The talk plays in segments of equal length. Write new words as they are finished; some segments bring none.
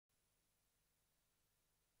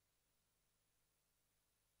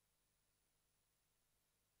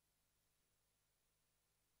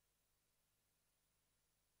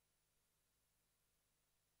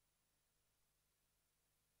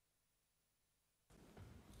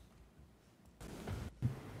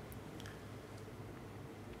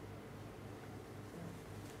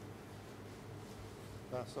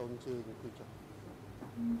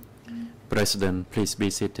President, please be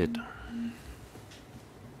seated.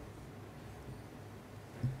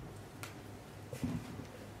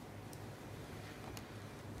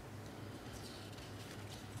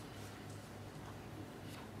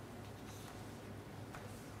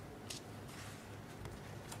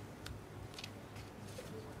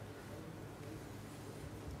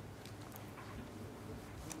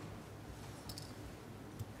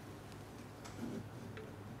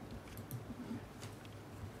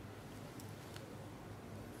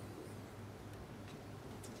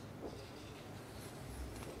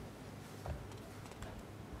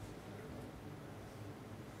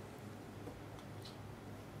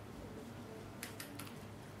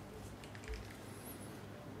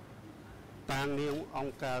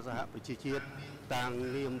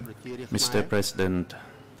 Mr. President,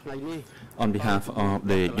 on behalf of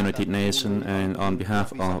the United Nations and on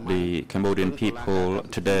behalf of the Cambodian people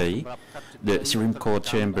today, the Supreme Court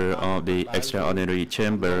Chamber of the Extraordinary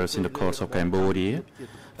Chambers in the Courts of Cambodia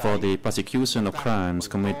for the prosecution of crimes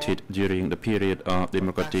committed during the period of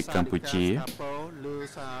democratic Cambodia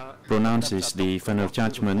pronounces the final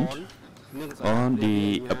judgment on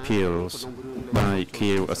the appeals by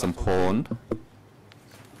Khieu Samphan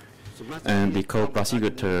and the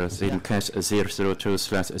co-prosecutors in case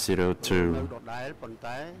 002/02.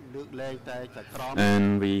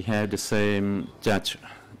 And we have the same judge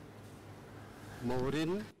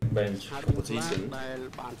bench composition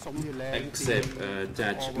except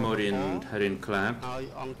Judge Morin Harin Club,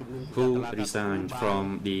 who resigned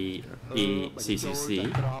from the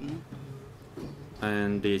ECCC,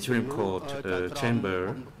 and the Supreme Court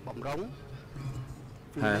Chamber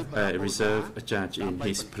have a reserved judge in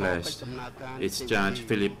his place. It's Judge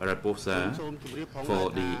Philip Raposa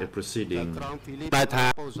for the proceeding.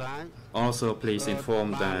 Also, please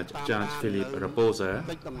inform that Judge Philip Raposa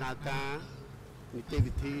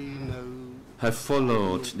have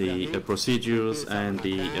followed the procedures and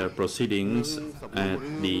the proceedings at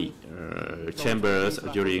the chambers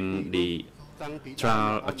during the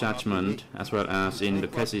trial judgment, as well as in the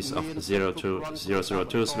cases of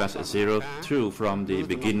 002/02 from the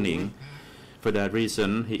beginning. For that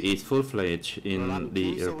reason, he is full-fledged in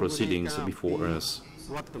the proceedings before us.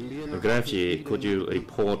 Grafie, could you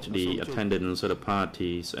report the attendance of the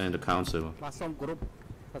parties and the council?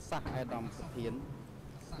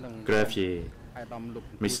 Grafie,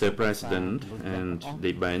 Mr. President and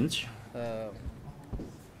the bench,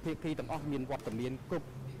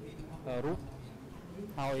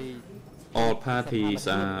 all parties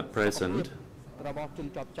are present.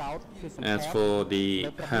 As for the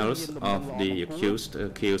health of the accused,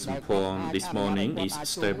 Khieu Samphan this morning is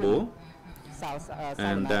stable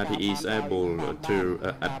and that he is able to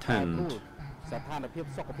attend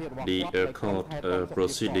the court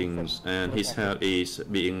proceedings, and his health is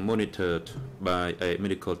being monitored by a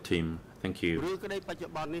medical team. Thank you.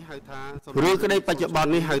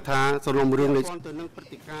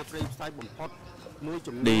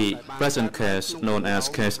 The present case, known as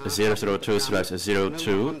case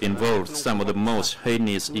 002/02, involves some of the most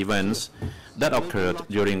heinous events that occurred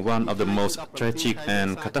during one of the most tragic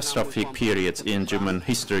and catastrophic periods in human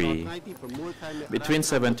history. Between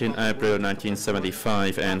 17 April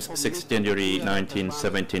 1975 and 6 January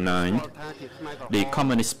 1979, the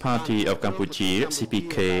Communist Party of Cambodia,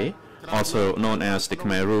 CPK, also known as the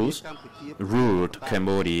Khmer Rouge, ruled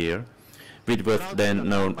Cambodia, which was then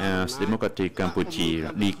known as Democratic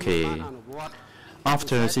Cambodia, DK.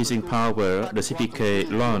 After seizing power, the CPK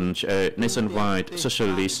launched a nationwide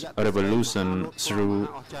socialist revolution through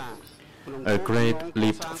a great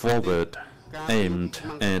leap forward aimed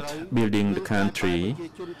at building the country,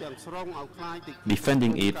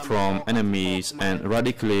 defending it from enemies, and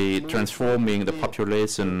radically transforming the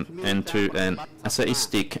population into an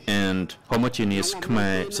atheistic and homogeneous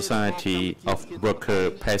Khmer society of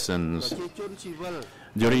worker peasants.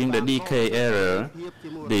 During the DK era,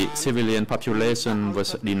 the civilian population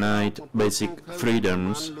was denied basic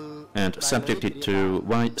freedoms and subjected to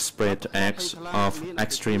widespread acts of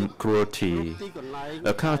extreme cruelty.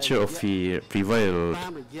 A culture of fear prevailed.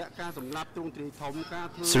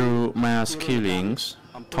 Through mass killings,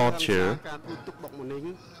 torture,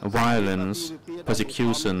 violence,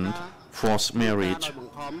 persecution, forced marriage,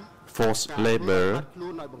 forced labor,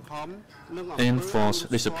 enforced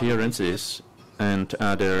disappearances, and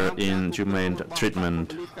other inhumane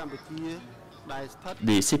treatment.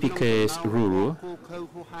 The CPK's rule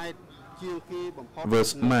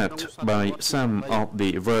was marked by some of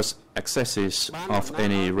the worst excesses of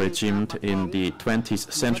any regime in the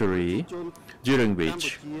 20th century, during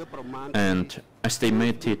which an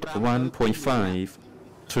estimated 1.5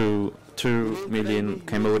 to 2 million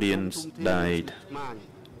Cambodians died.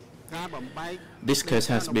 This case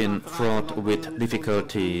has been fraught with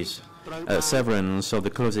difficulties. Severance of the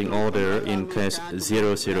closing order in case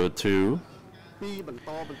 002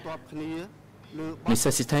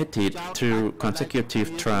 necessitated 2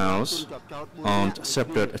 consecutive trials on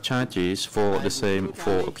separate charges for the same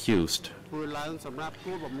 4 accused.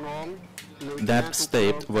 That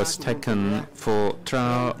step was taken for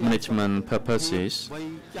trial management purposes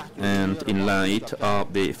and in light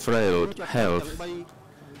of the frail health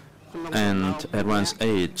and advanced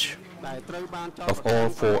age of all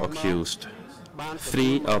 4 accused.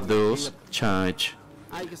 3 of those charged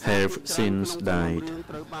have since died.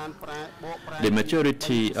 The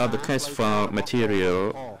majority of the case file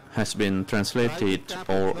material has been translated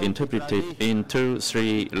or interpreted into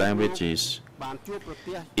 3 languages.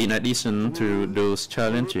 In addition to those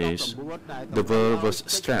challenges, the world was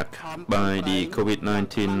struck by the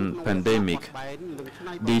COVID-19 pandemic.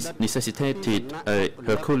 This necessitated a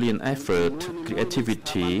Herculean effort,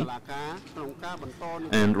 creativity,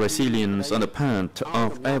 and resilience on the part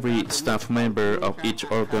of every staff member of each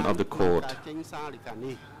organ of the court.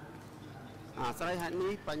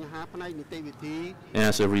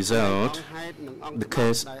 As a result, the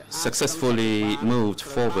case successfully moved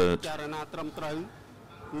forward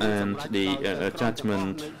and the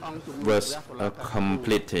judgment was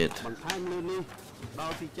completed.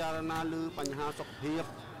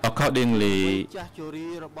 Accordingly,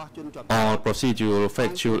 all procedural,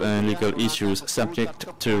 factual, and legal issues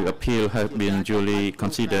subject to appeal have been duly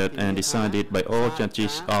considered and decided by all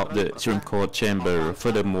judges of the Supreme Court chamber.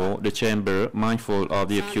 Furthermore, the chamber, mindful of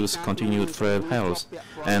the accused's continued frail health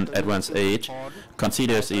and advanced age,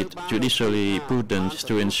 considers it judicially prudent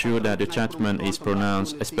to ensure that the judgment is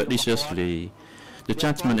pronounced expeditiously. The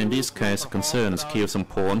judgment in this case concerns Khieu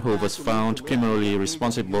Samphan, who was found criminally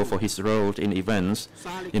responsible for his role in events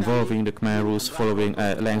involving the Khmer Rouge following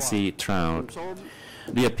a lengthy trial.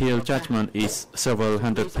 The appeal judgment is several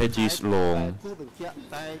hundred pages long.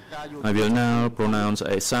 I will now pronounce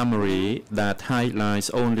a summary that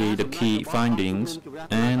highlights only the key findings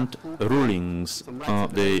and rulings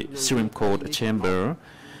of the Supreme Court chamber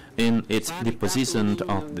in its disposition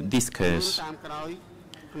of this case.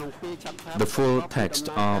 The full text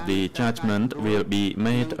of the judgment will be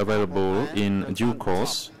made available in due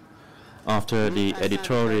course after the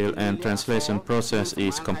editorial and translation process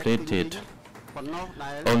is completed.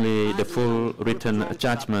 Only the full written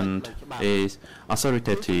judgment is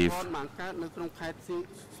authoritative.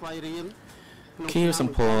 Khieu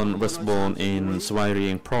Samphan was born in Svay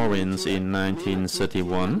Rieng province in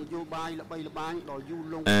 1931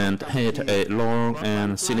 and had a long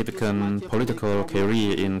and significant political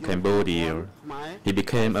career in Cambodia. He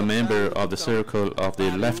became a member of the circle of the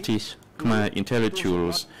leftist Khmer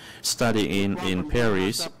intellectuals studying in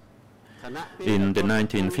Paris in the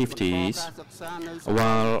 1950s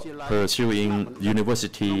while pursuing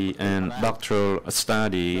university and doctoral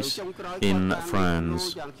studies in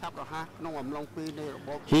France.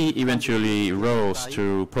 He eventually rose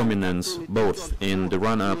to prominence both in the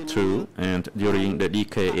run-up to and during the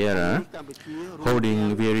DK era,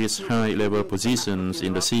 holding various high-level positions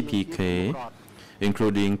in the CPK,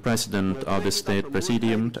 including President of the State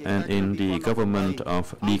Presidium and in the government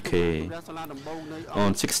of DK.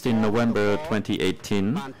 On 16 November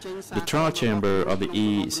 2018, the trial chamber of the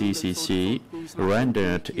ECCC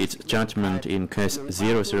rendered its judgment in case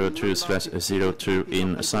 002/02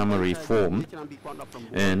 in summary form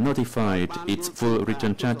and notified its full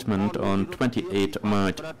written judgment on 28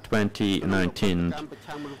 March 2019.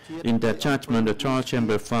 In that judgment, the trial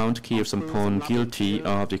chamber found Khieu Samphan guilty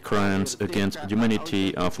of the crimes against humanity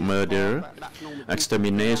of murder,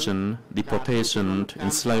 extermination, deportation,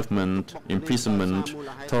 enslavement, imprisonment,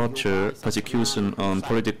 torture, persecution on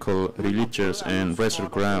political, religious, and racial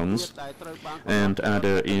grounds, and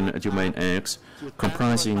other inhumane acts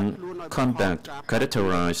comprising conduct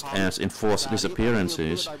characterized as enforced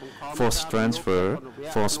disappearances, forced transfer,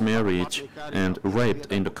 forced marriage, and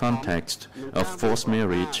rape in the context of forced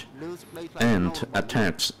marriage, and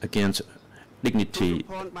attacks against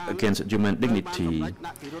human dignity.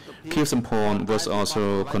 Khieu Samphan was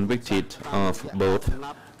also convicted of both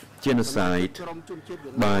genocide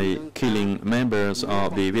by killing members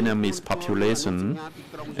of the Vietnamese population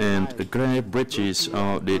and grave breaches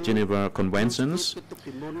of the Geneva Conventions,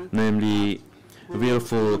 namely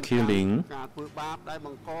willful killing,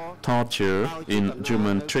 torture,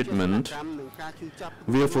 inhuman treatment,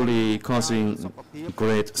 willfully causing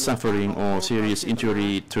great suffering or serious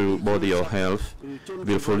injury to body or health,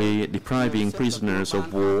 willfully depriving prisoners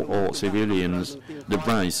of war or civilians the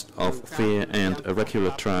rights of fair and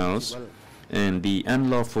regular trials, and the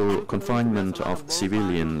unlawful confinement of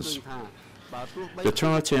civilians. The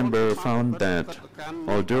trial chamber found that,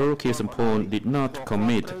 although Khieu Samphan did not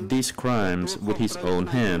commit these crimes with his own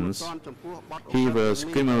hands, he was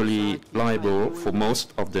criminally liable for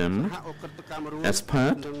most of them as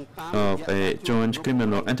part of a joint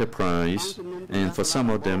criminal enterprise, and for some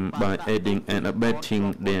of them by aiding and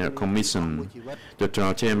abetting their commission. The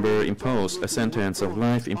trial chamber imposed a sentence of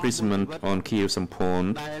life imprisonment on Khieu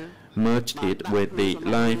Samphan, merged it with the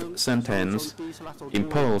life sentence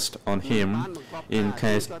imposed on him in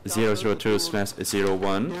case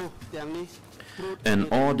 002/01, and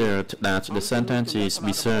ordered that the sentences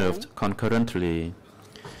be served concurrently.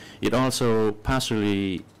 It also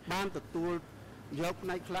partially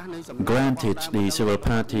granted the civil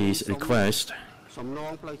parties' request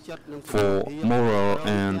for moral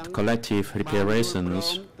and collective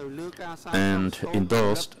reparations, and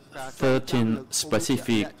endorsed 13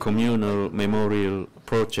 specific communal memorial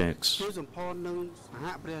projects.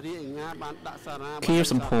 Khieu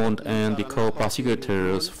Samphan and the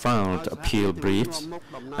co-prosecutors filed appeal briefs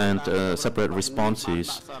and separate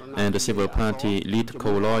responses, and the civil party lead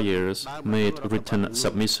co-lawyers made written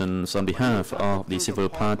submissions on behalf of the civil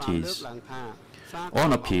parties.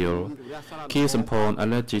 On appeal, Khieu Samphan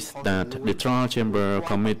alleges that the trial chamber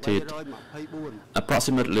committed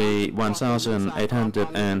approximately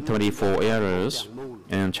 1,824 errors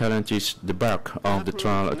and challenges the bulk of the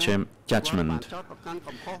trial judgment.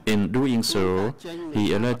 In doing so,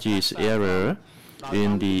 he alleges error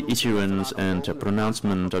in the issuance and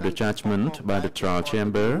pronouncement of the judgment by the trial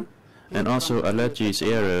chamber, and also alleges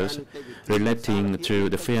errors relating to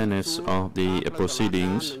the fairness of the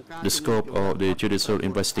proceedings, the scope of the judicial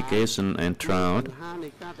investigation and trial,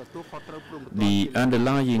 the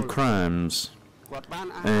underlying crimes,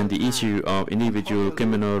 and the issue of individual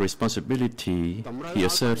criminal responsibility. He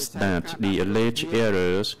asserts that the alleged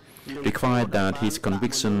errors require that his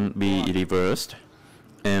conviction be reversed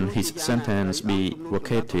and his sentence be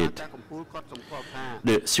vacated.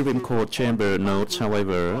 The Supreme Court chamber notes,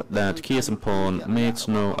 however, that Khieu Samphan makes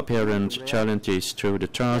no apparent challenges to the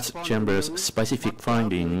trial chamber's specific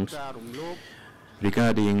findings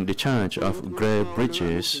regarding the charge of grave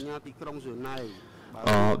breaches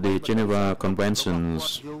of the Geneva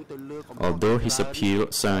Conventions, although his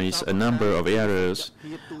appeal cites a number of errors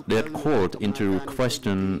that called into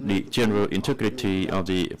question the general integrity of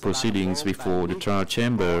the proceedings before the trial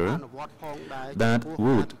chamber. That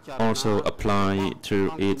would also apply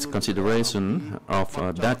to its consideration of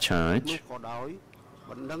that charge.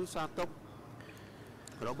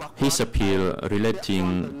 His appeal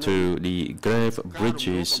relating to the grave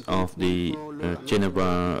breaches of the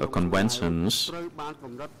Geneva Conventions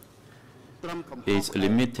is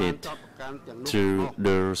limited to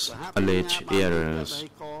those alleged errors.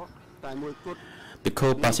 The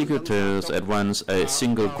co-prosecutors advance a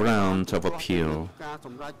single ground of appeal,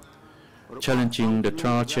 challenging the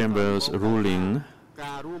trial chamber's ruling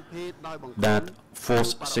that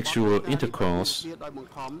forced sexual intercourse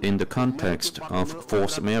in the context of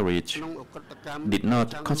forced marriage did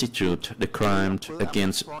not constitute the crime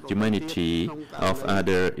against humanity of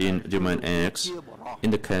other inhuman acts in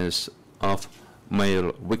the case of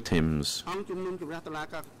male victims.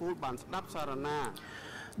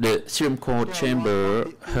 The Supreme Court chamber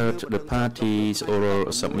heard the parties'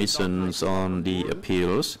 oral submissions on the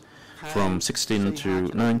appeals from 16 to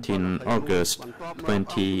 19 August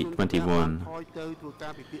 2021.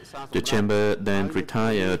 The chamber then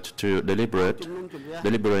retired to deliberate,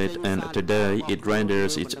 and today it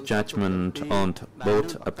renders its judgment on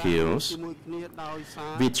both appeals,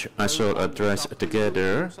 which I shall address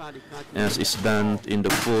together as is done in the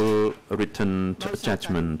full written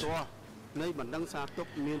judgment.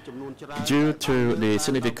 Due to the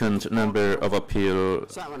significant number of appeal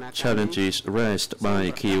challenges raised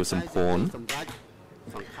by Khieu Samphan,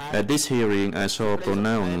 at this hearing I shall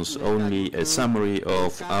pronounce only a summary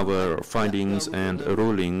of our findings and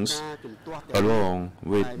rulings along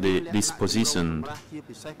with the disposition.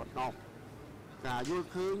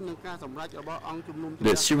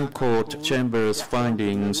 The Supreme Court chamber's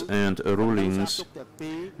findings and rulings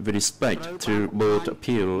with respect to both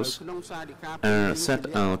appeals are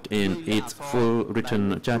set out in its full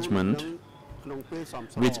written judgment,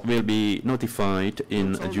 which will be notified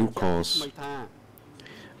in due course.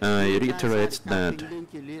 I reiterate that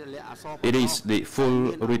it is the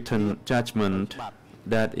full written judgment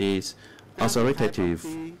that is authoritative.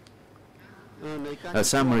 A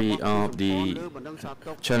summary of the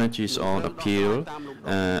challenges on appeal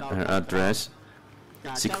are addressed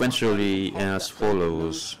sequentially as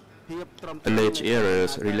follows. Alleged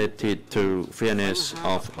errors related to fairness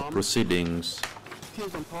of proceedings.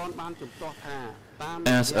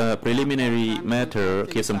 As a preliminary matter,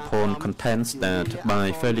 Khieu Samphan contends that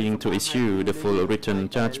by failing to issue the full written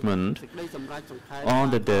judgment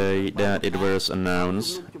on the day that it was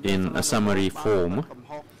announced in a summary form,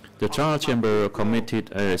 the trial chamber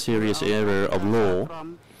committed a serious error of law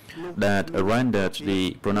that rendered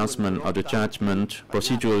the pronouncement of the judgment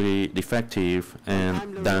procedurally defective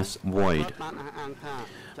and thus void.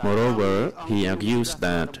 Moreover, he argues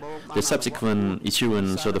that the subsequent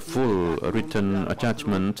issuance of the full written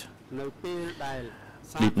judgment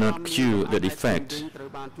did not cure the defect.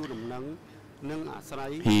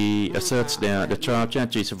 He asserts that the trial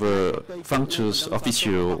judges were functus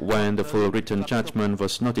officio when the full written judgment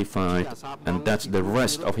was notified, and that the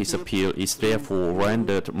rest of his appeal is therefore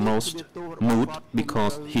rendered most moot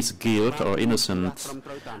because his guilt or innocence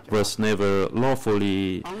was never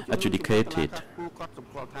lawfully adjudicated.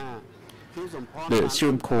 The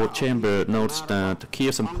Supreme Court chamber notes that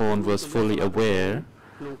Khieu Samphan was fully aware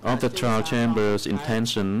of the trial chamber's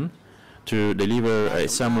intention to deliver a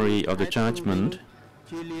summary of the judgment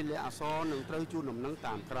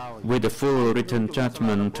with the full written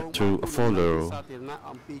judgment to follow.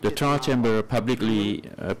 The trial chamber publicly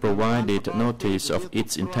provided notice of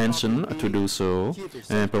its intention to do so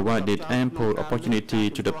and provided ample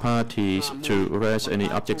opportunity to the parties to raise any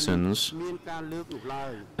objections,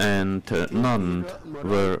 and none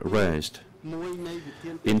were raised.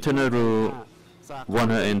 Internal Rule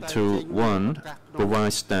 102.1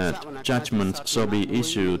 provides that judgments shall be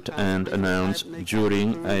issued and announced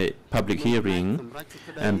during a public hearing,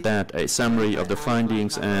 and that a summary of the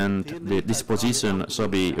findings and the disposition shall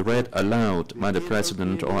be read aloud by the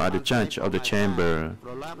president or other judge of the chamber.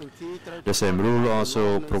 The same rule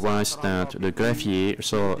also provides that the greffier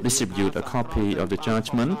shall distribute a copy of the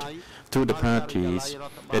judgment to the parties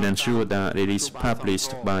and ensure that it is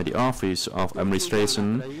published by the Office of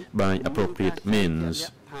Administration by appropriate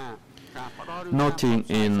means. Noting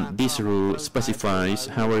in this rule specifies,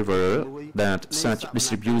 however, that such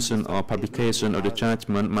distribution or publication of the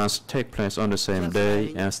judgment must take place on the same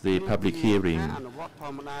day as the public hearing.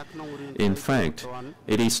 In fact,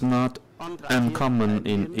 it is not uncommon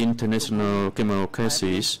in international criminal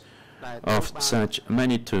cases of such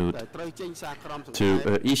magnitude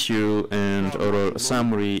to issue an oral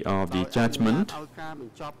summary of the judgment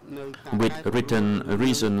with written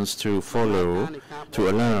reasons to follow to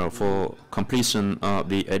allow for completion of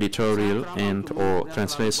the editorial and or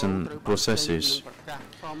translation processes.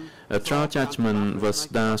 A trial judgment was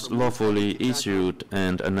thus lawfully issued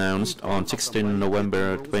and announced on 16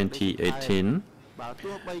 November 2018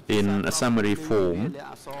 in a summary form,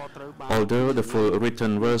 although the full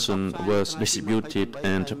written version was distributed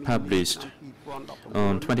and published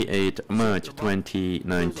on 28 March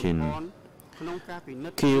 2019.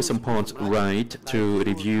 Khieu Samphan's right to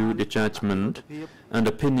review the judgment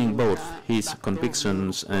underpinning both his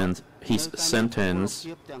convictions and his sentence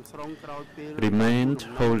remained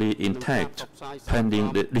wholly intact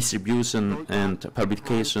pending the distribution and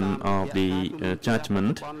publication of the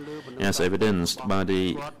judgment, as evidenced by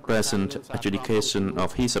the present adjudication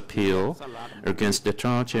of his appeal against the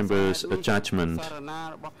trial chamber's judgment.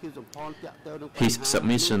 His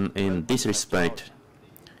submission in this respect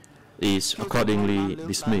is accordingly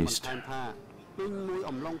dismissed.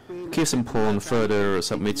 Khieu Samphan further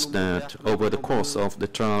submits that over the course of the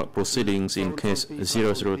trial proceedings in case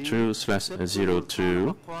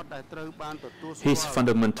 002/02, his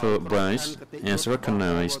fundamental rights, as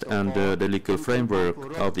recognized under the legal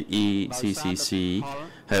framework of the ECCC,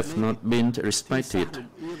 have not been respected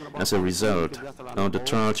as a result of the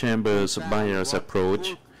trial chamber's biased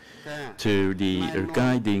approach to the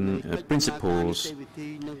guiding principles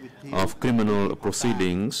of criminal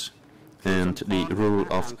proceedings and the rule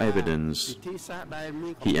of evidence.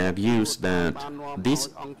 He argues that this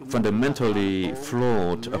fundamentally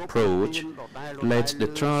flawed approach led the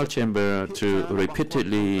trial chamber to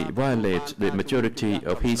repeatedly violate the majority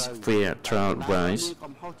of his fair trial rights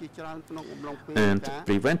and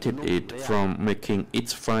prevented it from making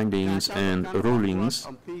its findings and rulings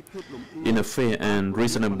in a fair and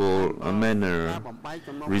reasonable manner,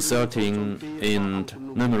 resulting in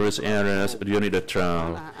numerous errors during the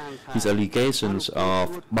trial. His allegations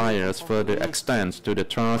of bias further extend to the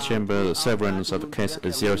trial chamber severance of case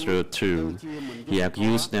 002. He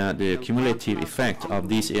argues that the cumulative effect of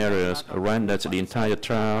these errors rendered the entire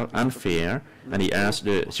trial unfair, and he asked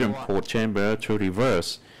the Supreme Court chamber to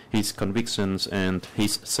reverse his convictions and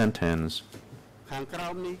his sentence.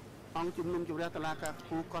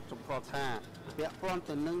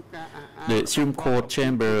 The Supreme Court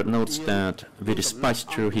chamber notes that, with respect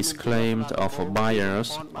to his claim of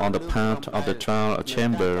bias on the part of the trial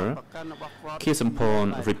chamber, Khieu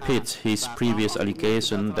Samphan repeats his previous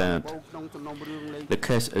allegation that the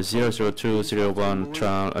case 00201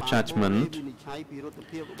 trial judgment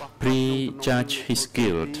prejudged his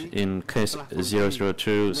guilt in case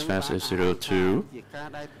 002/02,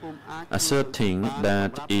 asserting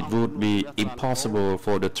that it would be impossible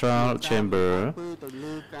for the trial chamber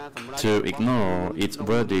to ignore its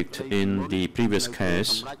verdict in the previous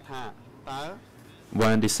case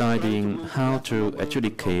when deciding how to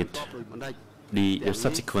adjudicate the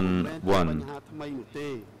subsequent one.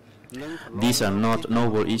 These are not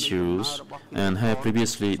novel issues and have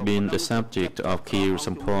previously been the subject of Khieu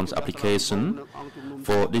Samphan's application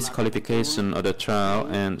for disqualification of the trial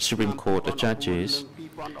and Supreme Court judges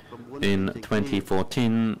in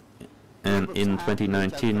 2014 and in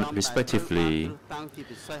 2019 respectively.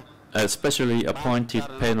 A specially appointed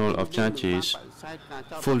panel of judges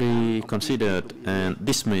fully considered and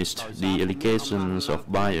dismissed the allegations of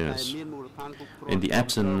bias. In the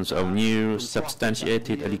absence of new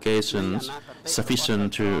substantiated allegations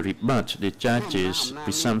sufficient to rebut the judge's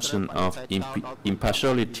presumption of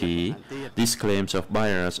impartiality, these claims of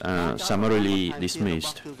bias are summarily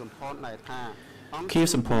dismissed. Khieu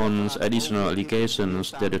Samphan's additional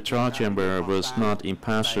allegations that the trial chamber was not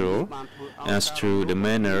impartial as to the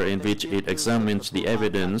manner in which it examined the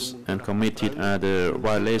evidence and committed other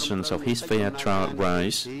violations of his fair trial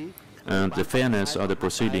rights and the fairness of the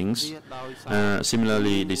proceedings are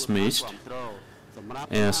similarly dismissed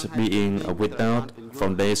as being without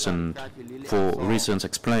foundation for reasons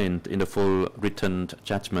explained in the full written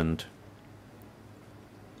judgment.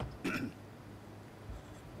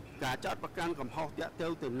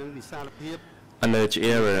 Alleged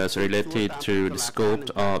errors related to the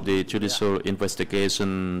scope of the judicial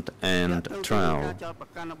investigation and trial.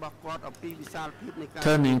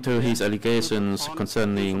 Turning to his allegations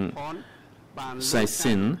concerning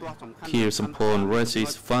Sai-Sin, Khieu Samphan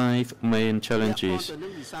raises 5 main challenges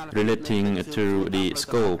relating to the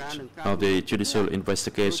scope of the judicial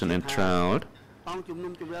investigation and trial,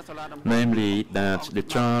 namely that the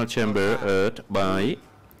trial chamber erred by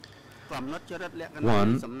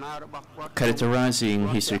 1. Characterizing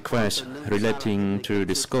his request relating to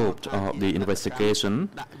the scope of the investigation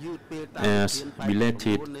as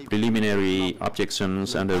belated preliminary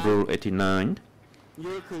objections under Rule 89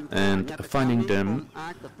 and finding them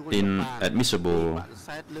inadmissible.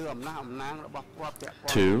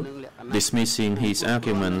 2. Dismissing his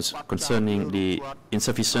arguments concerning the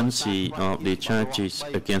insufficiency of the charges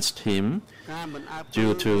against him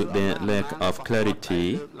due to their lack of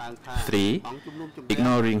clarity. 3.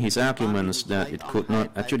 Ignoring his arguments that it could not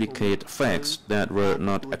adjudicate facts that were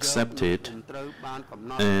not accepted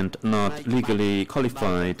and not legally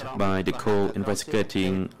qualified by the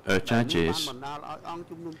co-investigating judges,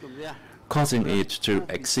 causing it to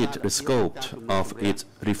exceed the scope of its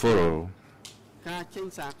referral.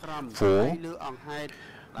 4.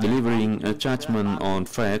 Delivering a judgment on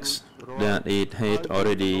facts that it had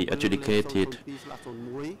already adjudicated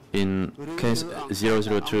in case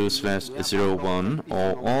 002/01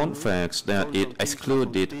 or on facts that it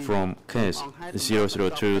excluded from case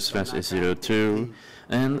 002/02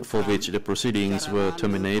 and for which the proceedings were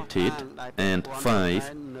terminated. And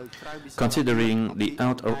 5. Considering the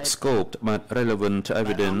out of scope but relevant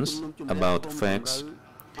evidence about facts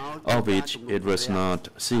of which it was not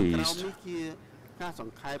seized.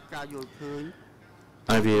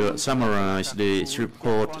 I will summarize the Supreme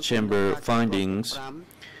Court chamber findings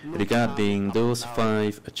regarding those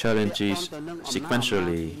 5 challenges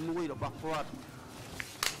sequentially.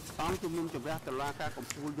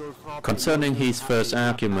 Concerning his first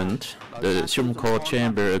argument, the Supreme Court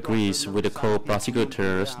chamber agrees with the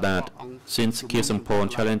co-prosecutors that since Khieu Samphan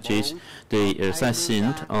challenges the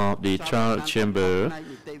assessment of the trial chamber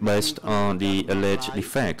based on the alleged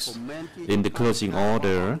defects in the closing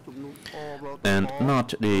order, and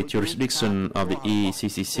not the jurisdiction of the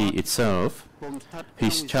ECCC itself,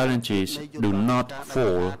 his challenges do not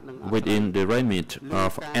fall within the remit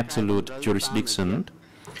of absolute jurisdiction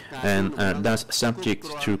and are thus subject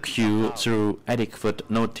to Khieu through adequate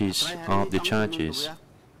notice of the charges.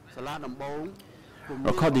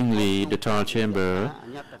 Accordingly, the trial chamber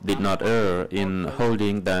did not err in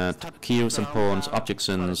holding that Khieu Samphan's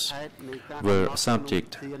objections were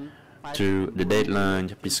subject to the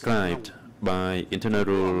deadline prescribed by Internal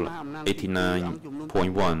Rule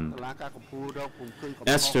 89.1.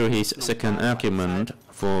 As to his second argument,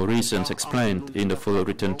 for reasons explained in the full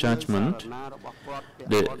written judgment,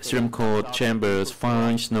 the Supreme Court Chambers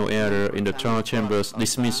finds no error in the trial chamber's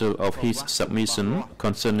dismissal of his submission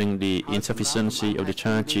concerning the insufficiency of the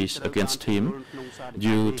charges against him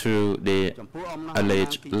due to the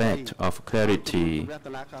alleged lack of clarity.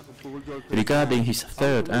 Regarding his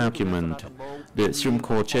third argument, the Supreme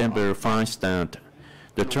Court Chamber finds that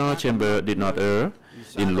the trial chamber did not err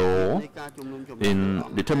in law in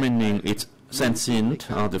determining its sentient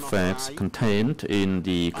of the facts contained in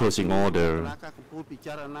the closing order.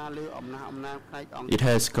 It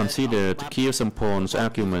has considered Khieu Samphan's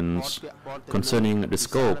arguments concerning the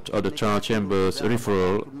scope of the trial chamber's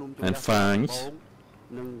referral and finds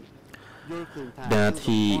that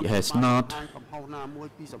he has not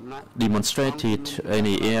demonstrated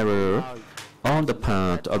any error on the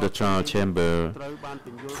part of the trial chamber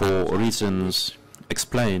for reasons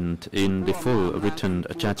explained in the full written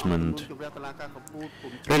judgment.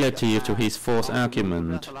 Relative to his fourth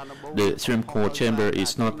argument, the Supreme Court Chamber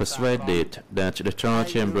is not persuaded that the trial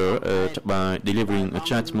chamber erred by delivering a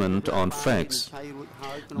judgment on facts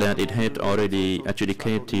that it had already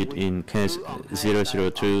adjudicated in case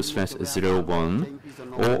 002/01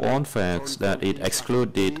 or on facts that it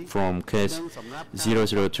excluded from case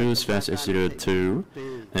 002/02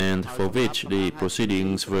 and for which the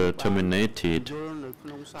proceedings were terminated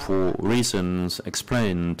for reasons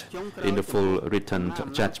explained in the full written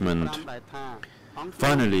judgment.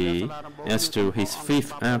 Finally, as to his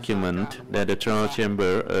fifth argument that the trial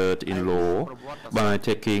chamber erred in law by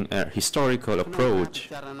taking a historical approach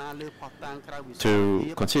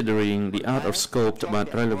to considering the out of scope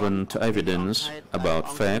but relevant evidence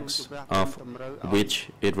about facts of which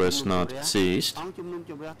it was not seized,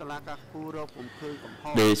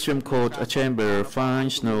 the Supreme Court Chamber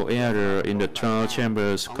finds no error in the trial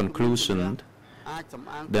chamber's conclusion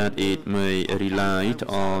that it may rely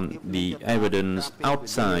on the evidence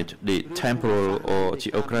outside the temporal or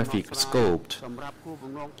geographic scope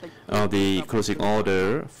of the closing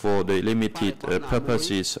order for the limited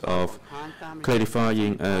purposes of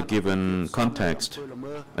clarifying a given context,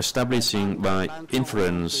 establishing by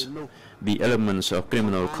inference the elements of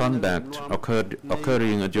criminal conduct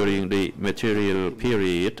occurring during the material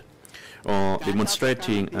period, or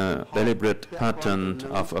demonstrating a deliberate pattern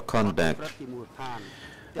of conduct.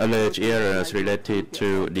 Alleged errors related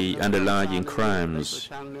to the underlying crimes.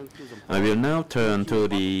 I will now turn to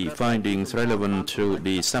the findings relevant to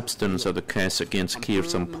the substance of the case against Khieu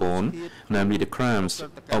Samphan, namely the crimes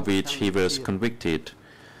of which he was convicted.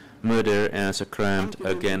 Murder as a crime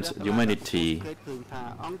against humanity.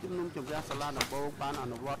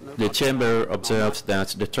 The Chamber observes that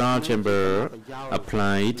the trial chamber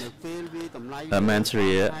applied a mens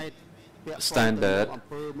rea standard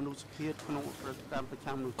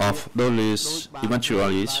of dolus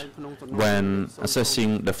eventualis when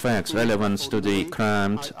assessing the facts relevant to the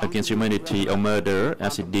crimes against humanity or murder,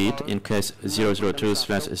 as it did in case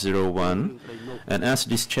 002/01. And as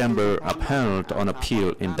this chamber upheld on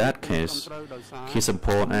appeal in that case, Khieu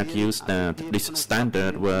Samphan argues that this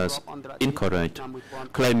standard was incorrect,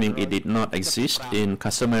 claiming it did not exist in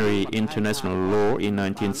customary international law in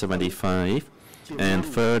 1975, and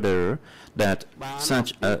further that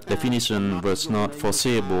such a definition was not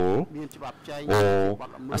foreseeable or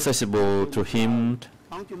accessible to him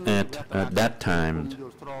at that time.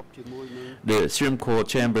 The Supreme Court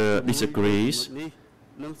Chamber disagrees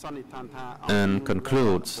and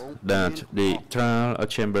concludes that the trial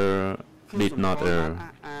chamber did not err.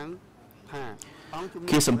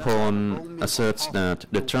 Khieu Samphan asserts that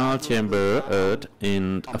the trial chamber erred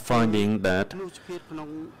in finding that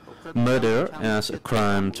murder as a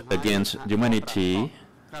crime against humanity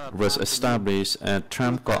was established at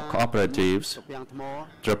Tram Cooperatives,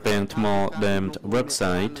 Trapeng Tmo Dammed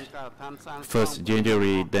Worksite, First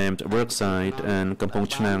January Dammed Worksite, and Kampong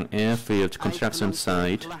Chnang Airfield Construction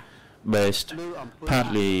Site, based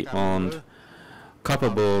partly on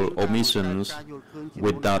culpable omissions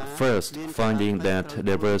without first finding that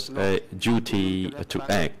there was a duty to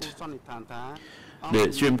act.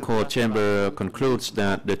 The Supreme Court chamber concludes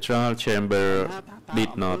that the trial chamber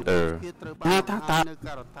did not err.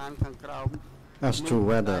 As to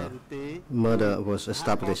whether murder was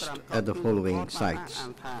established at the following sites.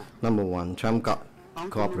 Number 1, Tram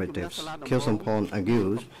Cooperatives. Khieu Samphan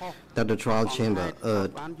argues that the trial chamber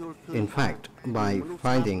erred, in fact, by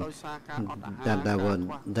finding that there were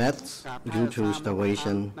deaths due to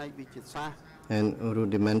starvation and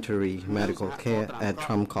rudimentary medical care at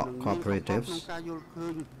Tram Cooperatives,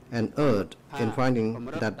 and erred in finding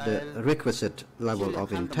that the requisite level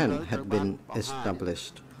of intent had been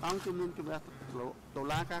established.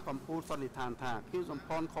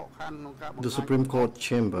 The Supreme Court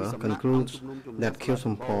chamber concludes that Khieu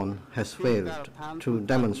Samphan has failed to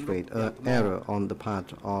demonstrate an error on the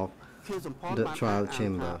part of the trial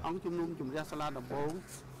chamber.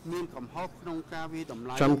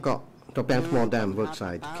 Small Dam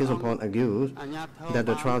worksite, Khieu Samphan argues that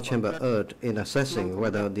the trial chamber erred in assessing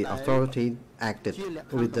whether the authority acted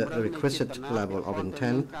with the requisite level of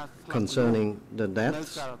intent concerning the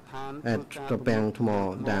deaths at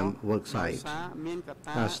Small Dam worksite,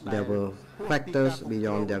 as there were factors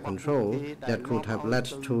beyond their control that could have led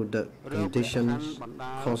to the conditions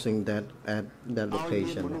causing death at that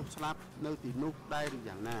location.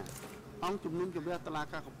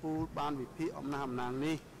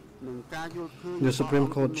 The Supreme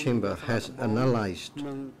Court chamber has analyzed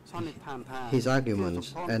his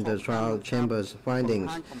arguments and the trial chamber's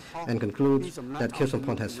findings and concludes that Khieu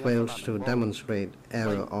Samphan has failed to demonstrate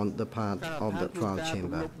error on the part of the trial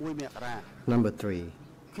chamber. Number 3.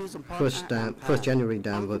 First January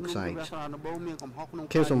Dam worksite.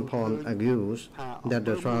 Khieu Samphan argues that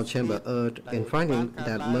the trial chamber erred in finding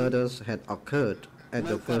that murders had occurred at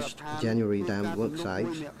the First January Dam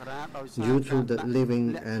worksite due to the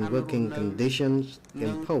living and working conditions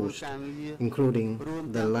imposed, including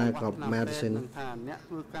the lack of medicine,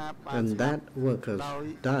 and that workers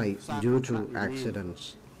died due to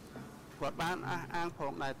accidents.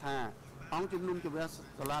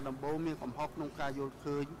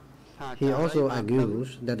 He also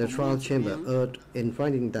argues that the trial chamber erred in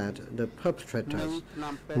finding that the perpetrators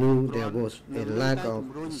knew there was a lack of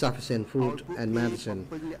sufficient food and medicine,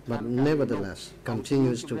 but nevertheless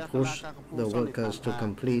continues to push the workers to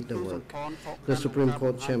complete the work. The Supreme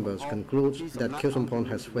Court chamber concludes that Khieu Samphan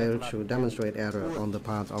has failed to demonstrate error on the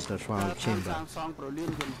part of the trial chamber.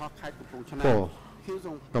 4.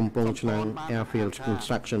 Kampong Chnang Airfield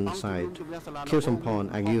Construction Site. Khieu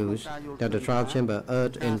Samphan argues that the trial chamber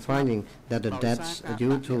erred in finding that the deaths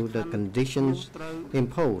due to the conditions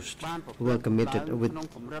imposed were committed with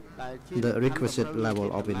the requisite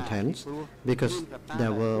level of intent because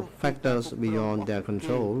there were factors beyond their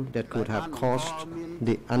control that could have caused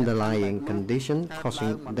the underlying condition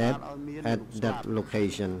causing death at that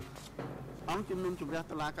location.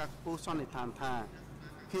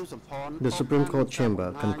 The Supreme Court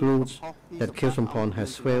chamber concludes that Khieu Samphan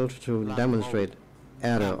has failed to demonstrate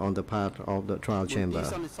error on the part of the trial chamber.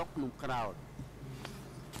 5.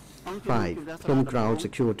 Phnom Krao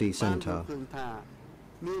Security Center.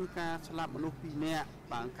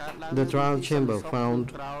 The trial chamber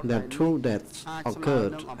found that 2 deaths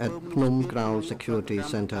occurred at Phnom Krao Security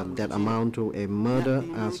Center that amount to a murder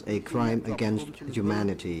as a crime against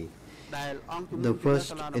humanity. The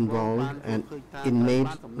first involved an inmate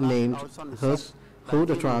named Hus, who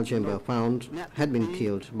the trial chamber found had been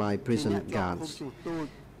killed by prison guards.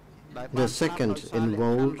 The second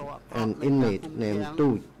involved an inmate named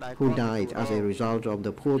Tui, who died as a result of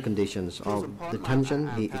the poor conditions of detention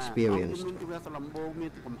he experienced.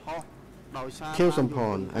 Khieu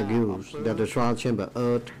Samphan argues that the trial chamber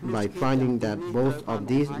erred by finding that both of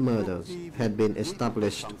these murders had been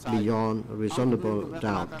established beyond reasonable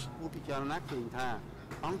doubt.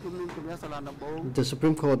 The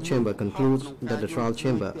Supreme Court chamber concludes that the trial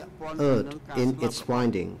chamber erred in its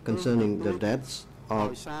finding concerning the deaths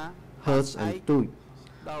of Hus and Tui,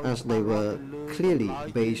 as they were clearly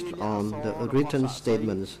based on the written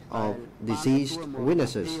statements of deceased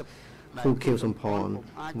witnesses who Khieu Samphan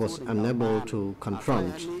was unable to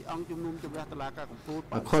confront.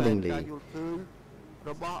 Accordingly,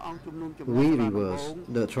 we reverse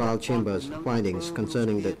the trial chamber's findings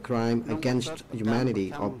concerning the crime against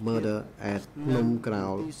humanity of murder at Phnom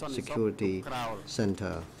Krao Security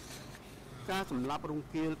Center. ការសម្លាប់រង្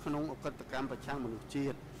គាលក្នុងអក្រិតកម្មប្រឆាំងមនុស្សជា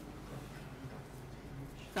តិ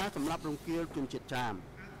ការសម្លាប់រង្គាលជនជាតិចាម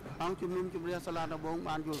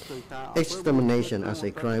Extermination as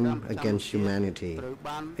a crime against humanity.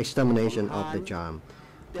 Extermination of the Cham.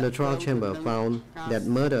 The trial chamber found that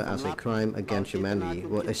murder as a crime against humanity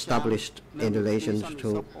was established in relation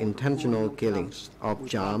to intentional killings of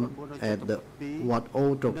Jam at the Wat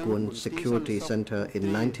O Tokun Security Center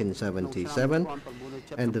in 1977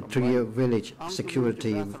 and the Trier Village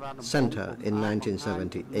Security Center in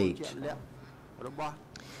 1978.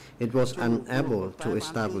 It was unable to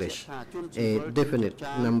establish a definite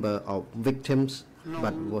number of victims,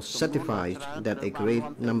 but was certified that a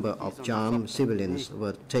great number of Jam civilians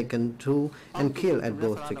were taken to and killed at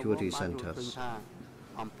both security centers.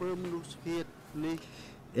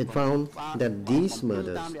 It found that these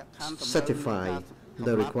murders satisfy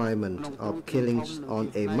the requirement of killings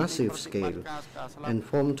on a massive scale and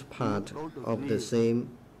formed part of the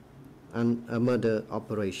same murder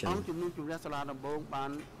operation.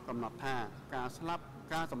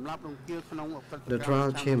 The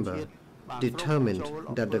trial chamber determined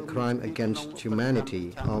that the crime against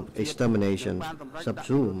humanity of extermination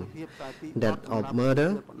subsumed that of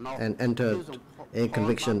murder and entered a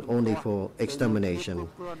conviction only for extermination.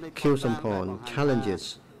 Khieu Samphan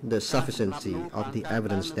challenges the sufficiency of the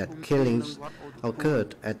evidence that killings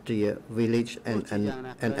occurred at the village and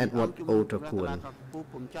at Wat O Tokun.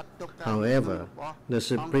 However, the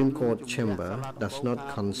Supreme Court chamber does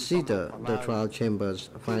not consider the trial chamber's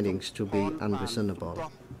findings to be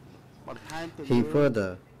unreasonable. He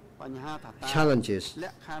further challenges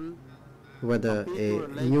whether a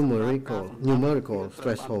numerical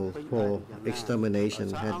threshold for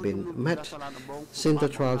extermination had been met, since the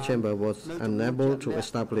trial chamber was unable to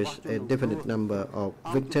establish a definite number of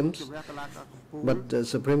victims, but the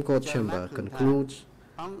Supreme Court chamber concludes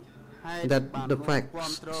that the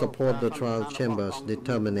facts support the trial chamber's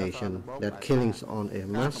determination that killings on a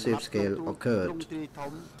massive scale occurred.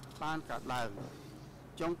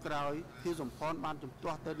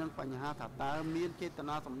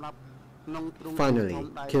 Finally,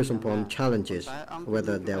 Khieu Samphan challenges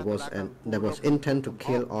whether there was intent to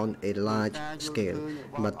kill on a large scale,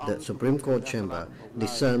 but the Supreme Court chamber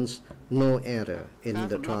discerns no error in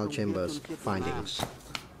the trial chamber's findings.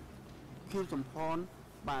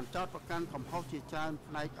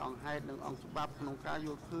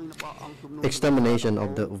 Extermination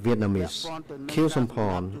of the Vietnamese. Khieu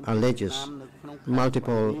Samphan alleges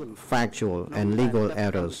multiple factual and legal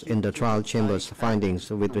errors in the trial chamber's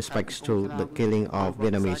findings with respect to the killing of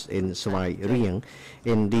Vietnamese in Svai Rieng,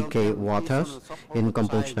 in DK Waters, in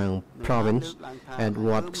Kampong Chhnang province, at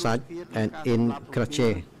Wat Sach, and in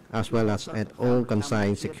Krache, as well as at all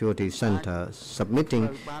consigned security centers, submitting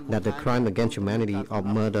that the crime against humanity of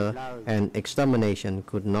murder and extermination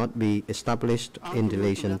could not be established in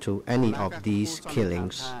relation to any of these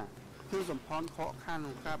killings.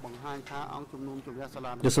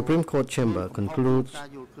 The Supreme Court chamber concludes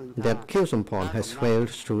that Khieu Samphan has failed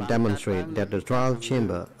to demonstrate that the trial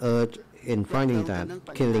chamber erred in finding that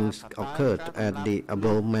killings occurred at the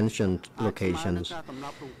above-mentioned locations.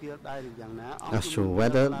 As to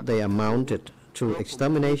whether they amounted to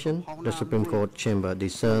extermination, the Supreme Court chamber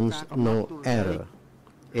discerns no error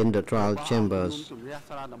in the trial chamber's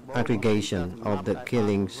aggregation of the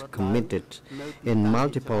killings committed in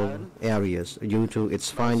multiple areas due to its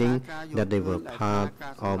finding that they were part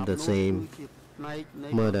of the same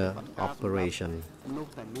murder operation.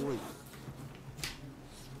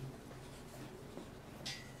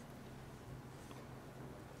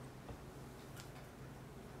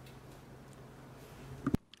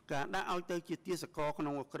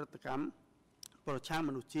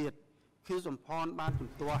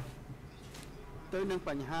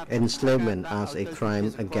 Enslavement as a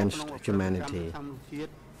crime against humanity.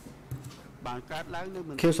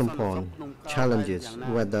 Khieu Samphan challenges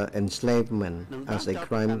whether enslavement as a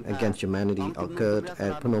crime against humanity occurred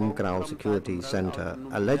at Phnom Krau Security Center,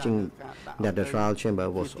 alleging that the trial chamber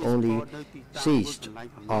was only seized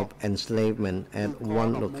of enslavement at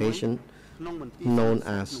one location known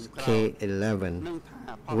as K11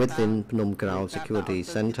 within Phnom Krau Security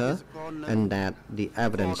Center, and that the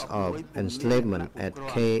evidence of enslavement at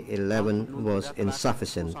K11 was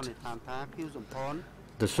insufficient.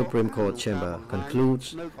 The Supreme Court chamber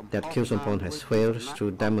concludes that Khieu Samphan has failed to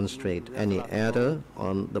demonstrate any error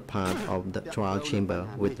on the part of the trial chamber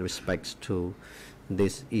with respect to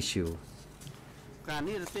this issue.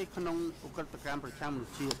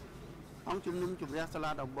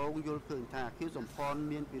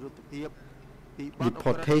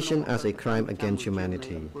 Deportation as a crime against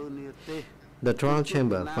humanity. The trial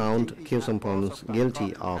chamber found Khieu Samphan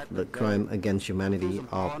guilty of the crime against humanity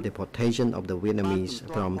of deportation of the Vietnamese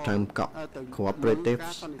from Tam Kok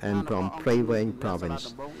cooperatives and from Prey Veng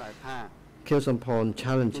province. Khieu Samphan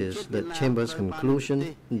challenges the Chamber's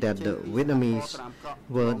conclusion that the Vietnamese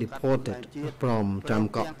were deported from Tram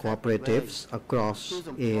cooperatives across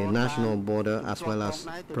a national border as well as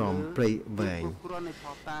from Prey Vang.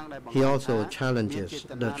 He also challenges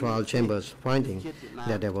the trial chamber's finding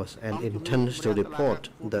that there was an intent to deport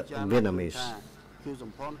the Vietnamese.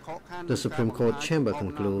 The Supreme Court chamber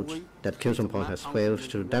concludes that Khieu Samphan has failed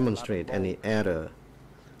to demonstrate any error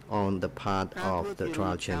on the part of the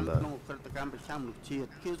trial chamber.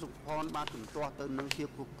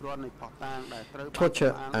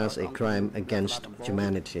 Torture as a crime against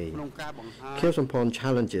humanity. Khieu Samphan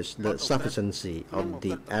challenges the sufficiency of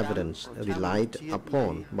the evidence relied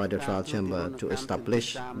upon by the trial chamber to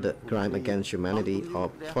establish the crime against humanity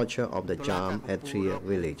of torture of the Jam at Trier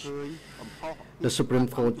village. The Supreme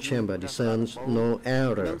Court chamber discerns no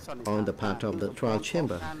error on the part of the trial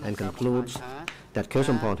chamber and concludes that Khieu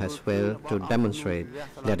Samphan has failed to demonstrate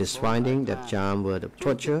that his finding that Jam were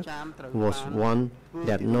tortured was one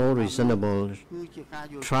that no reasonable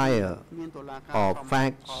trier of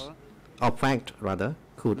fact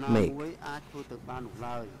could make.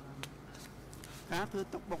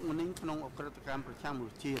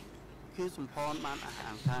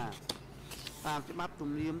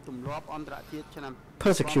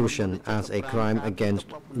 Persecution as a crime against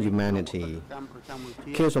humanity.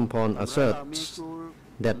 Khieu Samphan asserts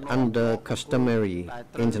that under customary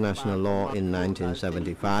international law in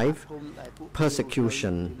 1975,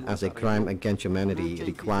 persecution as a crime against humanity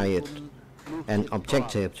required an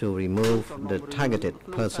objective to remove the targeted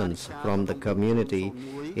persons from the community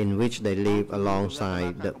in which they live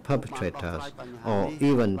alongside the perpetrators, or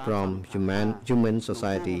even from human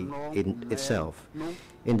society in itself.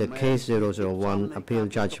 In the case 001 appeal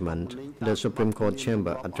judgment, the Supreme Court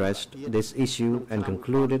chamber addressed this issue and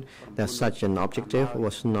concluded that such an objective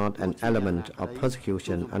was not an element of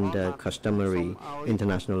persecution under customary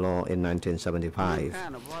international law in 1975.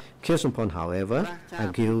 Khieu Samphan, however,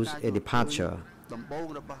 argues a departure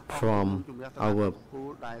from our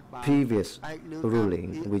previous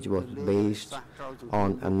ruling, which was based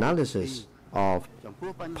on analysis of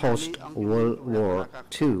post-World War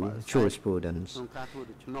II jurisprudence.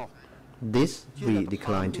 This we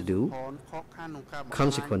decline to do.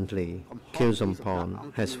 Consequently, Khieu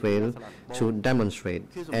Samphan has failed to demonstrate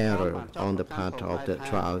error on the part of the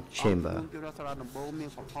trial chamber.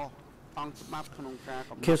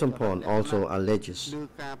 Khieu Samphan also alleges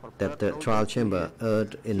that the trial chamber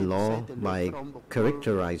erred in law by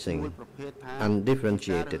characterizing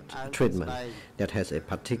undifferentiated treatment that has a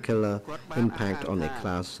particular impact on a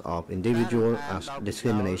class of individuals as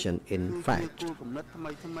discrimination in fact.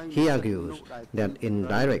 He argues that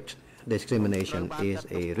indirect discrimination is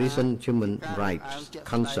a recent human rights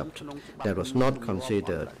concept that was not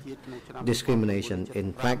considered discrimination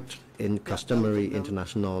in fact in customary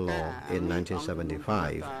international law in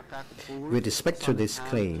 1975. With respect to this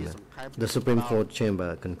claim, the Supreme Court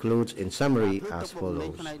chamber concludes in summary as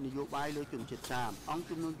follows.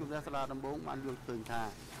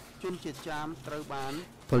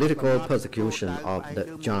 Political persecution of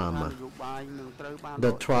the Jam.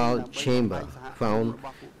 The trial chamber found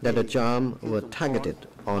that the Jam were targeted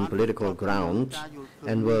on political grounds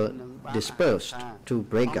and were dispersed to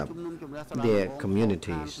break up their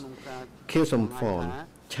communities. Khieu Samphan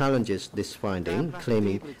challenges this finding,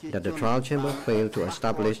 claiming that the trial chamber failed to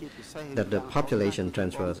establish that the population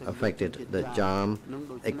transfers affected the Jam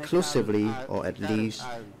exclusively or at least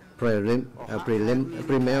primarily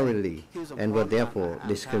and were therefore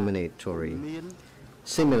discriminatory.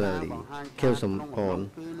 Similarly, Khieu Samphan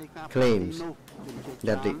claims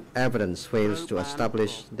that the evidence fails to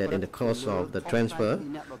establish that in the course of the transfer,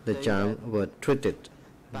 the Jam were treated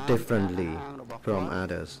differently from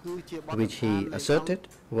others, which he asserted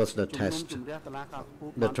was the test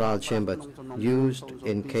the trial chamber used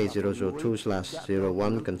in case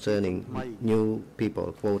 002/01 concerning new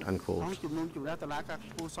people, quote unquote.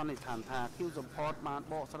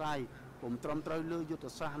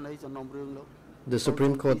 The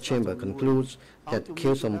Supreme Court chamber concludes that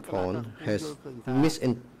Khieu Samphan has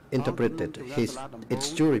misinterpreted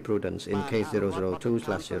its jurisprudence in case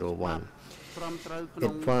 002/01.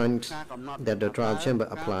 It finds that the trial chamber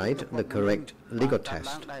applied the correct legal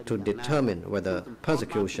test to determine whether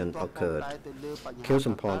persecution occurred. Khieu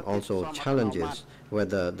Samphan also challenges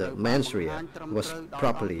whether the mens rea was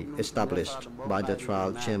properly established by the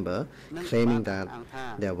trial chamber, claiming that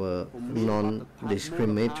there were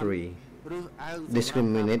non-discriminatory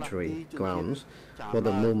discriminatory grounds for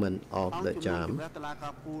the movement of the jam.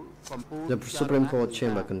 The Supreme Court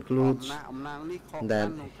chamber concludes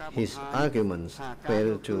that his arguments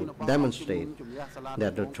fail to demonstrate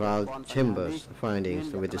that the trial chamber's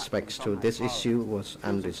findings with respect to this issue was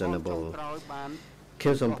unreasonable.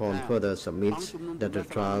 Khieu Samphan further submits that the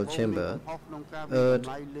trial chamber erred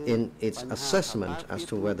in its assessment as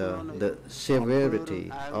to whether the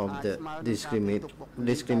severity of the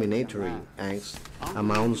discriminatory acts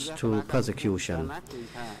amounts to persecution.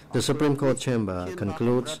 The Supreme Court chamber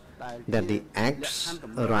concludes that the acts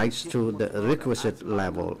rise to the requisite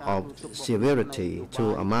level of severity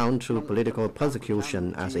to amount to political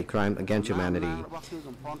persecution as a crime against humanity.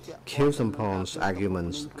 Khieu Samphan's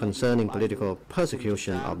arguments concerning political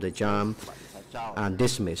persecution of the jam are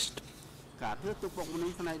dismissed.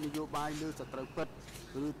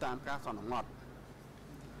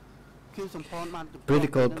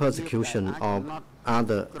 Political persecution of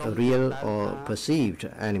other real or perceived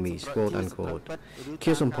enemies, quote unquote.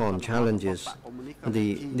 Khieu Samphan challenges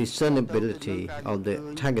the discernibility of the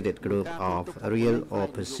targeted group of real or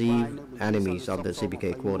perceived enemies of the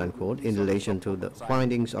CPK, quote unquote, in relation to the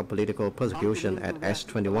findings of political persecution at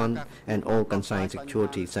S21 and all consigned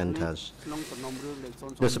security centers.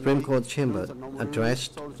 The Supreme Court chamber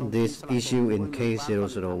addressed this issue in case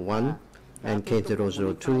 001 and case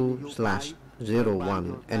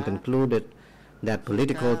 002/01 and concluded that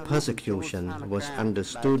political persecution was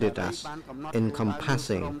understood as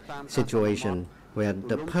encompassing situation where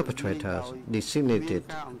the perpetrators designated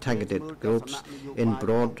targeted groups in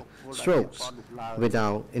broad strokes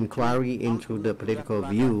without inquiry into the political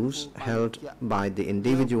views held by the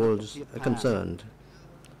individuals concerned.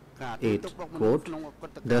 It, quote,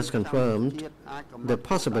 thus confirmed the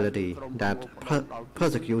possibility that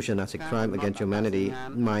persecution as a crime against humanity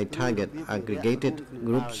might target aggregated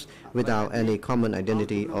groups without any common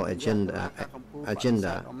identity or agenda,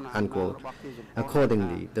 unquote.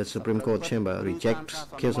 Accordingly, the Supreme Court chamber rejects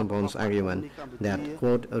Khieu Samphan's argument that,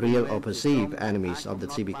 quote, real or perceived enemies of the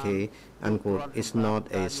CPK, unquote, is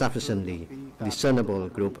not a sufficiently discernible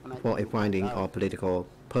group for a finding of political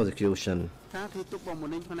persecution.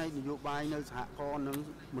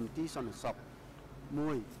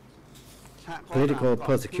 Political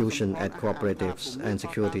persecution at cooperatives and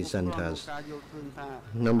security centers.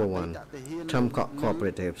 Number 1. Thamkok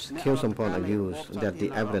cooperatives. Khieu Samphan argues that the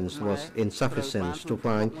evidence was insufficient to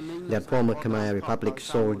find that former Khmer Republic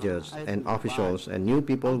soldiers and officials and new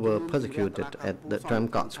people were persecuted at the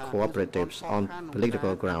Thamkok cooperatives on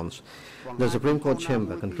political grounds. The Supreme Court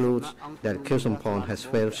chamber concludes that Khieu Samphan has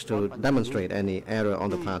failed to demonstrate any error on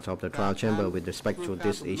the part of the trial chamber with respect to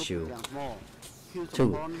this issue.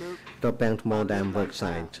 2. The Pangtmo Dam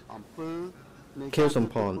website. Khieu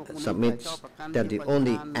Samphan submits that the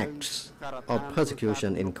only acts of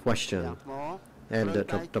persecution in question at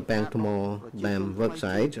the Pangtmo Dam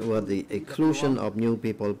website were the exclusion of new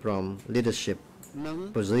people from leadership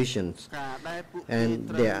positions and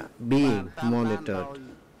their being monitored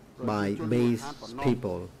by base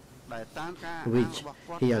people, which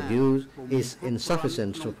he argues is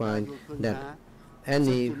insufficient to find that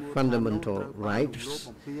any fundamental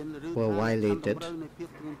rights were violated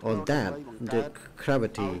or that the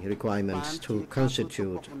gravity requirements to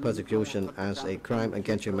constitute persecution as a crime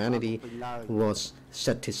against humanity was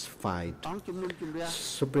satisfied.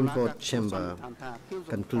 Supreme Court chamber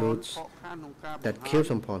concludes that Khieu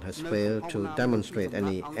Samphan has failed to demonstrate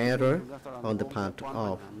any error on the part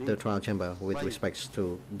of the trial chamber with respect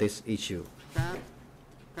to this issue.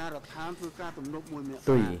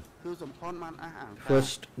 3.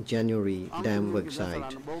 1st January Dam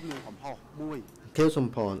website. Khieu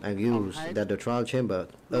Samphan argues that the trial chamber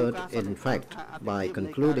erred in fact by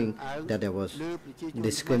concluding that there was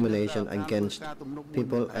discrimination against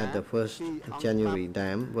people at the 1st January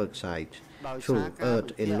Dam website. 2.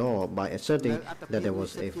 Erred in law by asserting that there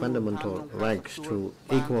was a fundamental right to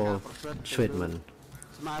equal treatment.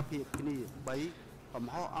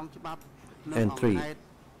 And 3.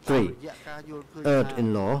 Erred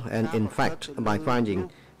in law and in fact by finding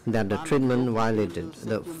that the treatment violated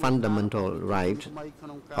the fundamental right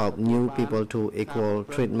of new people to equal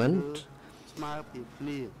treatment.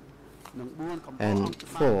 And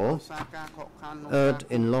 4. Erred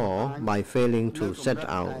in law by failing to set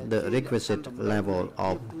out the requisite level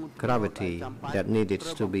of gravity that needed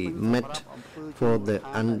to be met for the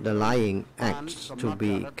underlying acts to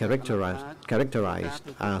be characterized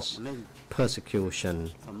as persecution.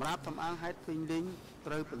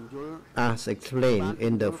 As explained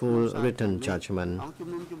in the full written judgment,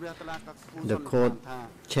 the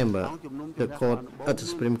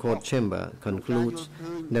Supreme Court chamber concludes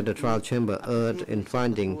that the trial chamber erred in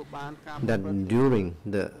finding that during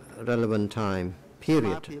the relevant time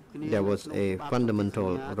period there was a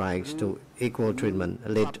fundamental right to equal treatment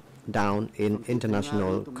laid down in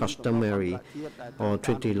international customary or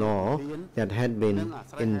treaty law that had been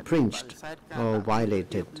infringed or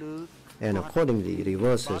violated, and accordingly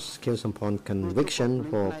reverses Khieu Samphan's conviction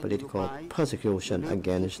for political persecution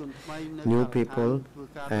against new people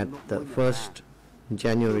at the 1st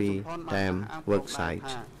January Dam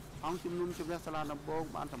worksite.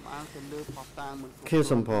 Khieu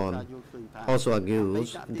Samphan also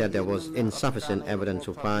argues that there was insufficient evidence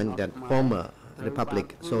to find that former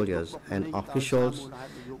Republic soldiers and officials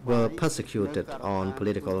were persecuted on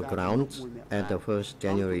political grounds at the 1st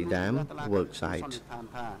January Dam worksite.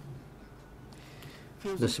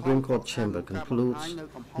 The Supreme Court chamber concludes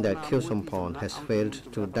that Khieu Samphan has failed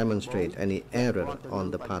to demonstrate any error on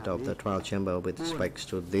the part of the trial chamber with respect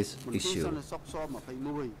to this issue.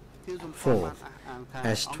 4.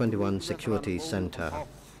 S21 Security Center.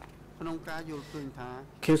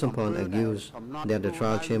 Khieu Samphan argues that the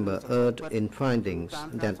trial chamber erred in findings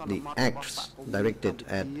that the acts directed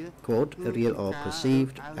at, quote, real or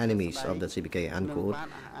perceived enemies of the CPK, unquote,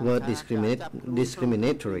 were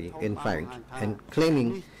discriminatory in fact, and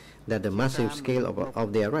claiming that the massive scale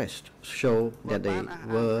of the arrest show that they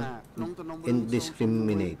were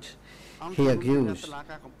indiscriminate. He argues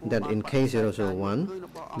that in case 001,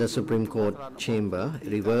 the Supreme Court chamber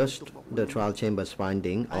reversed the trial chamber's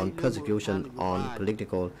finding on persecution on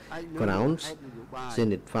political grounds,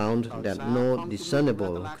 since it found that no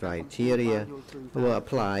discernible criteria were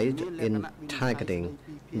applied in targeting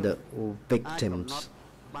the victims.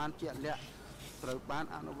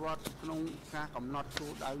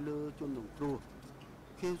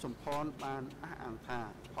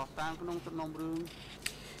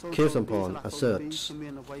 Khieu Samphan asserts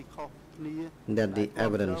that the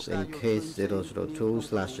evidence in case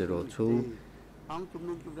 002/02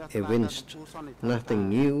 evinced nothing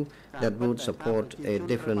new that would support a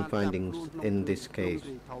different findings in this case.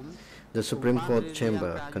 The Supreme Court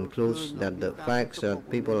chamber concludes that the fact that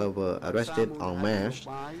people were arrested en masse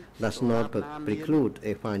does not preclude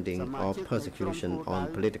a finding of persecution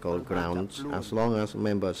on political grounds as long as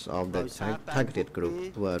members of the targeted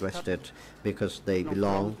group were arrested because they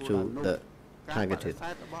belong to the targeted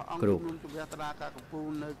group.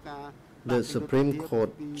 The Supreme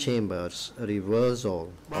Court chamber's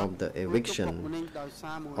reversal of the eviction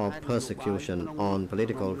of persecution on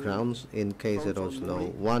political grounds in case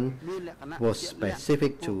 001 was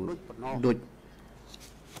specific to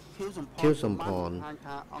Khieu Samphan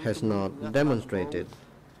has not demonstrated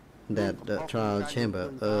that the trial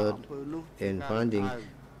chamber erred in finding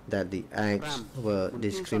that the acts were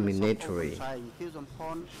discriminatory.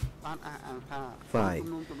 5.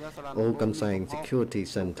 Ô Cam Sanh Security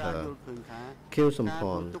Center. Khieu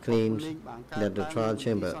Samphan claims that the trial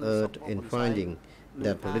chamber erred in finding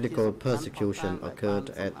that political persecution occurred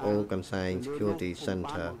at Ô Cam Sanh Security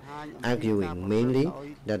Center, arguing mainly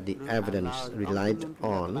that the evidence relied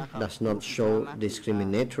on does not show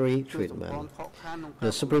discriminatory treatment.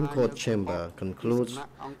 The Supreme Court chamber concludes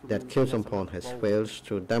that Khieu Samphan has failed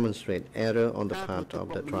to demonstrate error on the part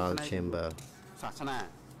of the trial chamber.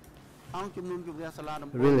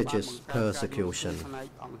 Religious persecution.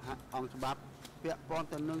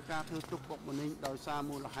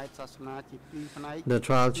 The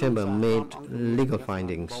trial chamber made legal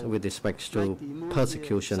findings with respect to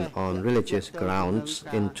persecution on religious grounds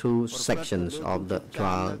in two sections of the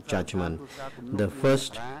trial judgment. The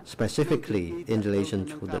first specifically in relation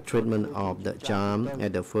to the treatment of the Jam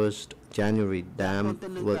at the 1st January Dam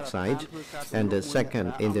worksite, and the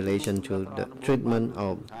second in relation to the treatment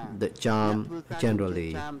of the Jam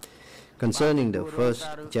generally. Concerning the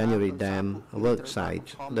 1st January Dam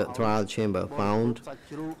worksite, the trial chamber found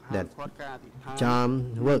that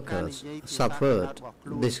Jam workers suffered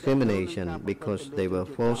discrimination because they were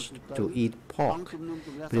forced to eat pork,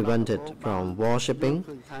 prevented from worshipping,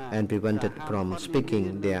 and prevented from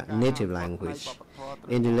speaking their native language.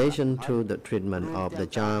 In relation to the treatment of the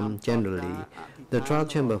Jam generally, the trial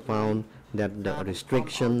chamber found that the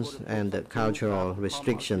restrictions and the cultural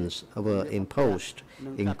restrictions were imposed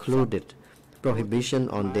included prohibition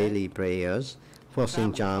on daily prayers,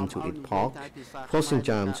 forcing Jam to eat pork, forcing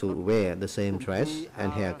Jam to wear the same dress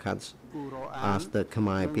and haircuts as the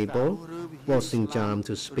Khmer people, forcing Jam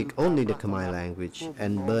to speak only the Khmer language,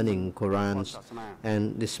 and burning Qurans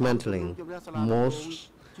and dismantling mosques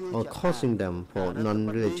or causing them for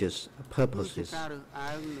non-religious purposes.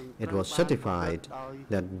 It was certified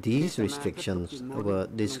that these restrictions were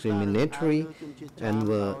discriminatory and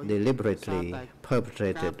were deliberately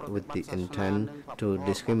perpetrated with the intent to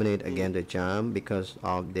discriminate against the Cham because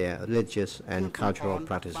of their religious and cultural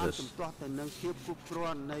practices.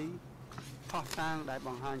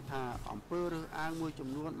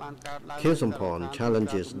 Khieu Samphan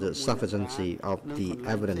challenges the sufficiency of the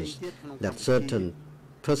evidence that certain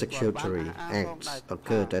persecutory acts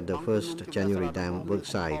occurred at the 1st January Dam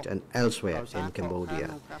worksite and elsewhere in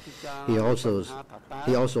Cambodia. He also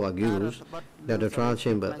argues that the trial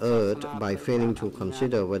chamber erred by failing to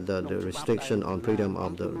consider whether the restriction on freedom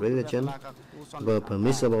of the religion were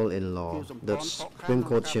permissible in law. The Supreme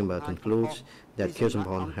Court chamber concludes that Khieu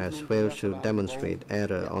Samphan has failed to demonstrate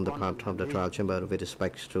error on the part of the trial chamber with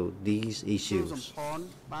respect to these issues.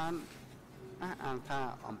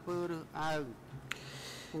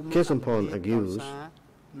 Khieu Samphan argues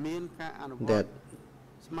that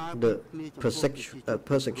the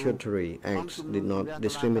persecutory acts did not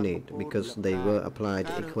discriminate because they were applied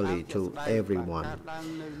equally to everyone.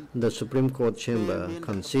 The Supreme Court chamber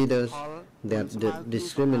considers that the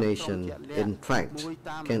discrimination in fact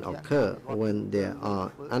can occur when there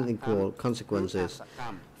are unequal consequences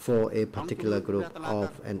for a particular group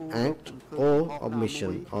of an act or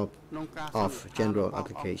omission of general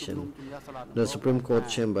application. The Supreme Court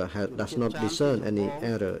chamber does not discern any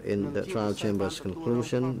error in the trial chamber's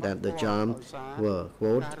conclusion that the Cham were,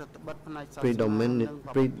 quote,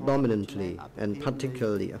 predominantly and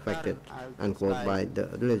particularly affected, unquote, by the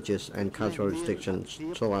religious and cultural restrictions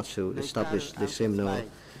so as to establish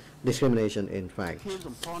discrimination in fact.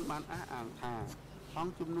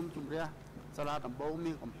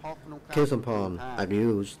 Khieu Samphan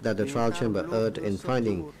argues that the trial chamber erred in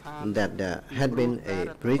finding that there had been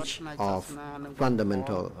a breach of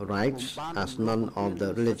fundamental rights as none of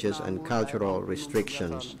the religious and cultural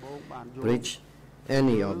restrictions breach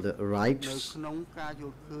any of the rights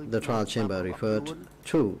the trial chamber referred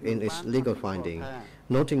to in its legal finding,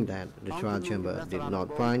 noting that the trial chamber did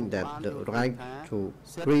not find that the right to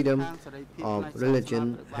freedom of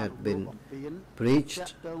religion had been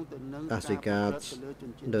breached as regards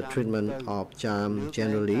the treatment of Cham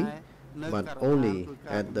generally, but only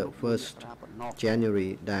at the 1st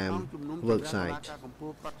January Dam worksite.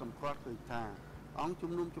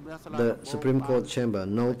 The Supreme Court chamber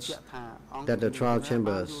notes that the trial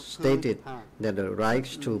chamber stated that the right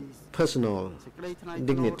to personal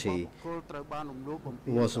dignity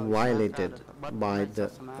was violated by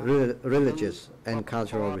the religious and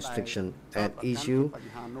cultural restriction at issue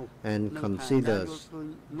and considers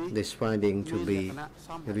this finding to be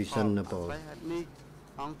reasonable.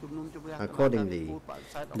 Accordingly,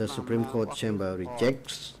 the Supreme Court chamber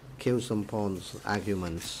rejects Khieu Samphan's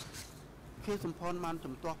arguments. ខៀវសំផនបាន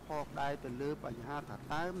ជំទាស់ផងដែរទៅលើបញ្ហាថា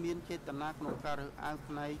តើមានចេតនាក្នុងការរើសអើង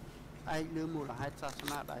ផ្នែកផ្អែកលើមូលហេតុសាស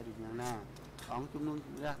នាដែរឬយ៉ាងណា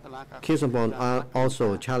Khieu Samphan also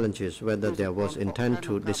challenges whether there was intent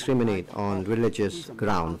to discriminate on religious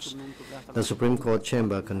grounds. The Supreme Court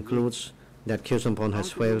chamber concludes that Khieu Samphan has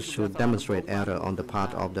failed to demonstrate error on the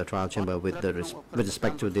part of the trial chamber with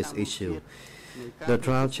respect to this issue. The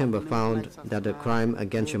trial chamber found that the crime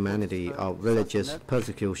against humanity of religious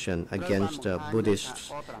persecution against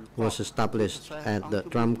Buddhists was established at the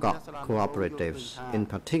Tram Kok cooperatives. In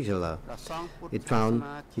particular, it found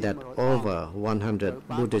that over 100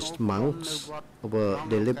 Buddhist monks were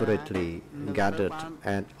deliberately gathered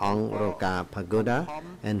at Ong Roka Pagoda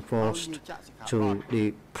and forced to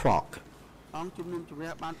depart.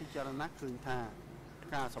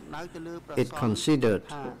 It considered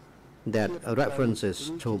that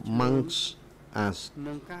references to monks as,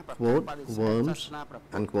 quote, worms,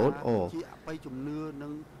 unquote, or,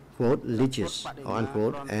 quote, leeches, or,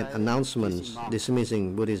 unquote, and announcements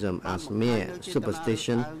dismissing Buddhism as mere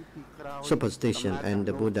superstition and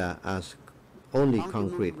the Buddha as only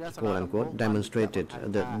concrete, quote, unquote, demonstrated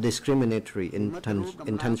the discriminatory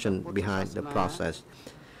intention behind the process.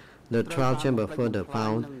 The trial chamber further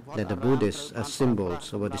found that the Buddhist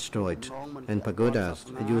symbols were destroyed and pagodas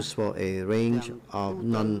used for a range of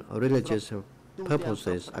non-religious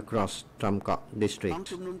purposes across Tram Kok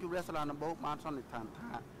district.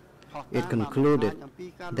 It concluded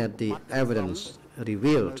that the evidence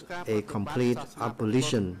revealed a complete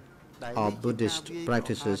abolition of Buddhist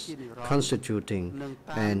practices constituting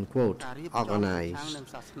an, quote, organized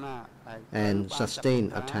and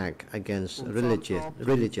sustained attack against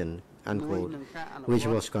religion, unquote, which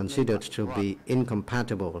was considered to be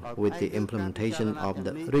incompatible with the implementation of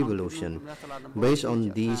the revolution. Based on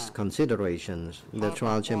these considerations, the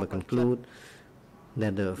trial chamber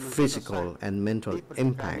that the physical and mental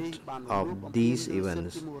impact of these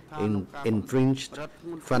events infringed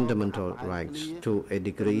fundamental rights to a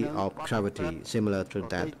degree of gravity similar to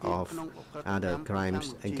that of other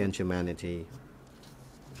crimes against humanity.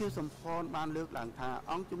 Khieu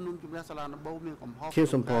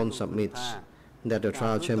Samphan submits that the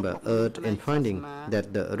trial chamber erred in finding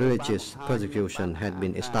that the religious persecution had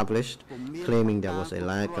been established, claiming there was a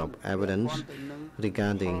lack of evidence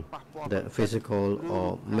regarding the physical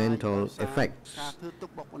or mental effects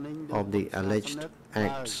of the alleged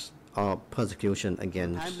acts of persecution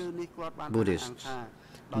against Buddhists.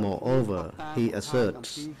 Moreover, he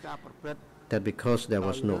asserts that because there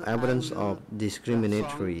was no evidence of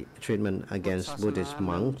discriminatory treatment against Buddhist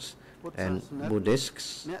monks and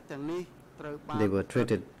Buddhists, they were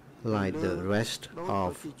treated like the rest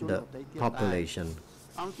of the population.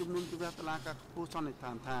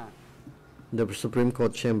 The Supreme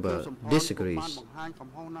Court chamber disagrees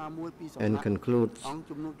and concludes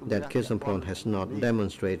that Khieu Samphan has not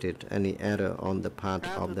demonstrated any error on the part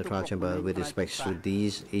of the trial chamber with respect to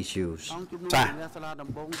these issues.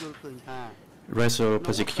 Racial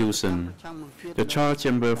persecution. The trial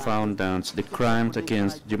chamber found that the crime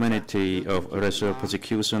against humanity of racial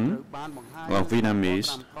persecution of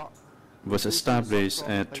Vietnamese was established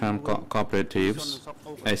at Tram Cooperatives,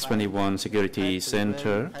 S21 Security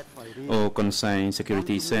Center, Ô Con Sai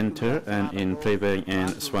Security Center, and in Pre Vang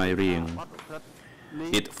and Svai Rieng.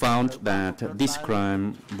 It found that this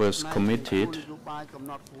crime was committed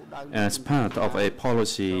as part of a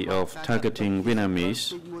policy of targeting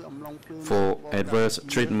Vietnamese for adverse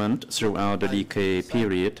treatment throughout the decade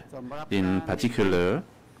period, in particular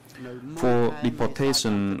for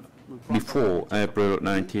deportation before April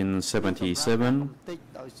 1977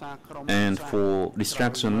 and for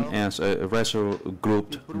destruction as a racial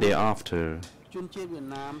group thereafter.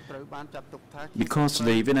 Because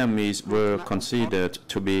the Vietnamese were considered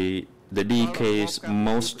to be the decade's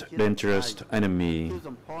most dangerous enemy,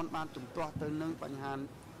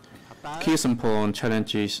 Khieu Samphan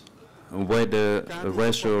challenges whether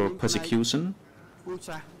racial persecution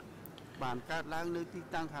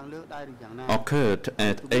occurred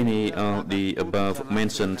at any of the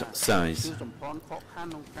above-mentioned sites.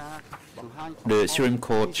 The Supreme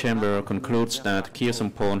Court chamber concludes that Khieu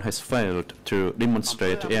Samphan has failed to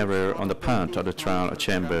demonstrate error on the part of the trial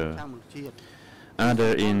chamber.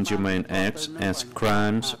 Other inhumane acts as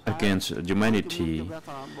crimes against humanity,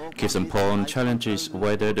 Khieu Samphan challenges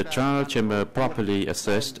whether the trial chamber properly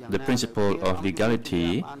assessed the principle of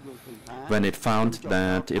legality when it found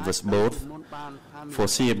that it was both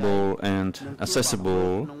foreseeable and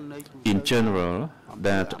accessible in general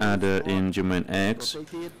that other inhumane acts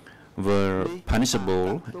were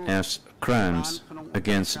punishable as crimes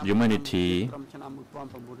against humanity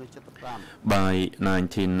by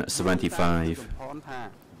 1975.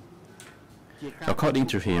 According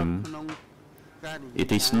to him,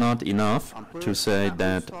 it is not enough to say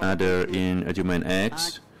that other inhumane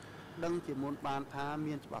acts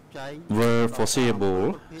were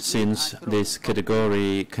foreseeable, since this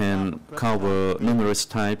category can cover numerous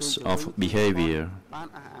types of behavior.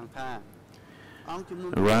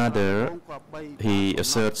 Rather, he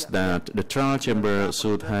asserts that the trial chamber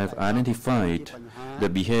should have identified the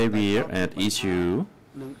behavior at issue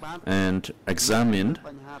and examined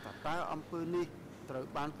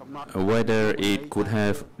whether it could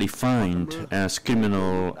have defined as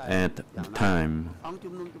criminal at the time.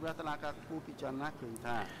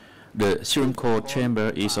 The Supreme Court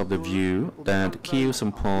chamber is of the view that Khieu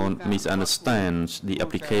Samphan misunderstands the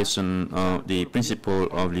application of the principle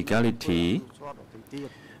of legality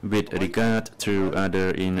with regard to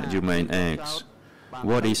other inhumane acts.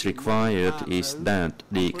 What is required is that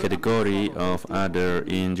the category of other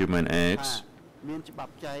inhumane acts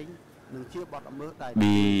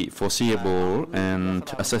be foreseeable and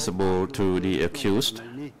accessible to the accused,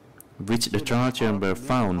 which the trial chamber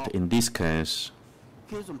found in this case.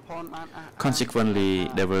 Consequently,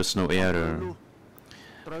 there was no error.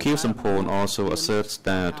 Khieu Samphan also asserts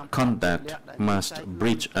that conduct must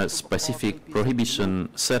breach a specific prohibition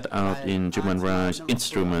set out in human rights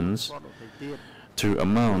instruments to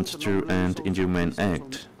amount to an inhumane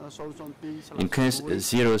act. In case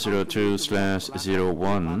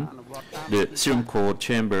 002/01, the Supreme Court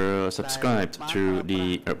chamber subscribed to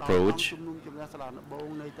the approach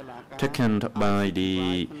taken by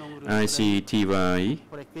the ECCC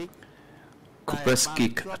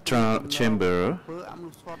trial chamber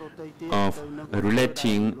of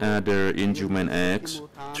relating other inhumane acts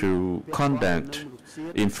to conduct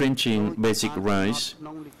infringing basic rights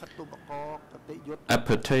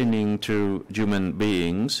appertaining to human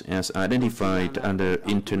beings as identified under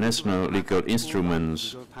international legal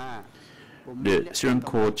instruments. The Supreme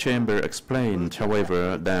Court chamber explained,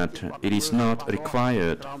 however, that it is not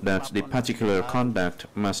required that the particular conduct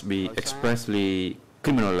must be expressly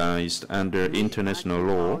criminalized under international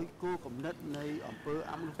law,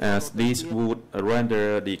 as this would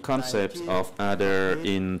render the concept of other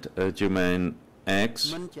inhumane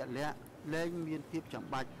acts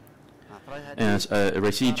as a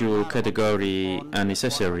residual category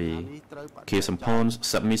unnecessary. Khieu Samphan's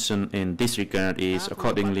submission in this regard is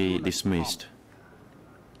accordingly dismissed.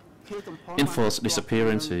 Enforced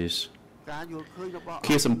disappearances.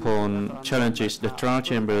 Khieu Samphan challenges the trial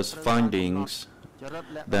chamber's findings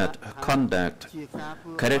that conduct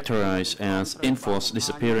characterized as enforced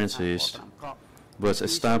disappearances was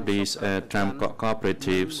established at Tram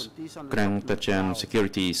Cooperatives, Krang Tachan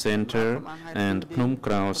Security Center, and Phnom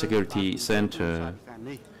Krao Security Center.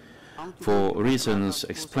 For reasons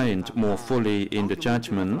explained more fully in the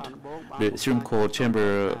judgment, the Supreme Court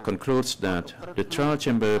chamber concludes that the trial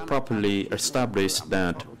chamber properly established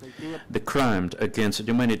that the crimes against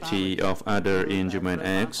humanity of other inhumane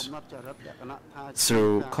acts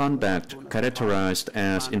through conduct characterized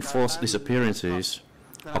as enforced disappearances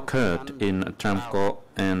occurred in Tramco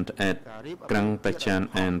and at Krang Tachan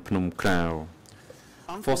and Phnom Krao.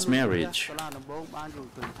 Forced marriage.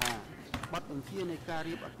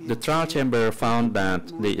 The trial chamber found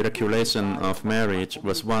that the regulation of marriage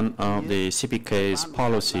was one of the CPK's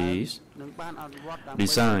policies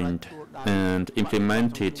designed and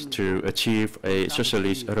implemented to achieve a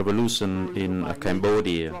socialist revolution in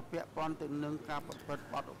Cambodia.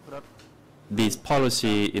 This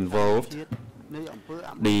policy involved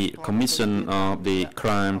the commission of the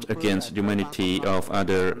crimes against humanity of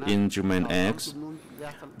other inhumane acts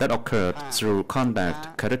that occurred through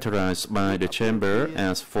conduct characterized by the chamber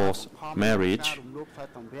as forced marriage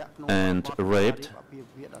and rape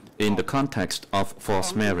in the context of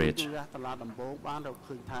forced marriage.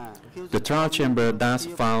 The trial chamber thus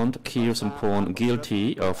found Khieu Samphan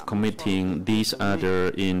guilty of committing these other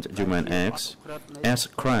inhumane acts as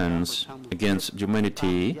crimes against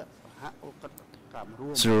humanity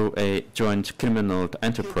through a joint criminal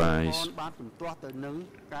enterprise.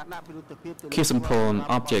 Khieu Samphan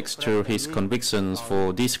objects to his convictions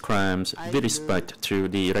for these crimes with respect to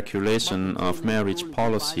the regulation of marriage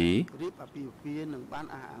policy,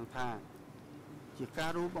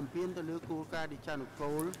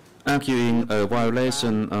 arguing a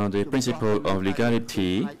violation of the principle of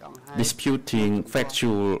legality, disputing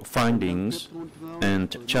factual findings,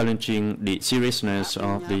 and challenging the seriousness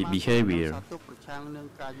of the behavior.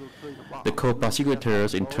 The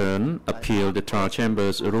co-prosecutors in turn appealed the trial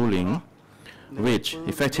chamber's ruling, which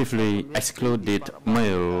effectively excluded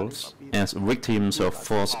males as victims of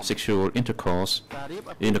forced sexual intercourse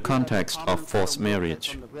in the context of forced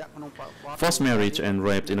marriage and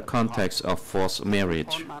rape in the context of forced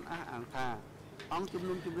marriage.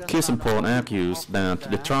 Khieu Samphan argues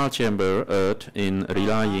that the trial chamber erred in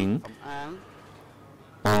relying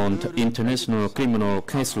on international criminal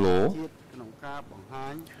case law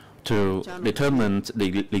to determine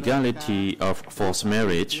the legality of forced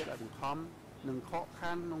marriage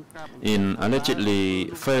in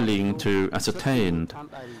allegedly failing to ascertain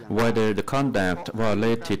whether the conduct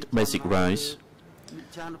violated basic rights,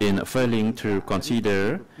 in failing to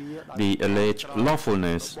consider the alleged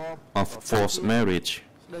lawfulness of forced marriage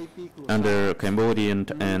under Cambodian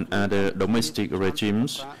and other domestic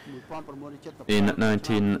regimes in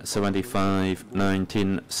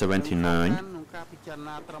 1975-1979,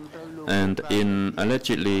 and in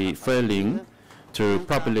allegedly failing to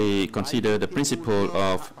properly consider the principle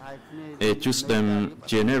of a justem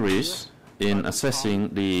generis in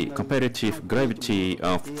assessing the comparative gravity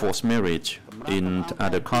of forced marriage in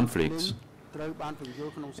other conflicts.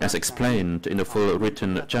 As explained in the full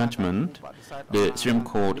written judgment, the Supreme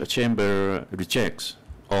Court chamber rejects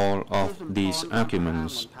all of these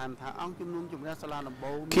arguments.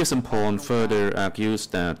 Khieu Samphan further argues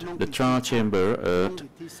that the trial chamber erred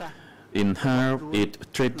in how it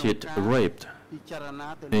treated rape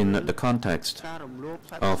in the context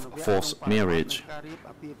of forced marriage.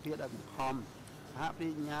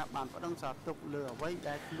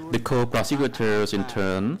 The co-prosecutors in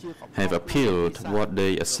turn have appealed what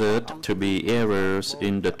they assert to be errors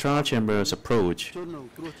in the trial chamber's approach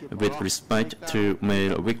with respect to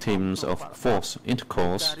male victims of forced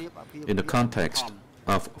intercourse in the context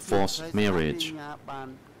of forced marriage.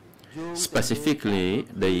 Specifically,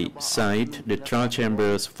 they cite the trial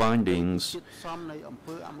chamber's findings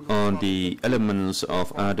on the elements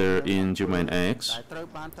of other inhumane acts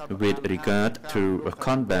with regard to a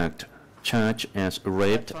conduct charged as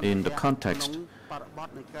rape in the context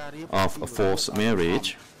of a forced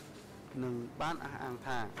marriage,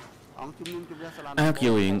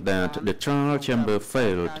 arguing that the trial chamber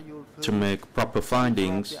failed to make proper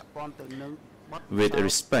findings with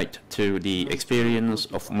respect to the experience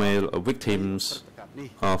of male victims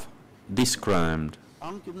of this crime.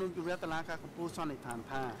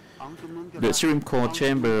 The Supreme Court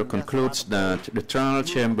chamber concludes that the trial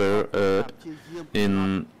chamber erred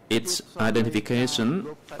in its identification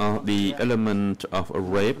of the element of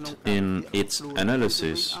rape in its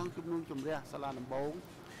analysis.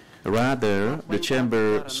 Rather, the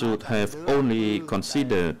chamber should have only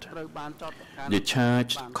considered the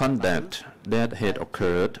charged conduct that had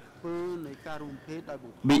occurred,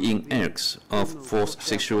 being acts of forced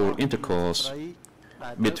sexual intercourse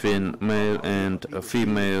between male and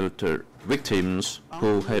female victims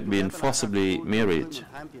who had been forcibly married.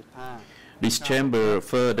 This chamber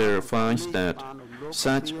further finds that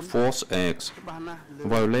such forced acts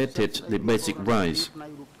violated the basic rights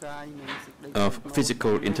of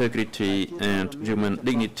physical integrity and human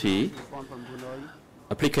dignity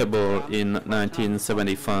applicable in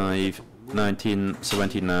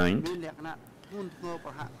 1975-1979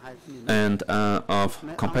 and are of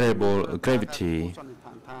comparable gravity.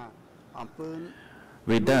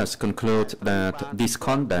 We thus conclude that this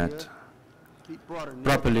conduct,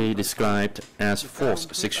 properly described as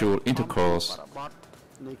forced sexual intercourse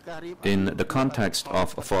in the context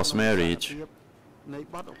of forced marriage,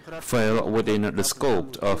 fell within the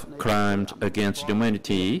scope of crimes against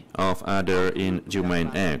humanity of other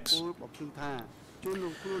inhumane acts.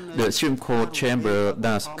 The Supreme Court chamber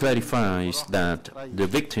thus clarifies that the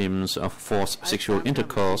victims of forced sexual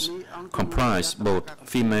intercourse comprise both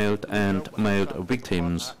female and male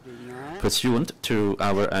victims. Pursuant to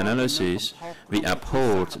our analysis, we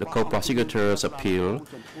uphold the co-prosecutor's appeal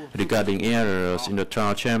regarding errors in the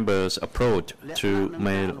trial chamber's approach to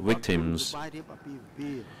male victims.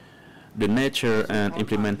 The nature and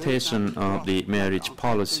implementation of the marriage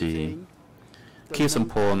policy. Khieu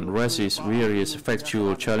Samphan raises various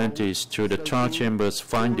factual challenges to the trial chamber's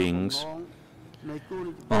findings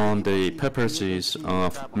on the purposes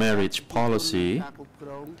of marriage policy,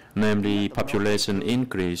 namely population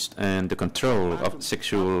increase and the control of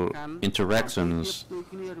sexual interactions.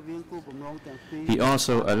 He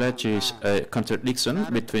also alleges a contradiction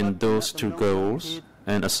between those two goals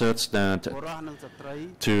and asserts that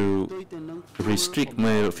to restrict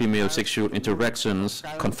male-female sexual interactions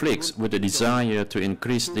conflicts with the desire to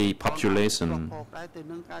increase the population.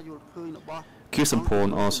 Khieu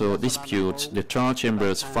Samphan also disputes the trial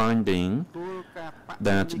chamber's finding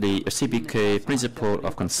that the CPK principle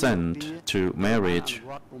of consent to marriage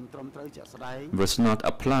was not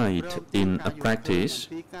applied in practice,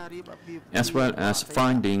 as well as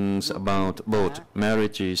findings about both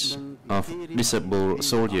marriages of disabled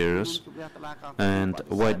soldiers and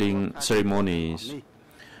wedding ceremonies.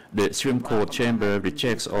 The Supreme Court chamber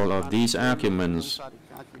rejects all of these arguments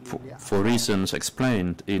for reasons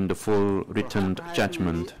explained in the full written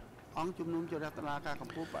judgment.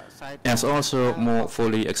 As also more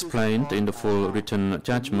fully explained in the full written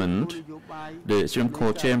judgment, the Supreme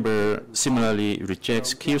Court chamber similarly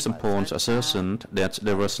rejects Khieu Samphan's assertion that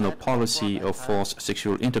there was no policy of forced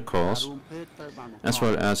sexual intercourse, as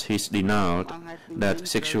well as his denial that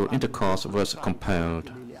sexual intercourse was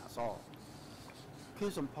compelled.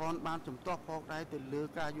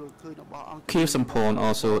 Khieu Samphan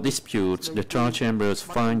also disputes the trial chamber's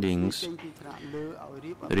findings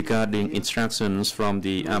regarding instructions from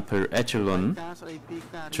the upper echelon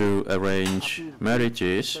to arrange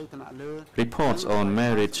marriages, reports on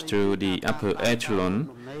marriage to the upper echelon,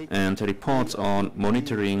 and reports on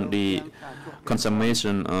monitoring the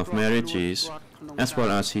consummation of marriages, as well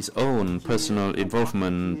as his own personal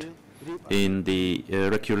involvement in the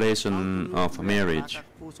regulation of marriage.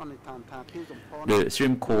 The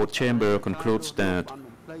Supreme Court chamber concludes that,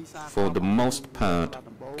 for the most part,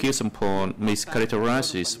 Khieu Samphan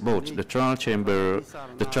mischaracterizes both the trial chamber,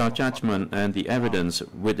 the trial judgment, and the evidence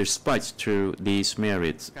with respect to these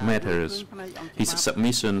matters. His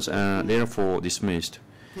submissions are therefore dismissed.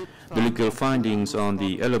 The legal findings on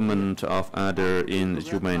the element of other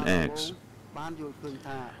inhumane acts.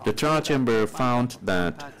 The trial chamber found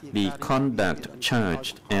that the conduct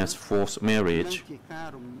charged as forced marriage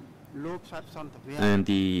and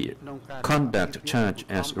the conduct charged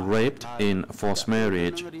as rape in forced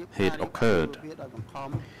marriage had occurred.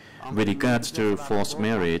 With regards to forced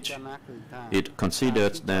marriage, it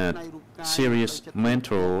considered that serious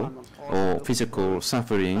mental or physical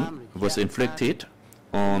suffering was inflicted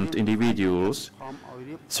on individuals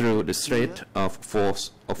through the threat of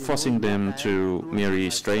forcing them to marry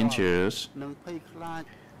strangers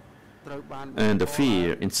and the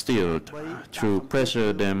fear instilled to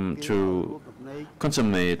pressure them to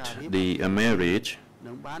consummate the marriage,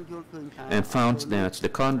 and found that the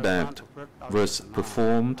conduct was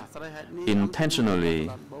performed intentionally.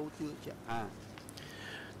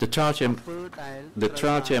 The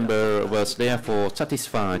trial chamber was therefore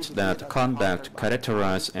satisfied that conduct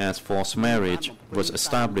characterized as forced marriage was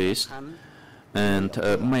established and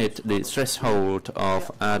met the threshold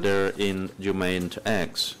of other inhumane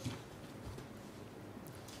acts.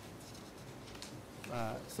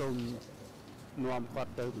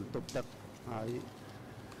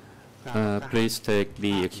 Please take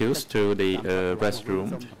the accused to the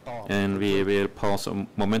restroom, and we will pause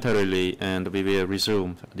momentarily and we will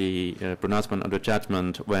resume the pronouncement of the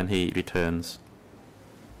judgment when he returns.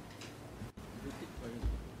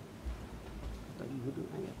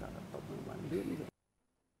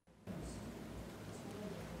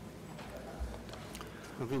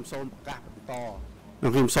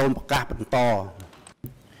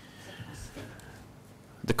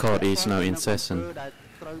 The court is now in session.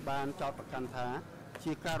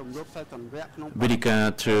 With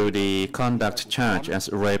regard to the conduct charged as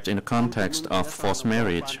rape in the context of forced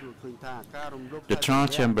marriage, the trial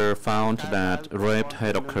chamber found that rape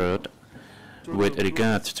had occurred with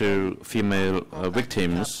regard to female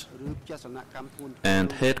victims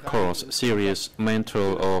and had caused serious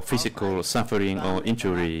mental or physical suffering or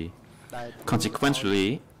injury.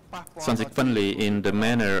 Consequently, in the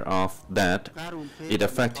manner of that it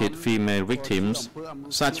affected female victims,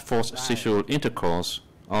 such forced sexual intercourse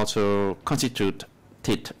also constituted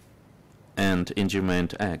an inhumane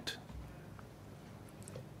act.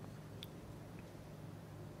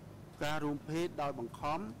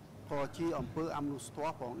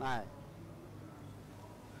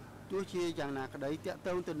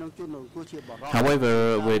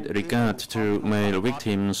 However, with regard to male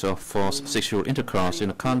victims of forced sexual intercourse in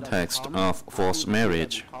the context of forced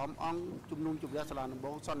marriage,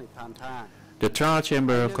 the trial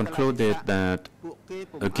chamber concluded that,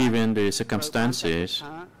 given the circumstances,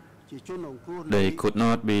 they could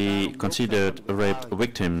not be considered rape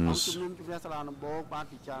victims.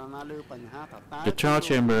 The trial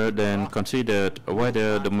chamber then considered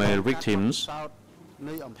whether the male victims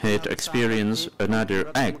had experienced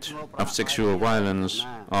another act of sexual violence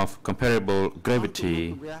of comparable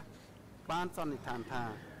gravity.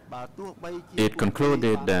 It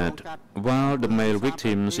concluded that while the male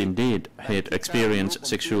victims indeed had experienced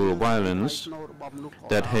sexual violence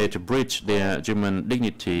that had breached their human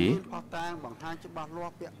dignity,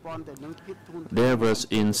 there was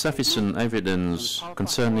insufficient evidence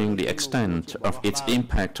concerning the extent of its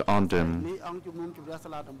impact on them.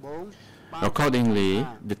 Accordingly,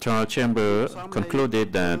 the trial chamber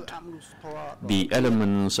concluded that the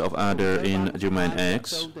elements of other inhumane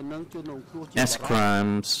acts as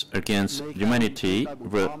crimes against humanity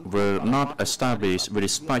were not established with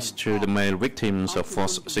respect to the male victims of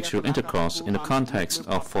forced sexual intercourse in the context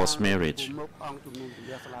of forced marriage.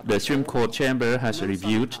 The Supreme Court chamber has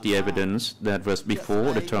reviewed the evidence that was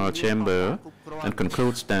before the trial chamber and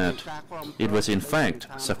concludes that it was in fact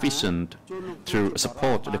sufficient to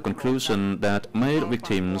support the conclusion that male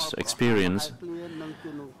victims experience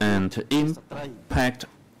an impact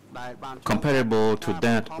comparable to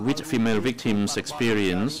that which female victims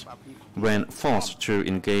experience when forced to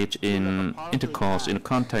engage in intercourse in the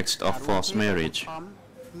context of forced marriage.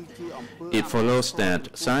 It follows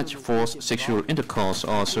that such forced sexual intercourse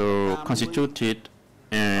also constituted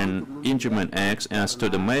an inhumane act as to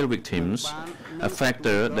the male victims, a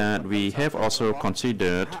factor that we have also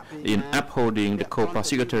considered in upholding the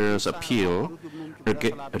co-prosecutor's appeal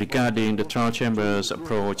regarding the trial chamber's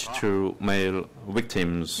approach to male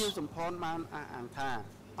victims.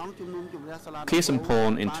 Khieu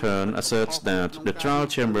Samphan in turn asserts that the trial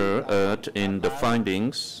chamber erred in the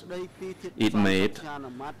findings it made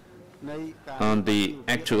on the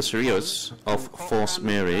actual seriousness of forced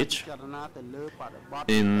marriage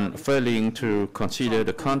in failing to consider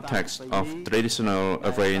the context of traditional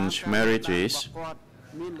arranged marriages,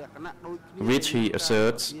 which he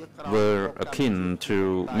asserts were akin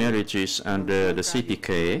to marriages under the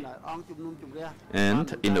CPK,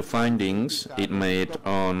 and in the findings it made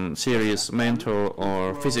on serious mental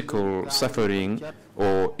or physical suffering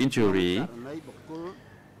or injury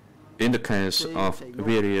in the case of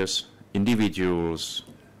various individuals.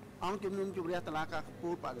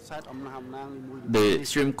 The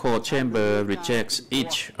Supreme Court chamber rejects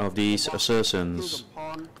each of these assertions.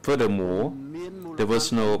 Furthermore, there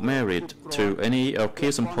was no merit to any of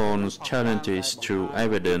Khieu Samphan's challenges to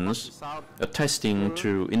evidence attesting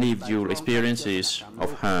to individual experiences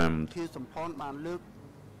of harm.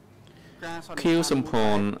 Khieu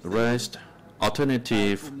Samphan raised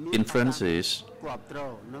alternative inferences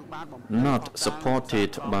not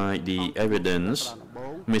supported by the evidence,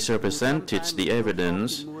 misrepresented the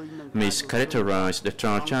evidence, mischaracterized the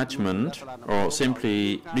trial judgment, or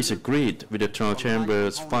simply disagreed with the trial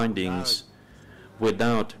chamber's findings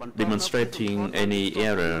without demonstrating any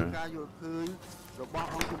error.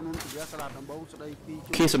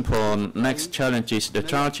 Khieu Samphan next challenges the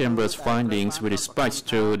trial chamber's findings with respect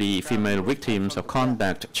to the female victims of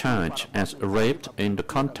conduct charged as raped in the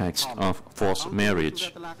context of forced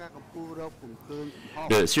marriage.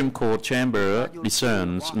 The Supreme Court chamber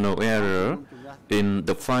discerns no error in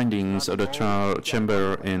the findings of the trial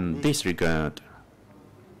chamber in this regard.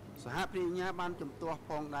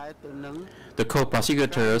 The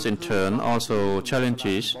co-prosecutors in turn also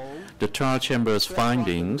challenges the trial chamber's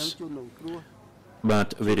findings,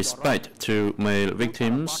 but with respect to male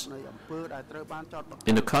victims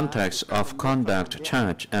in the context of conduct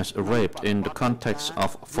charged as raped in the context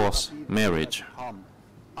of forced marriage.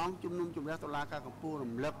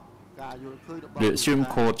 The Supreme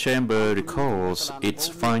Court chamber recalls its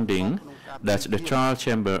finding that the trial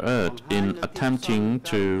chamber erred in attempting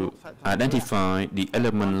to identify the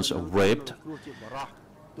elements of rape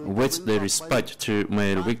with respect to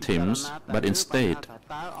male victims, but instead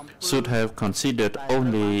should have considered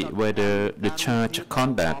only whether the charged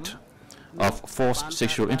conduct of forced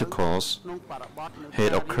sexual intercourse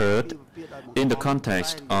had occurred in the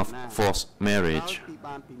context of forced marriage.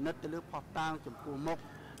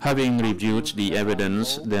 Having reviewed the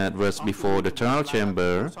evidence that was before the trial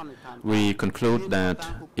chamber, we conclude that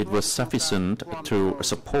it was sufficient to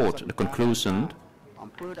support the conclusion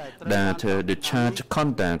that the charged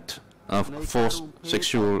conduct of forced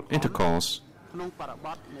sexual intercourse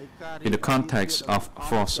in the context of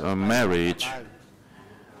forced marriage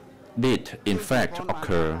did in fact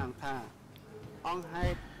occur.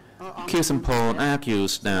 Khieu Samphan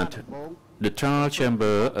argues that the trial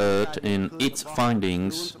chamber erred in its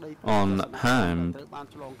findings on harm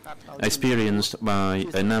experienced by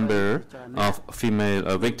a number of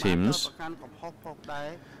female victims,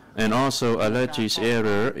 and also alleges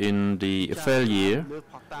error in the failure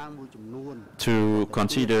to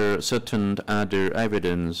consider certain other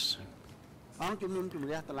evidence.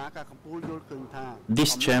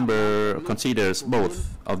 This chamber considers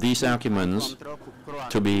both of these arguments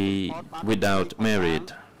to be without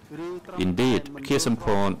merit. Indeed, Khieu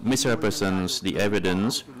Samphan misrepresents the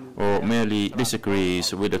evidence or merely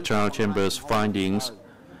disagrees with the trial chamber's findings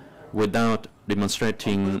without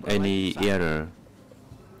demonstrating any error.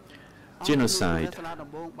 Genocide.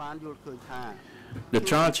 The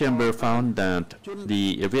trial chamber found that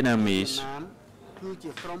the Vietnamese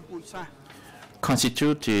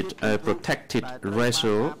constituted a protected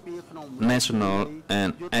racial, national,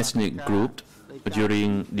 and ethnic group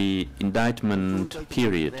during the indictment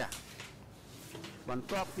period.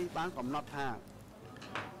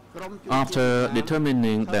 After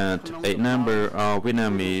determining that a number of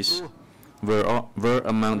Vietnamese were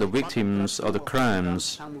among the victims of the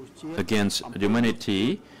crimes against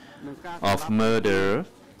humanity, of murder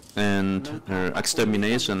and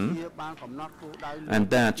extermination, and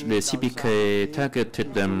that the CPK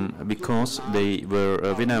targeted them because they were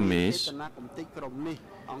Vietnamese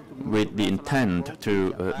with the intent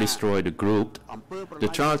to destroy the group, the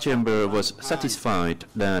trial chamber was satisfied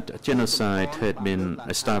that genocide had been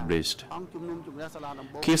established.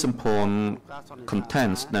 Khieu Samphan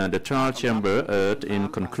contends that the trial chamber erred in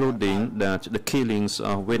concluding that the killings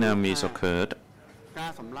of Vietnamese occurred,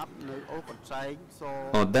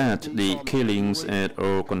 or that the killings at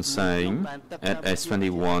O Con Saeng, at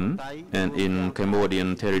S21, and in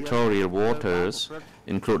Cambodian territorial waters,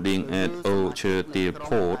 including at O Chơ Tia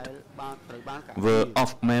Port, were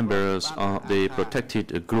of members of the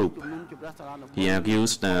protected group. He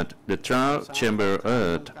argues that the trial chamber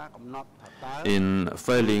erred in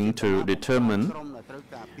failing to determine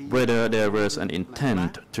whether there was an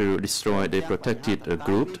intent to destroy the protected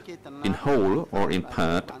group in whole or in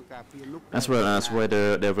part, as well as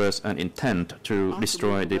whether there was an intent to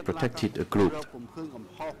destroy the protected group.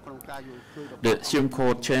 The Supreme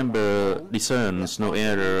Court chamber discerns no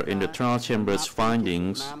error in the trial chamber's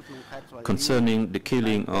findings concerning the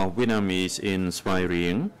killing of Vietnamese in Svay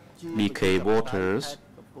Rieng, DK waters,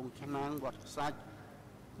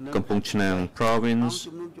 Kampong Chnang Province,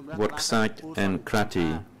 Worksite, and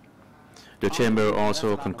Krati. The Chamber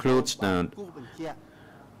also concludes that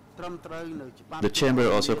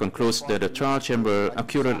the trial chamber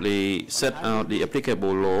accurately set out the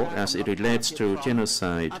applicable law as it relates to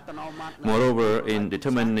genocide. Moreover, in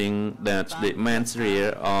determining that the mens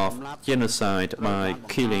rea of genocide by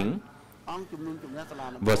killing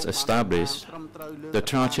was established, the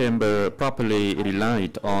trial chamber properly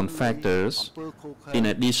relied on factors in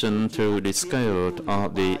addition to the scale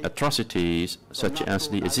of the atrocities, such as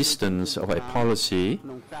the existence of a policy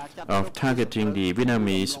of targeting the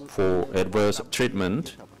Vietnamese for adverse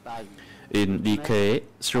treatment in DK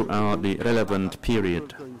throughout the relevant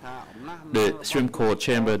period. The Supreme Court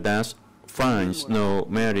chamber thus finds no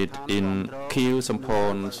merit in Khieu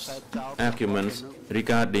Samphan's arguments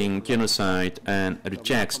regarding genocide and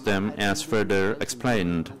rejects them as further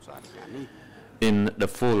explained in the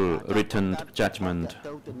full written judgment.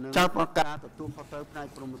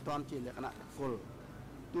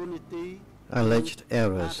 Alleged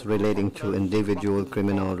errors relating to individual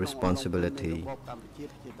criminal responsibility.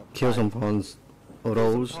 Khieu Samphan's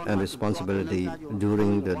roles and responsibility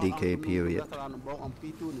during the DK period.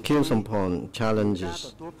 Khieu Samphan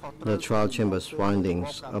challenges the trial chamber's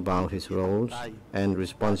findings about his roles and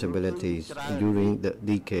responsibilities during the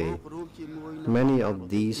DK. Many of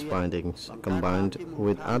these findings, combined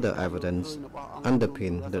with other evidence,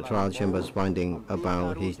 underpin the trial chamber's finding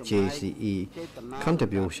about his JCE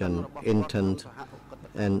contribution, intent,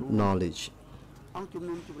 and knowledge.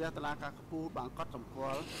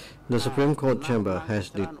 The Supreme Court chamber has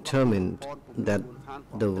determined that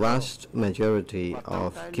the vast majority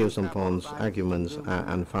of Khieu Samphan's arguments are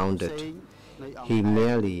unfounded. He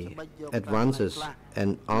merely advances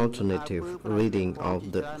an alternative reading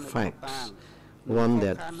of the facts, one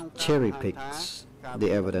that cherry-picks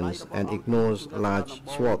the evidence and ignores large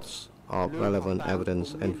swaths of relevant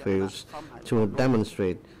evidence and fails to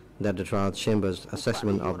demonstrate that the trial chamber's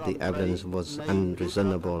assessment of the evidence was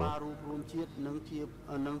unreasonable.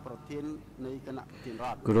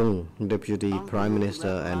 Grung, Deputy Prime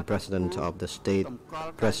Minister and President of the State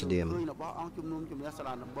Presidium.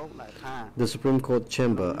 The Supreme Court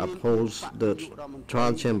chamber upholds the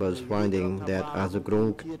trial chamber's finding that as the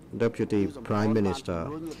Grung Deputy Prime Minister,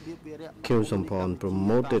 Khieu Samphan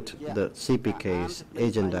promoted the CPK's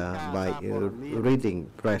agenda by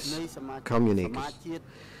reading press communiques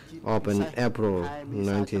of an April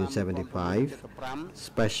 1975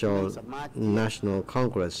 Special National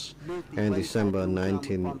Congress and December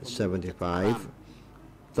 1975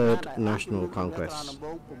 Third National Congress.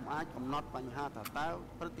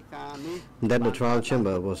 That the trial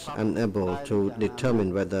chamber was unable to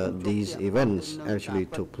determine whether these events actually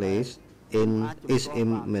took place is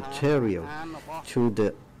immaterial to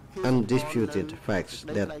the undisputed facts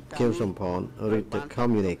that Khieu Samphan read the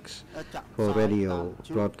communiques for radio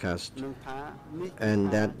broadcast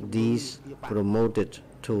and that these promoted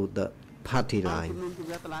to the party line.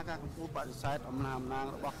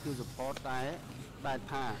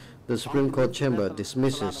 The Supreme Court chamber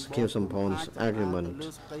dismisses Khieu Samphan's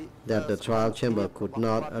argument that the trial chamber could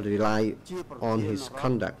not rely on his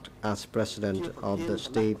conduct as president of the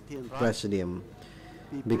State Presidium,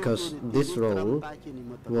 because this role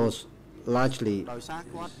was largely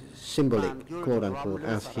symbolic, quote-unquote,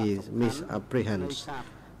 as he misapprehends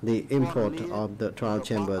the import of the trial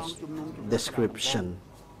chamber's description.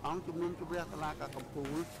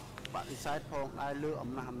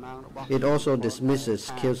 It also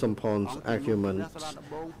dismisses Khieu Samphan's arguments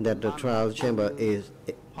that the trial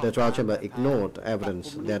chamber ignored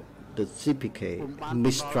evidence that the CPK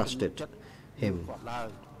mistrusted him.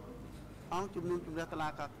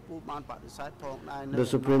 The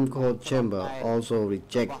Supreme Court chamber also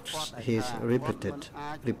rejects his repeated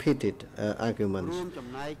arguments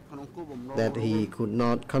that he could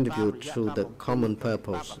not contribute to the common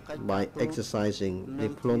purpose by exercising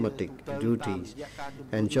diplomatic duties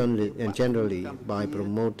and generally by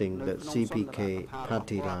promoting the CPK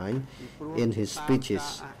party line in his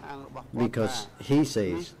speeches, because he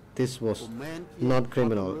says this was not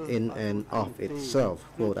criminal in and of itself,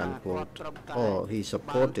 quote-unquote, or he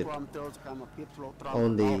supported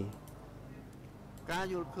only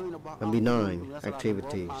benign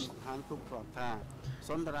activities.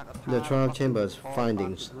 The trial chamber's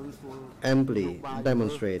findings amply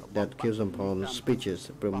demonstrate that Khieu Samphan's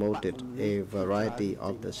speeches promoted a variety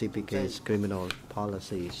of the CPK's criminal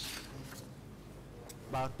policies.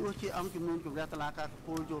 បើទោះជាអង្គជំនុំជម្រះតុលាការខ្ព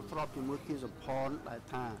ស់យល់ស្របជាមួយគៀវសំផនដែល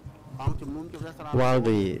ថាអង្គជំនុំជម្រះតុលាការ While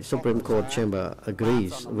the Supreme Court chamber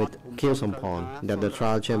agrees with Khieu Samphan that the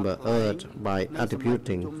trial chamber erred by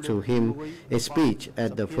attributing to him a speech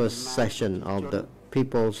at the first session of the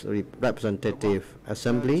People's Representative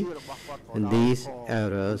Assembly, these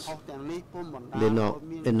errors did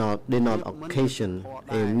not occasion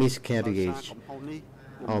a miscarriage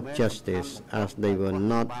of justice, as they were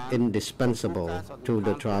not indispensable to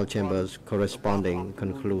the trial chamber's corresponding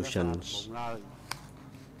conclusions.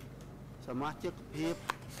 សមាជិកភាព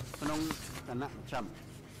ក្នុងគណៈប្រចាំ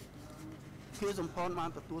ខៀវសំផនបាន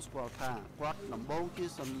ទទួលស្គាល់ថាគាត់ដំបូងជា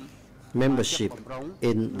Membership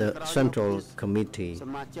in the Central Committee.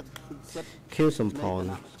 Khieu Samphan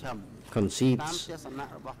concedes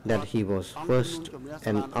that he was first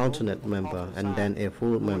an alternate member and then a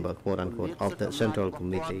full member, quote-unquote, of the Central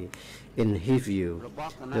Committee. In his view,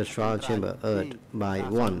 the trial chamber erred by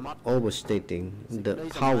 1. Overstating the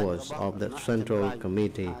powers of the Central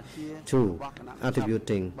Committee, 2.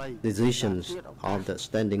 Attributing decisions of the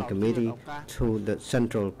Standing Committee to the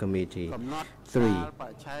Central Committee, 3.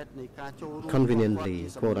 Conveniently,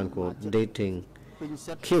 quote-unquote, dating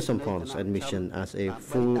Khieu Samphan's admission as a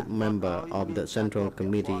full member of the Central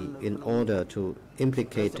Committee in order to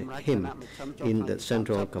implicate him in the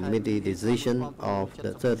Central Committee decision of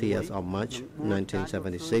the 30th of March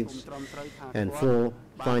 1976, and 4.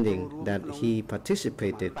 Finding that he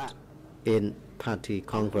participated in party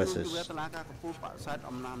congresses.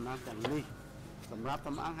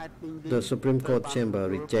 The Supreme Court chamber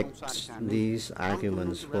rejects these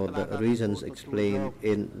arguments for the reasons explained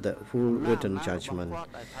in the full written judgment.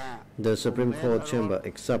 The Supreme Court chamber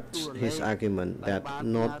accepts his argument that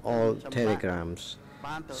not all telegrams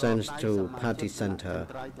sent to Party Center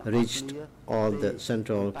reached all the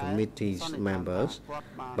Central Committee's members,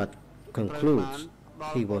 but concludes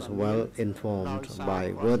he was well informed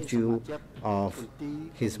by virtue of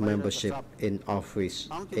his membership in Office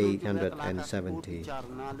 870.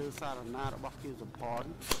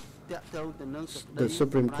 The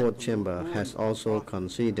Supreme Court chamber has also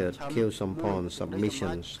considered Khieu Samphan's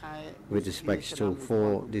submissions with respect to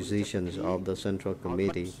 4 decisions of the Central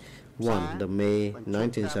Committee. 1. The May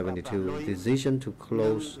 1972 decision to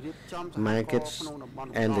close markets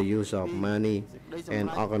and the use of money and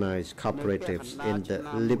organized cooperatives in the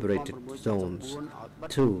liberated zones.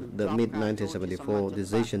 2. The mid-1974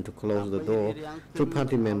 decision to close the door to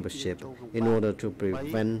party membership in order to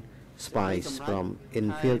prevent spies from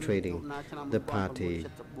infiltrating the party.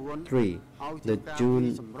 3. The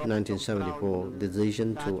June 1974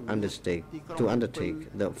 decision to undertake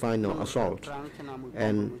the final assault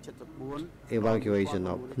and evacuation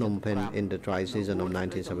of Phnom Penh in the dry season of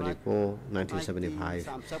 1974-1975.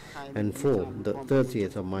 And 4. The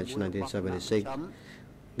 30th of March 1976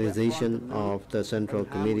 decision of the Central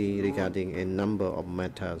Committee regarding a number of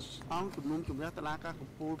matters.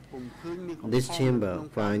 This chamber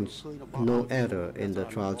finds no error in the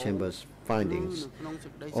trial chamber's findings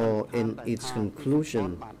or in its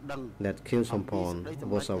conclusion that Khieu Samphan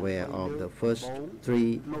was aware of the first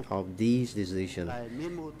 3 of these decisions,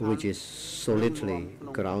 which is solidly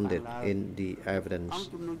grounded in the evidence.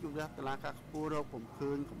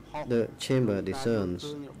 The chamber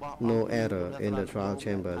discerns no error in the trial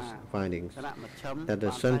chamber's findings that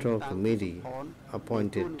the Central Committee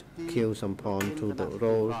appointed Khieu Samphan to the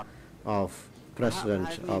role of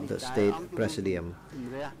President of the State Presidium.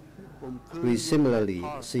 We similarly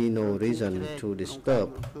see no reason to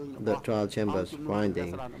disturb the trial chamber's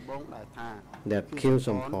finding that Khieu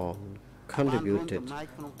Samphan contributed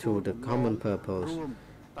to the common purpose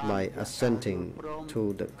by assenting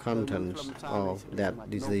to the contents of that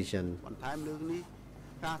decision.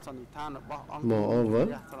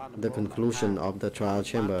 Moreover, the conclusion of the trial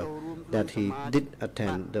chamber that he did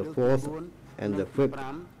attend the 4th and the 5th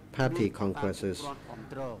party congresses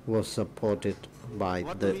was supported by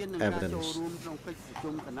the evidence.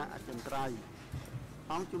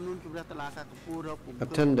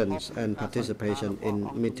 Attendance and participation in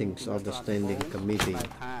meetings of the Standing Committee.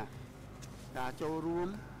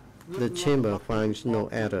 The chamber finds no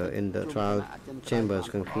error in the trial chamber's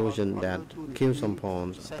conclusion that Khieu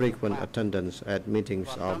Samphan's frequent attendance at meetings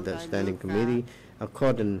of the Standing Committee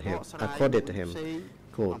accorded him,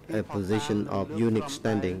 quote, a position of unique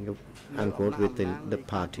standing, unquote, within the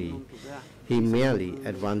party. He merely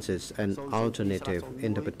advances an alternative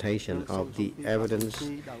interpretation of the evidence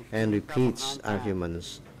and repeats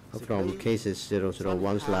arguments from cases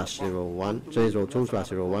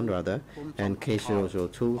 002/01 rather, and case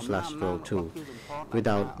 002/02,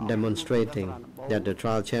 without demonstrating that the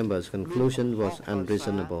trial chamber's conclusion was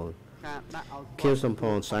unreasonable. Khieu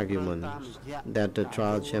Samphan's argument that the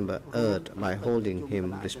trial chamber erred by holding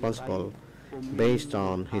him responsible based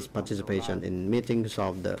on his participation in meetings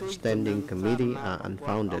of the Standing Committee are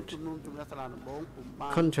unfounded.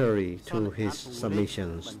 Contrary to his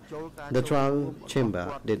submissions, the trial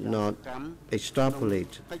chamber did not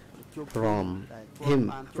extrapolate from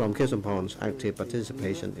Khieu Samphan's active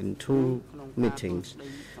participation in 2 meetings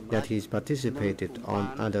that he participated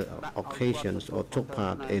on other occasions or took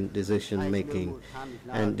part in decision-making,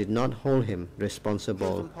 and did not hold him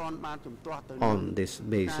responsible on this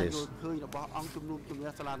basis.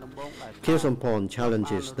 Khieu Samphan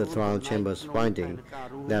challenges the trial chamber's finding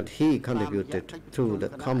that he contributed to the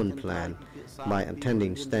common plan by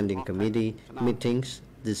attending standing committee meetings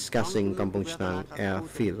discussing Kampong Chnang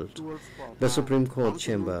airfield. The Supreme Court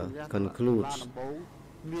chamber concludes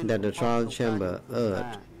that the trial chamber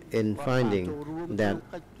erred in finding that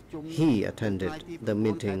he attended the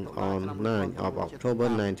meeting on 9 of October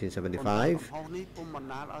 1975,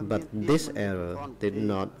 but this error did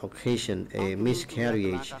not occasion a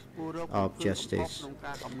miscarriage of justice.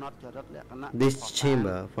 This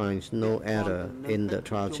chamber finds no error in the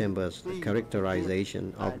trial chamber's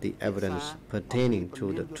characterization of the evidence pertaining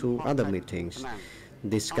to the 2 other meetings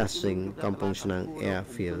discussing Kampong Chnang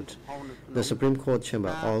airfield. The Supreme Court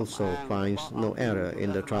chamber also finds no error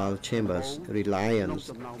in the trial chamber's reliance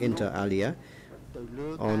inter alia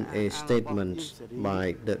on a statement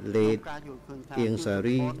by the late Ieng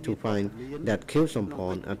Sari to find that Khieu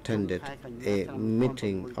Samphan attended a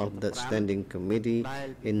meeting of the Standing Committee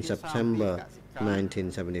in September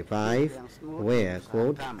 1975 where,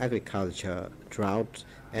 quote, agriculture, drought,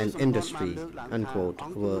 and industry, unquote,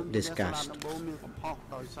 were discussed.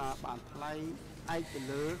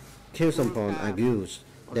 Khieu Samphan argues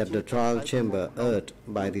that the trial chamber erred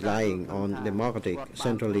by relying on democratic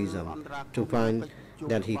centralism to find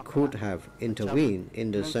that he could have intervened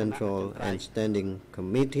in the Central and Standing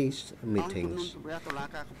Committee's meetings.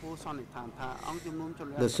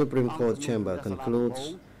 The Supreme Court chamber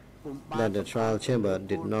concludes that the trial chamber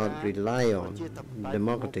did not rely on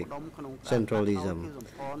democratic centralism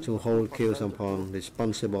to hold Khieu Samphan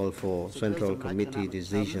responsible for Central Committee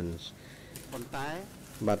decisions,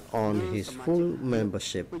 but on his full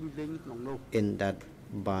membership in that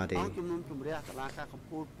body.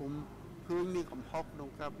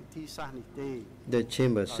 The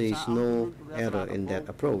chamber sees no error in that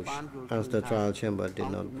approach, as the trial chamber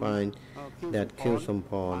did not find that Khieu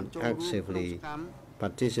Samphan actively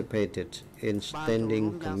participated in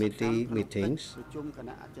standing committee meetings.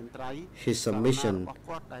 His submission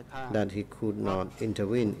that he could not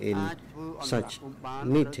intervene in such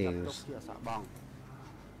meetings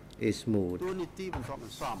is moot.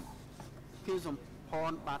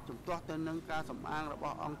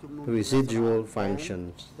 Residual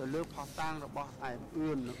functions.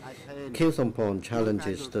 Khieu Samphan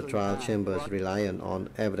challenges the trial chamber's reliance on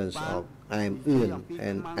evidence of Aim Eun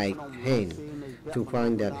and Aik Hain to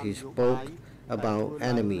find that he spoke about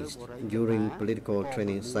enemies during political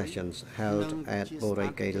training sessions held at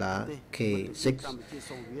Borai Kaila K6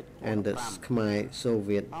 and the Khmer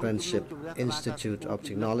Soviet Friendship Institute of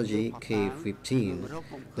Technology K15.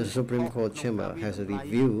 The Supreme Court chamber has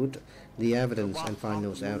reviewed the evidence and found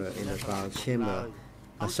no error in the trial chamber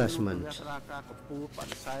assessment.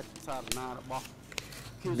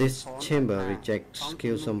 This chamber rejects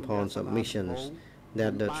Khieu Samphan's submissions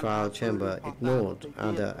that the trial chamber ignored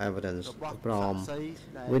other evidence from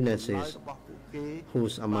witnesses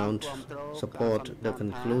whose account support the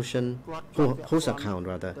conclusion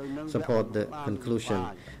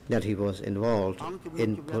that he was involved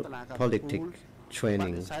in politic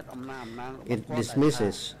training. It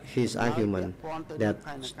dismisses his argument that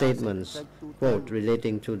statements, quote,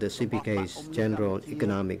 relating to the CPK's general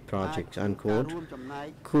economic project, unquote,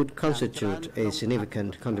 could constitute a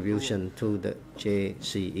significant contribution to the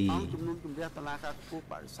JCE.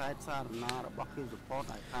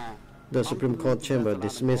 The Supreme Court chamber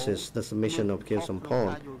dismisses the submission of Khieu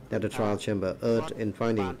Samphan that the trial chamber erred in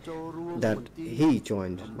finding that he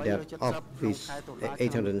joined that office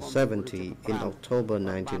 870 in October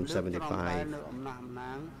 1975.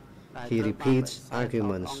 He repeats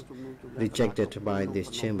arguments rejected by this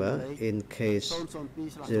chamber in case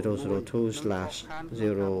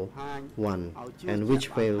 002/01 and which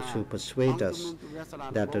fail to persuade us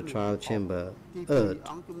that the trial chamber erred.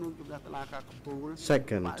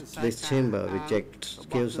 Second, this chamber rejects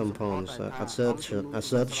Khieu Samphan's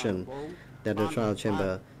assertion that the trial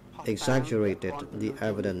chamber exaggerated the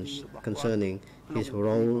evidence concerning his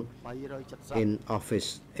role in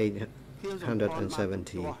Office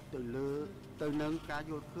 870.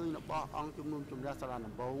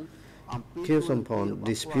 Khieu Samphan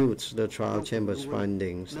disputes the trial chamber's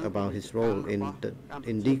findings about his role in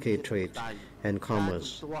DK trade and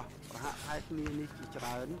commerce.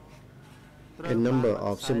 A number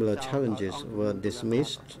of similar challenges were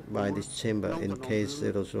dismissed by this chamber in case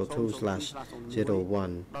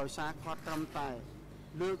 002/01.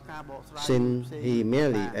 Since he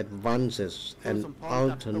merely advances an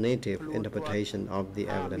alternative interpretation of the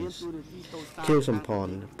evidence, Khieu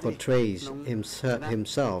Samphan portrays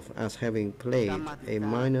himself as having played a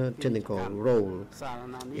minor technical role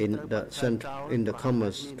in the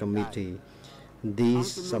Commerce Committee.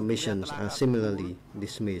 These submissions are similarly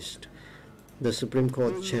dismissed. The Supreme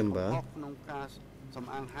Court chamber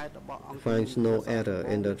finds no error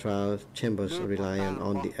in the trial chamber's reliance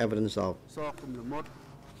on the evidence of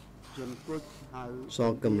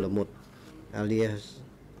So Kum Lamut, alias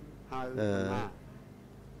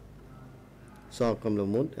So Kum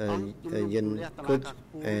Lamut, Yin Kut,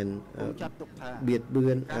 and Biet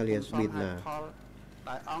Buen, alias Biet Na.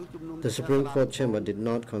 The Supreme Court chamber did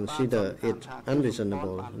not consider it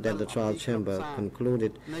unreasonable that the trial chamber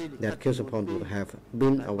concluded that Khieu Samphan would have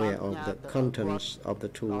been aware of the contents of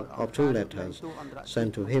two letters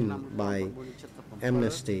sent to him by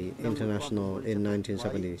Amnesty International in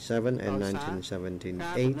 1977 and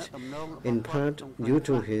 1978, in part due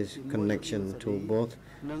to his connection to both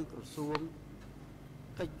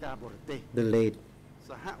the late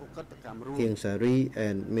Ieng Sari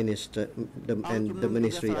and the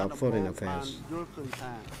Ministry of Foreign Affairs.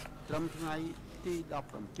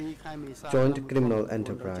 Joint criminal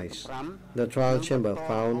enterprise. The trial chamber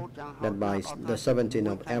found that by the 17th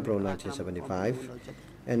of April 1975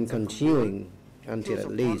 and continuing until at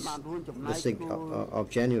least the 6th of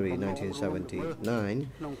January 1979,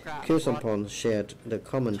 Khieu Samphan shared the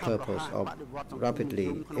common purpose of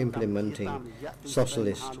rapidly implementing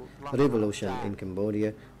socialist revolution in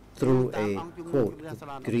Cambodia through a, quote,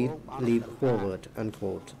 great leap forward,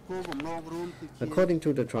 unquote. According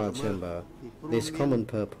to the trial chamber, this common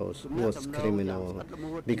purpose was criminal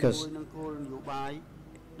because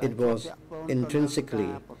it was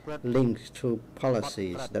intrinsically linked to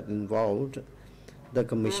policies that involved the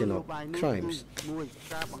commission of crimes.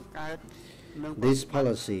 These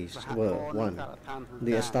policies were 1.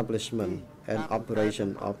 The establishment and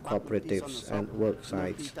operation of cooperatives and work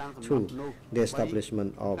sites. 2. The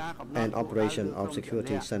establishment of and operation of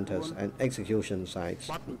security centers and execution sites.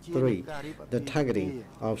 3. The targeting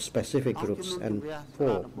of specific groups. And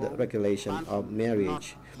 4. The regulation of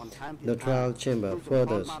marriage. The trial chamber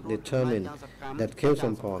further determined that Khieu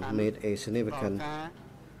Samphan made a significant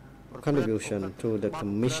contribution to the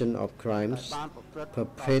commission of crimes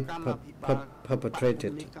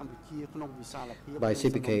perpetrated by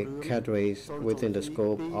CPK cadres within the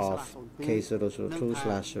scope of case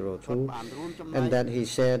 002/02, and that he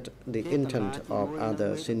shared the intent of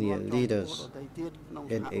other senior leaders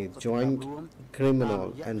in a joint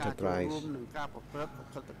criminal enterprise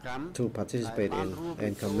to participate in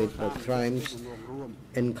and commit the crimes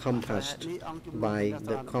encompassed by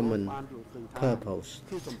the common purpose.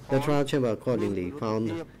 The trial chamber accordingly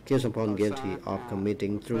found Khieu Samphan guilty of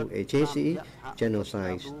committing through a JCE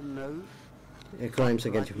genocide, crimes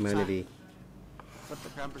against humanity,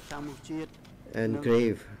 and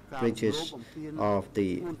grave breaches of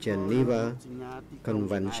the Geneva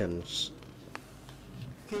Conventions.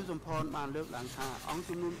 Khieu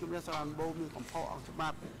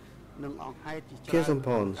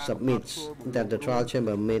Samphan submits that the trial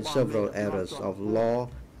chamber made several errors of law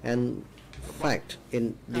and fact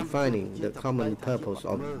in defining the common purpose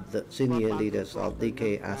of the senior leaders of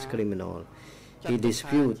DK as criminal. He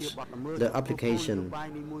disputes the application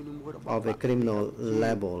of a criminal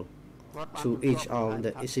label to each of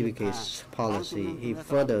the ECCC's policy. He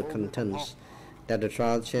further contends that the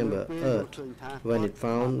trial chamber erred when it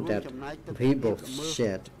found that he both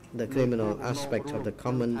shared the criminal aspect of the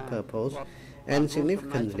common purpose and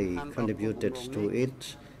significantly contributed to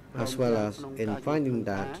it, as well as in finding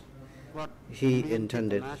that he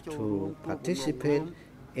intended to participate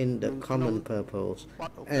in the common purpose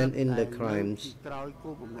and in the crimes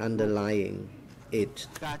underlying it.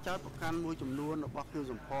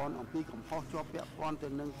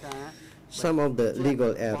 Some of the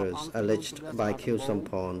legal errors alleged by Khieu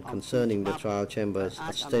Samphan concerning the trial chamber's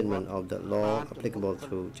statement of the law applicable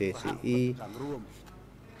to JCE.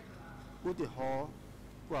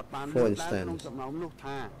 For instance,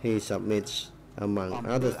 he submits, among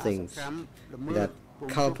other things, that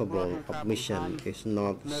culpable omission is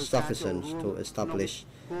not sufficient to establish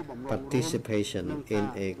participation in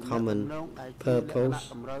a common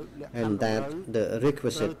purpose, and that the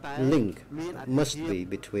requisite link must be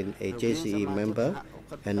between a JCE member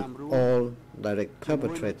and all direct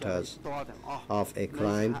perpetrators of a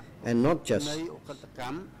crime, and not just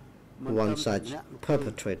one such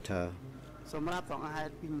perpetrator.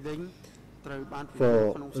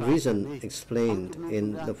 For reasons explained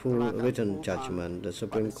in the full written judgment, the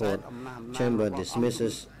Supreme Court chamber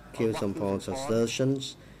dismisses Khieu Samphan's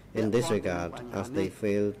assertions in this regard, as they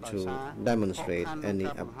fail to demonstrate any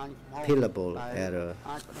appealable error.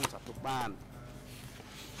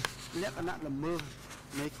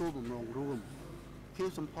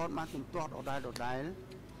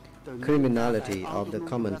 Criminality of the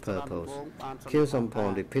common purpose. Khieu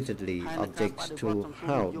Samphan repeatedly objects to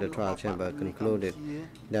how the trial chamber concluded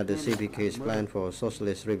that the CPK's plan for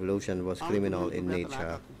socialist revolution was criminal in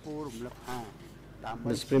nature.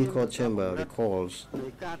 The Supreme Court chamber recalls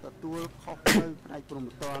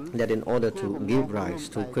that in order to give rise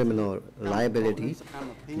to criminal liability,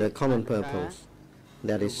 the common purpose,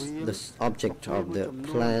 that is, the object of the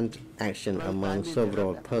planned action among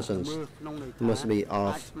several persons, must be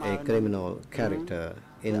of a criminal character,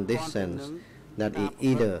 in this sense that it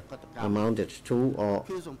either amounted to or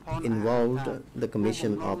involved the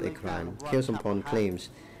commission of a crime. Khieu Samphan claims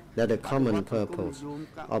that the common purpose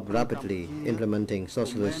of rapidly implementing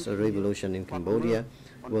socialist revolution in Cambodia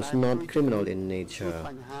was not criminal in nature,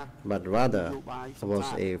 but rather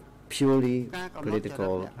was a purely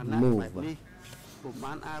political move.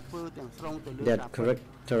 That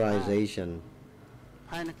characterization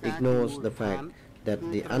ignores the fact that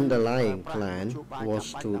the underlying plan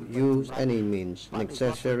was to use any means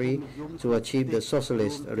necessary to achieve the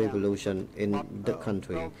socialist revolution in the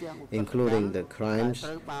country, including the crimes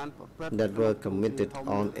that were committed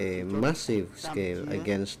on a massive scale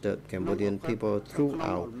against the Cambodian people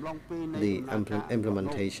throughout the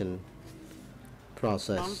implementation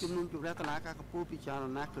process.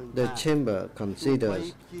 The chamber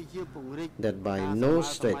considers that by no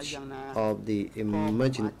stretch of the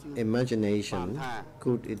imagination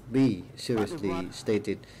could it be seriously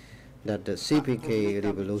stated that the CPK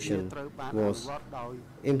revolution was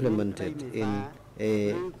implemented in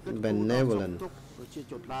a benevolent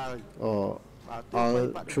or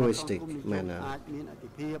altruistic manner.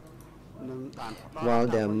 While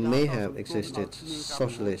there may have existed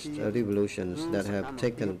socialist revolutions that have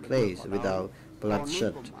taken place without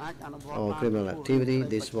bloodshed or criminal activity,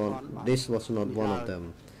 this was not one of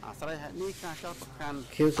them.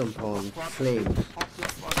 Khieu Samphan claims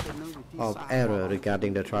of error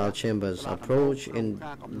regarding the trial chamber's approach in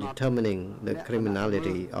determining the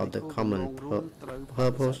criminality of the common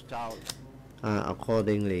purpose are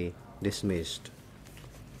accordingly dismissed.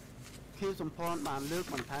 Khieu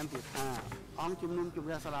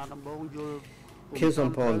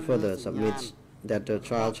Samphan further submits that the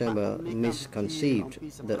trial chamber misconceived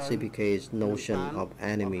the CPK's notion of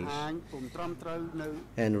enemies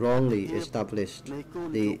and wrongly established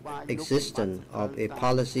the existence of a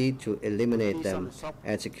policy to eliminate them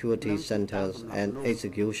at security centers and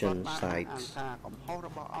execution sites.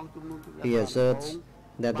 He asserts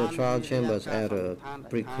that the trial chamber's error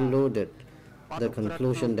precluded the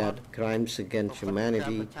conclusion that crimes against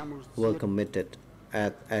humanity were committed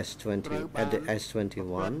at the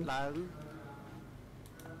S21,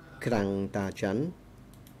 Krang Ta Chan,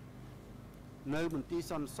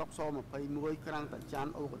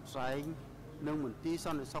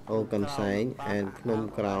 Okan Sang, and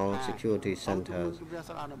Phnom Krao security centers,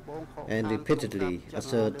 and repeatedly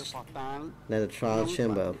asserts that the trial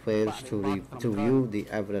chamber fails to view the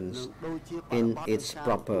evidence in its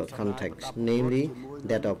proper context, namely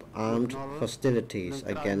that of armed hostilities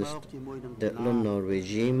against the Lon Nol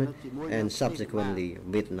regime and subsequently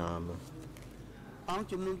Vietnam.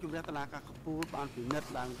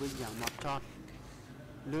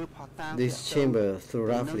 This chamber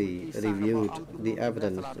thoroughly reviewed the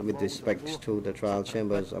evidence with respect to the trial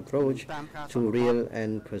chamber's approach to real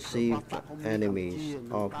and perceived enemies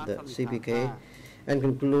of the CPK and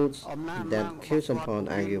concludes that Khieu Samphan's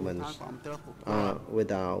arguments are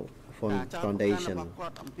without foundation.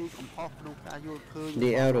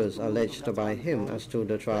 The errors alleged by him as to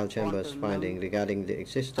the trial chamber's finding regarding the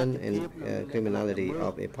existence and criminality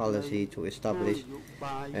of a policy to establish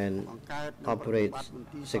and operate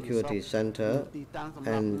security center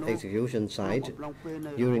and execution site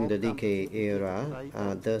during the DK era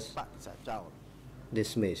are thus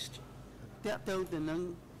dismissed.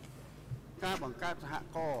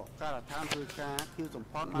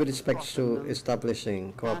 With respect to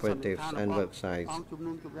establishing cooperatives and work sites,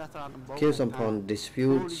 Khieu Samphan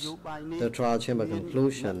disputes the trial chamber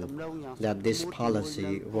conclusion that this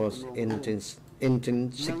policy was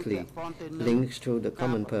intrinsically linked to the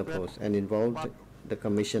common purpose and involved the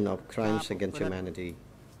commission of crimes against humanity.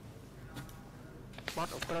 បទ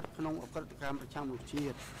អក្រិតក្នុងអក្រិតកម្មប្រចាំលោកជា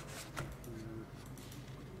តិ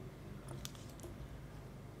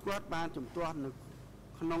គាត់បានជំទាស់នៅ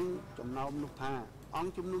ក្នុងចំណោមនោះថាអង្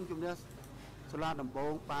គជំនុំជម្រះសាលាដំប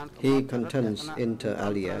ងបាន He contends inter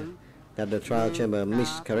alia that the trial chamber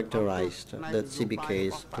mischaracterized the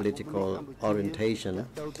CPK's political orientation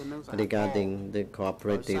regarding the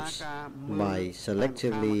cooperatives by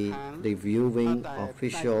selectively reviewing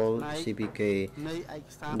official CPK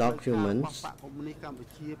documents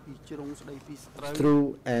through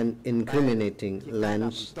an incriminating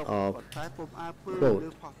lens of,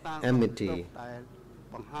 quote, amity,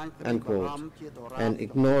 unquote, and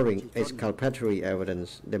ignoring exculpatory evidence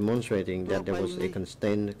demonstrating that there was a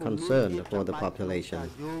constant concern for the population.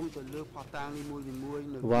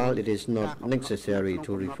 While it is not necessary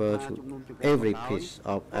to refer to every piece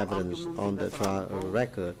of evidence on the trial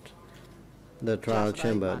record, the trial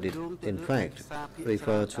chamber did in fact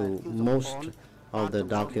refer to most of the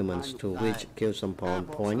documents to which Khieu Samphan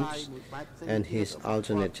points, and his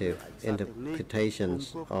alternative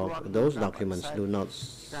interpretations of those documents do not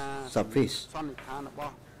suffice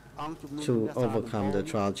to overcome the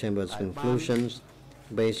trial chamber's conclusions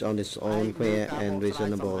based on its own fair and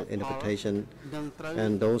reasonable interpretation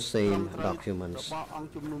and those same documents.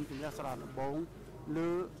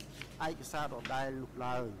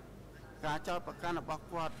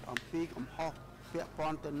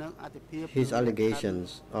 His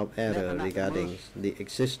allegations of error regarding the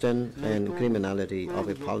existence and criminality of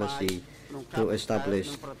a policy to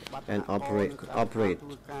establish and operate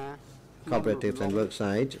cooperatives and work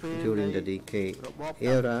sites during the decade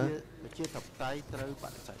era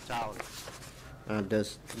are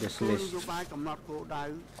thus dismissed.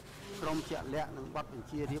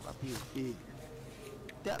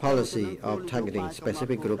 Policy of targeting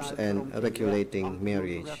specific groups and regulating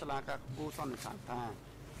marriage.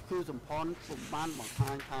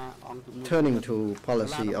 Turning to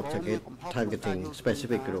policy of targeting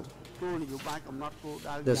specific groups,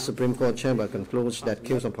 the Supreme Court chamber concludes that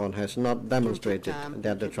Khieu Samphan has not demonstrated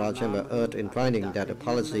that the trial chamber erred in finding that the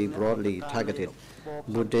policy broadly targeted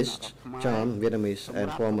Buddhists, Chan, Vietnamese,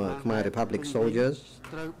 and former Khmer Republic soldiers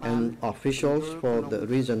and officials for the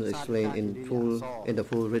reasons explained in the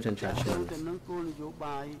full written judgment.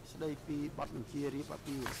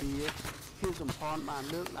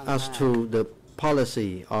 As to the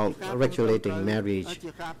policy of regulating marriage,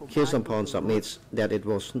 Khieu Samphan submits that it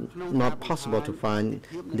was not possible to find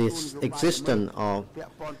the existence of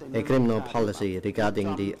a criminal policy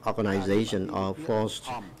regarding the organization of forced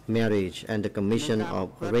marriage and the commission of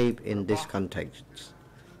rape in this context.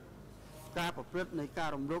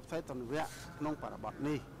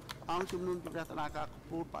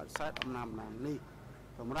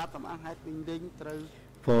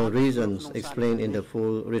 For reasons explained in the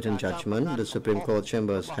full written judgment, the Supreme Court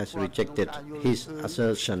chambers has rejected his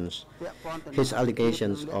assertions. His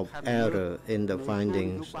allegations of error in the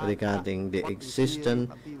findings regarding the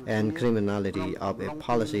existence and criminality of a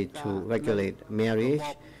policy to regulate marriage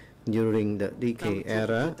during the decade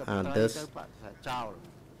era are thus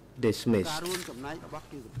dismissed.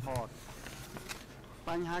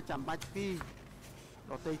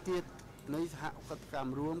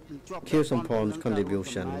 Khieu Samphan's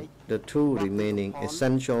contribution. The two remaining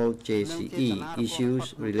essential JCE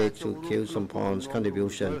issues relate to Khieu Samphan's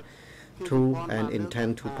contribution to and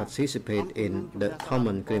intent to participate in the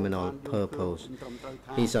common criminal purpose.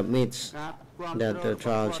 He submits that the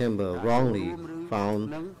trial chamber wrongly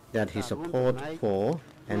found that his support for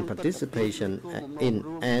and participation in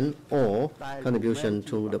and/or contribution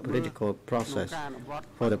to the political process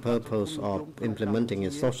for the purpose of implementing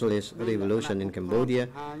a socialist revolution in Cambodia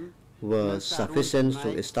were sufficient to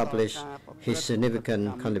establish his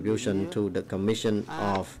significant contribution to the commission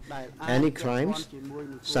of any crimes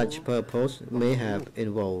such purpose may have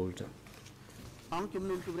involved.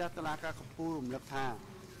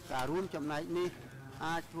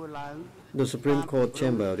 The Supreme Court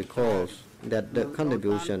chamber recalls that the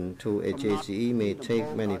contribution to a JCE may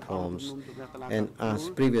take many forms, and as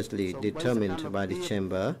previously determined by the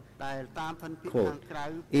chamber, quote,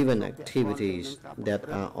 even activities that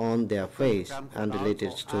are on their face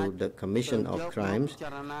unrelated to the commission of crimes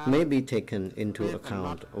may be taken into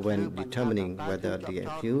account when determining whether the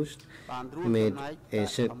accused made a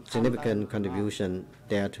significant contribution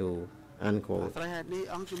thereto. Unquote.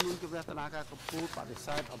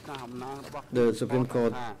 The Supreme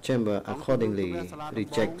Court chamber accordingly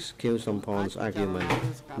rejects Khieu Samphan's argument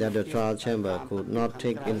that the trial chamber could not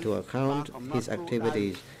take into account his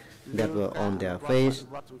activities that were on their face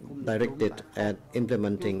directed at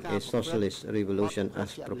implementing a socialist revolution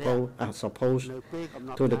as opposed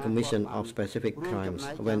to the commission of specific crimes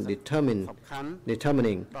when determining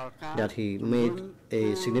that he made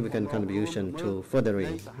a significant contribution to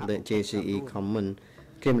furthering the JCE common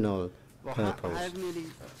criminal purpose.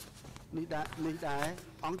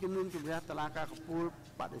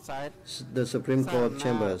 The Supreme Court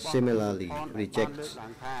chamber similarly rejects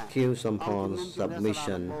Khieu Samphan's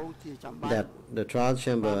submission that the trial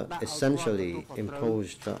chamber essentially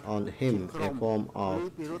imposed on him a form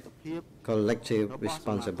of collective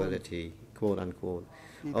responsibility, quote unquote,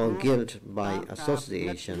 or guilt by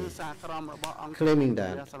association, claiming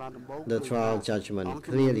that the trial judgment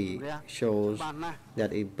clearly shows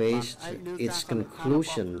that it based its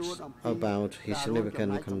conclusions about his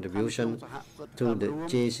significant contribution to the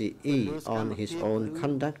JCE on his own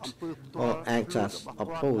conduct or acts as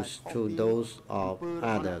opposed to those of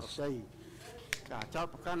others.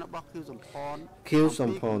 Khieu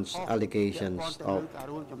Samphan's allegations of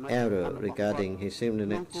error regarding his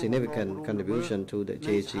significant contribution to the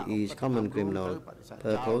JCE's common criminal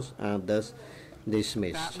purpose are thus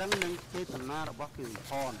dismissed.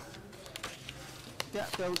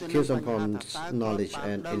 Khieu Samphan's knowledge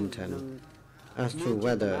and intent as to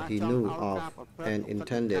whether he knew of and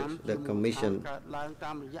intended the commission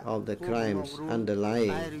of the crimes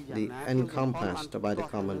underlying the encompassed by the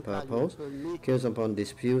common purpose, Khieu Samphan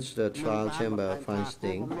disputes the trial chamber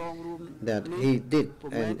finding that he did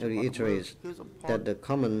and reiterates that the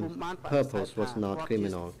common purpose was not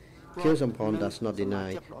criminal. Khieu Samphan does not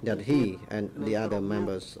deny that he and the other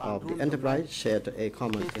members of the enterprise shared a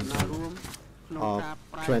common intent of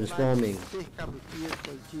transforming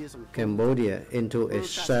Cambodia into a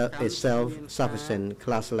self-sufficient,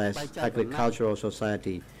 classless agricultural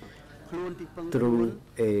society through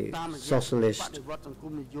a socialist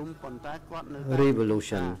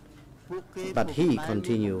revolution, but he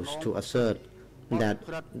continues to assert that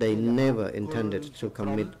they never intended to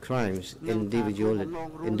commit crimes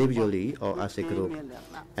individually or as a group,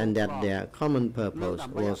 and that their common purpose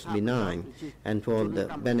was benign and for the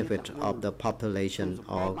benefit of the population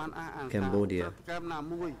of Cambodia.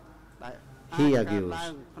 He argues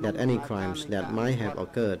that any crimes that might have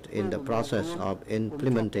occurred in the process of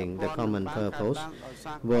implementing the common purpose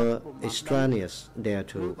were extraneous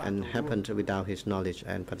thereto and happened without his knowledge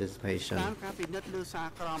and participation.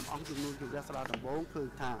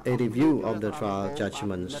 A review of the trial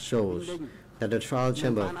judgment shows that the trial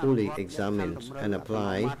chamber fully examines and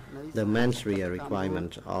applies the mens rea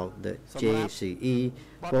requirement of the JCE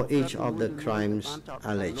for each of the crimes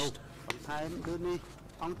alleged.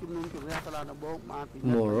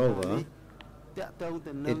 Moreover,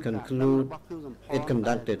 it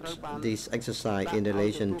conducted this exercise in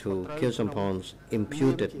relation to Khieu Samphan's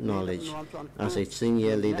imputed knowledge as a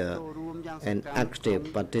senior leader and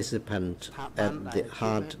active participant at the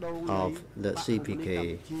heart of the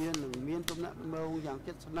CPK,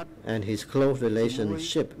 and his close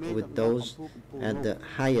relationship with those at the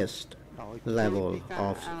highest level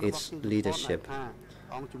of its leadership.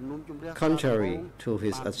 Contrary to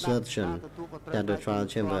his assertion that the trial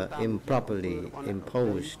chamber improperly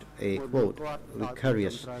imposed a, quote,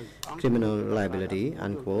 vicarious criminal liability,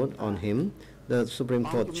 unquote, on him, the Supreme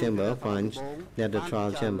Court chamber finds that the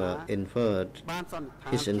trial chamber inferred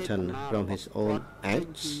his intent from his own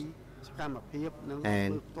acts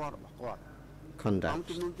and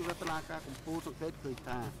conduct.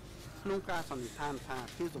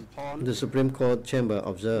 The Supreme Court chamber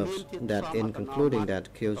observes that in concluding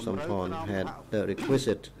that Khieu Samphan had the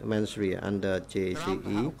requisite mens rea under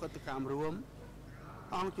JCE,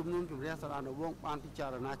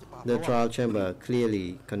 the trial chamber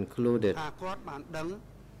clearly concluded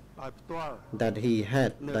that he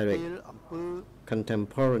had direct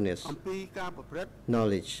contemporaneous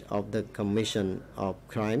knowledge of the commission of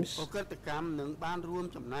crimes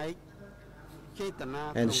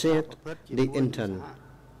and shared the intent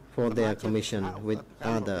for their commission with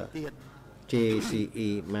other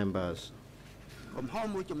JCE members.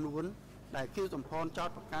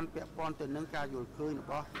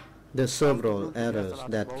 The several errors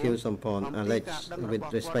that Khieu Samphan alleged with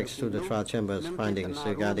respect to the trial chamber's findings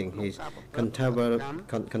regarding his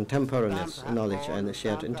contemporaneous knowledge and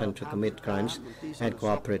shared intent to commit crimes at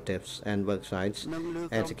cooperatives and worksites,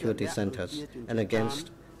 at security centers, and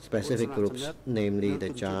against specific groups, namely the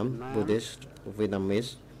Cham, Buddhist,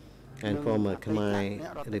 Vietnamese, and former Khmer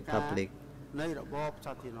Republic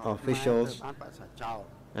officials,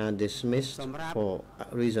 are dismissed for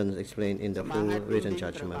reasons explained in the full written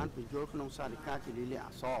judgment.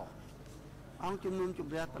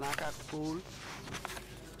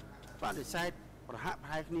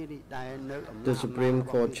 The Supreme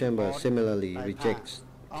Court chamber similarly rejects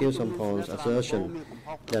Khieu Samphan's assertion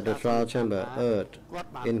that the trial chamber erred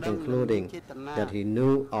in concluding that he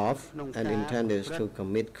knew of and intended to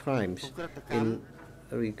commit crimes in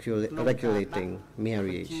regulating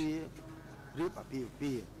marriage.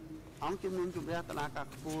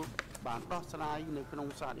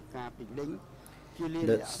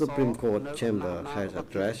 The Supreme Court chamber has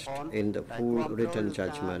addressed in the full written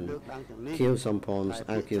judgment Khieu Samphan's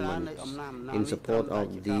arguments in support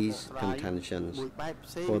of these contentions.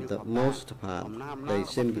 For the most part, they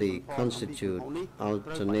simply constitute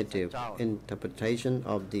alternative interpretation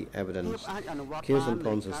of the evidence. Khieu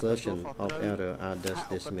Samphan's assertion of error are thus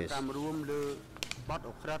dismissed.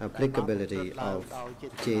 Applicability of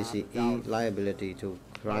JCE liability to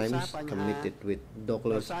crimes committed with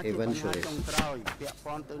dolus eventualis.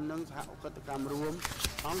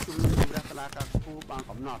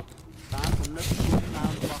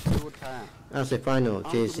 As a final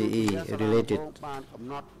JCE related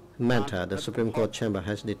matter, the Supreme Court chamber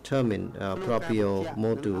has determined proprio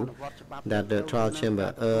motu that the trial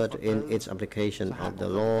chamber erred in its application of the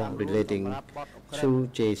law relating to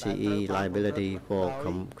JCE liability for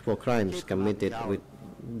crimes committed with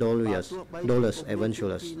dolus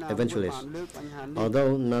eventualis.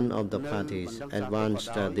 Although none of the parties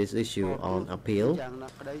advanced this issue on appeal,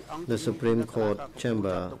 the Supreme Court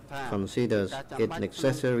chamber considers it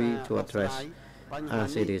necessary to address,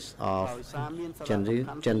 as it is of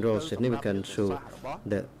general significance to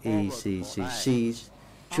the ECCC's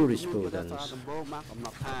jurisprudence.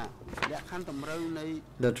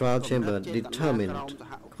 The trial chamber determined,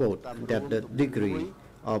 quote, that the degree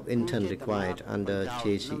of intent required under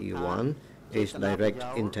JCE1 is direct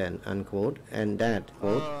intent, unquote, and that,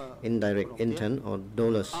 quote, indirect intent or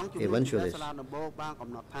dolus eventualis.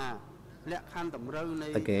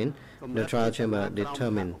 Again, the trial chamber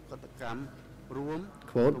determined,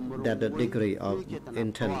 quote, that the degree of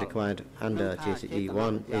intent required under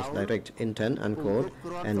JCE1 is direct intent, unquote,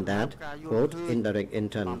 and that, quote, indirect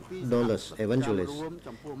intent dolus eventualis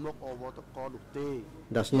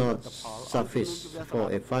does not suffice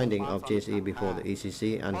for a finding of JCE before the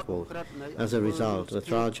ECC, unquote. As a result, the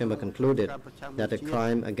trial chamber concluded that a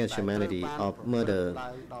crime against humanity of murder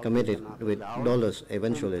committed with dolus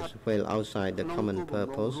eventualis fell outside the common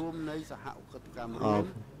purpose of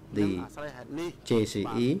the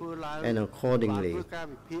JCE and accordingly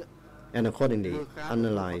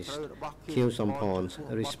analyzed Khieu Samphan's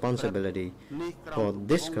responsibility for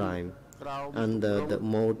this crime under the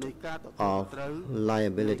mode of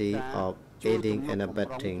liability of aiding and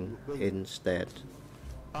abetting instead.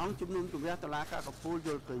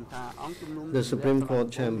 The Supreme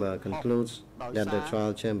Court chamber concludes that the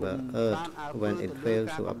trial chamber erred when it failed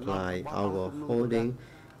to apply our holding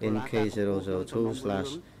in case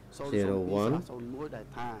 002/01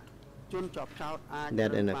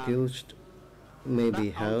 that an accused may be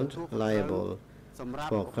held liable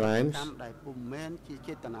for crimes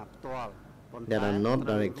that are not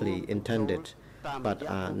directly intended but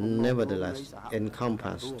are nevertheless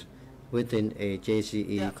encompassed within a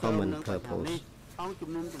JCE common purpose.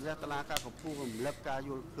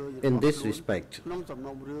 In this respect,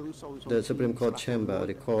 the Supreme Court chamber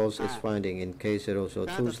recalls its finding in case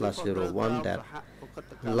 002/01 that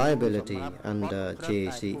liability under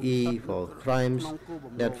JCE for crimes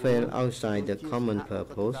that fell outside the common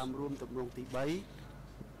purpose,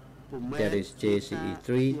 that is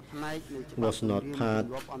JCE3, was not part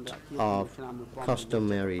of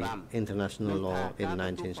customary international law in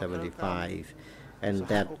 1975, and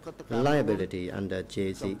that liability under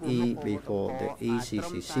JCE before the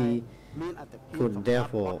ECCC could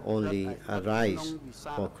therefore only arise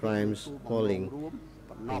for crimes falling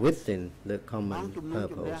within the common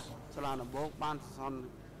purpose.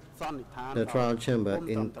 The trial chamber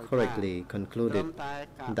incorrectly concluded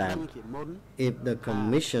that if the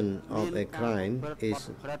commission of a crime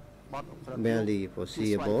is merely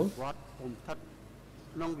foreseeable,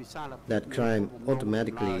 that crime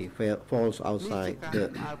automatically falls outside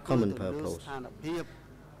the common purpose.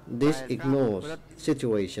 This ignores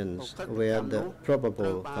situations where the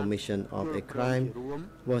probable commission of a crime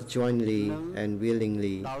was jointly and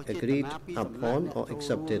willingly agreed upon or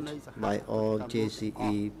accepted by all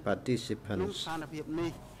JCE participants.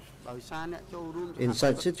 In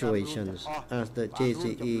such situations, as the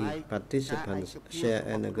JCE participants share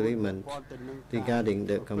an agreement regarding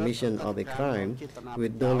the commission of a crime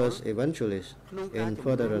with dolus eventualis in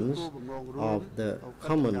furtherance of the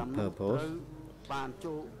common purpose,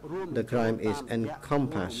 the crime is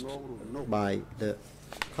encompassed by the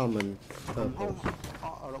common purpose.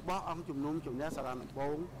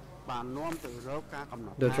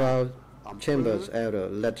 The trial chamber's error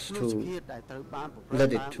led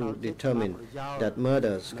it to determine that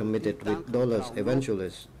murders committed with dolus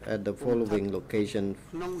eventualis at the following location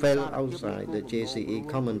fell outside the JCE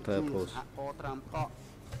common purpose.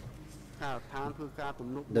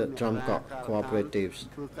 The Tramkok cooperatives,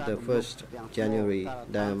 the 1st January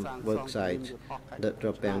Dam worksite, the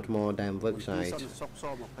Trapangmore Dam worksite,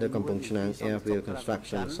 the Kampong Chnang airfield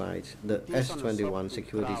construction site, the S21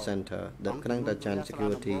 Security Center, the Krang Tachan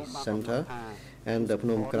Security Center, and the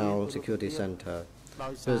Phnom Krao Security Center.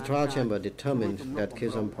 The trial chamber determined that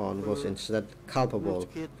Khieu Samphan was instead culpable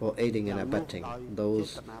for aiding and abetting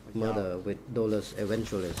those murdered with dolus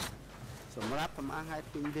eventualis.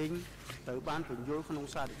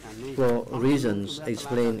 For reasons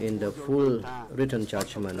explained in the full written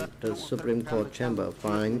judgment, the Supreme Court chamber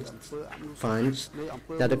finds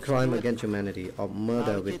that the crime against humanity of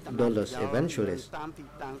murder with dolus eventualis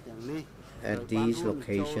at these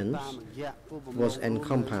locations was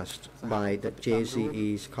encompassed by the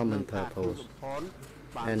JCE's common purpose,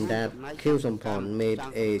 and that Khieu Samphan made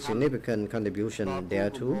a significant contribution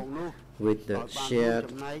thereto with the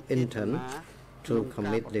shared intent to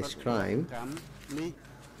commit this crime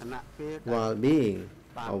while being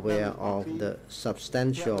aware of the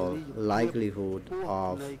substantial likelihood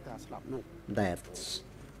of deaths.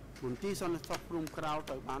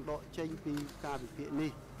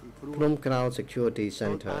 Phnom Krao Security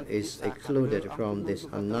Center is excluded from this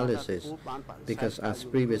analysis because, as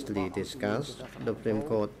previously discussed, the Supreme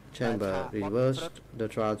Court chamber reversed the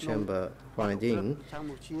trial chamber finding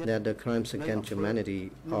that the crimes against humanity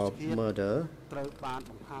of murder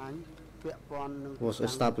was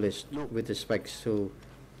established with respect to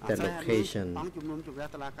that location.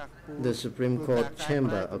 The Supreme Court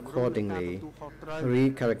chamber accordingly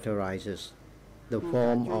recharacterizes the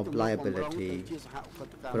form of liability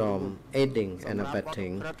from aiding and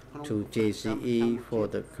abetting to JCE for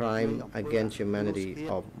the crime against humanity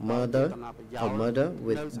of murder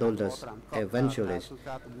with dolus eventualis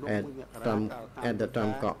at the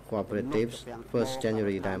Tramkok cooperatives, 1st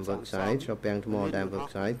January Dam worksite, Trapangmore Dam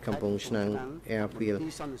worksite, Kampong Chnang airfield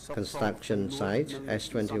construction site,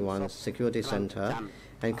 S21 Security Center,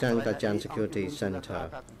 and Krang Tachan Security Center.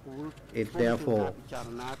 It therefore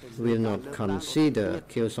will not consider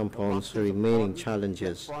Khieu Samphan's remaining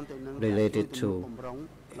challenges related to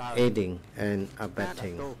aiding and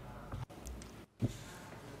abetting.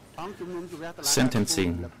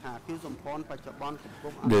 Sentencing.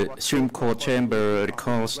 The Supreme Court chamber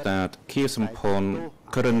recalls that Khieu Samphan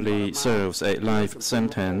currently serves a life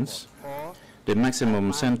sentence, the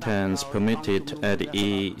maximum sentence permitted at the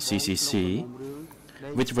ECCC,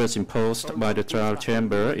 which was imposed by the trial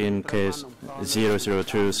chamber in case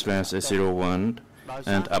 002/01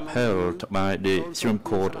 and upheld by the Supreme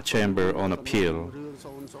Court chamber on appeal.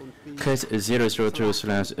 Case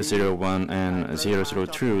 002/01 and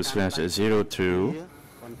 002/02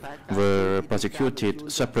 were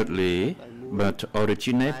prosecuted separately but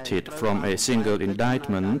originated from a single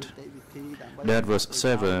indictment that was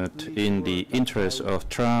severed in the interest of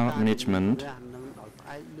trial management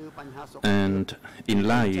and in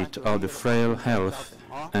light of the frail health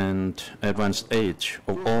and advanced age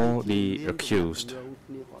of all the accused.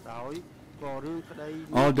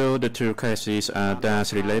 Although the two cases are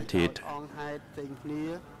thus related,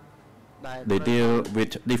 they deal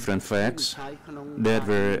with different facts that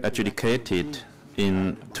were adjudicated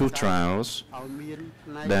in two trials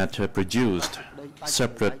that produced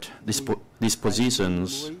separate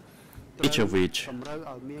dispositions, each of which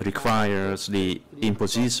requires the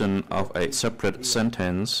imposition of a separate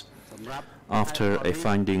sentence after a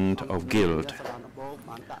finding of guilt.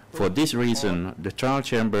 For this reason, the trial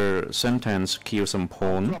chamber sentenced Khieu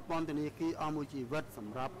Samphan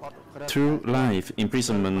to life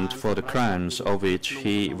imprisonment for the crimes of which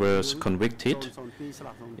he was convicted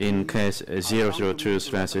in case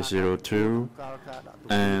 002/02,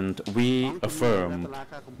 and we affirm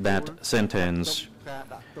that sentence.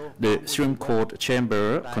 The Supreme Court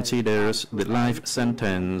chamber considers the life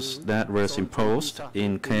sentence that was imposed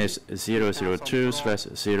in case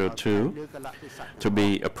 002/02 to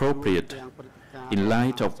be appropriate in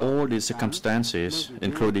light of all the circumstances,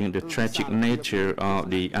 including the tragic nature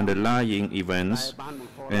of the underlying events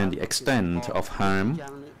and the extent of harm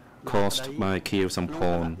caused by Khieu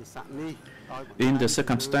Samphan. In the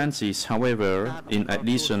circumstances, however, in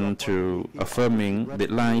addition to affirming the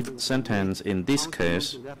life sentence in this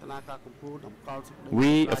case,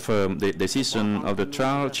 we affirm the decision of the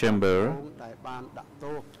trial chamber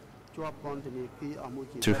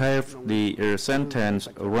to have the sentence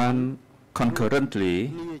run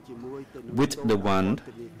concurrently with the one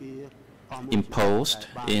imposed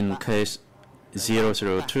in case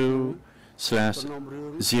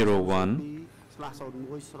 002/01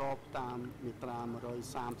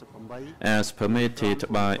 as permitted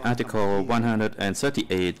by Article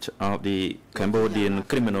 138 of the Cambodian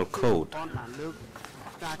Criminal Code.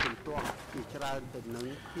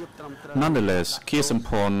 Nonetheless, Khieu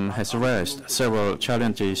Samphan has raised several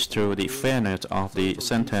challenges to the fairness of the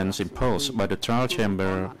sentence imposed by the trial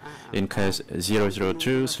chamber in case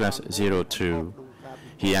 002/02.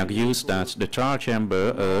 He argues that the trial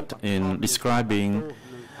chamber erred in describing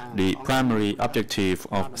the primary objective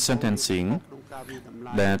of sentencing,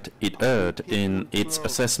 that it erred in its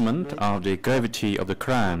assessment of the gravity of the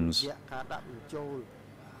crimes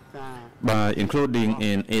by including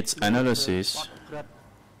in its analysis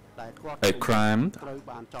a crime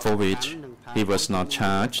for which he was not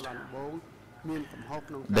charged,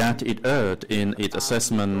 that it erred in its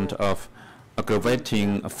assessment of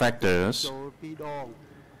aggravating factors,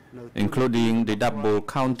 including the double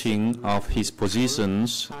counting of his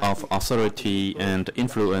positions of authority and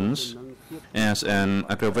influence as an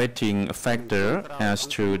aggravating factor as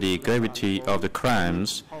to the gravity of the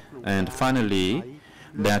crimes, and finally,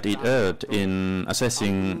 that it erred in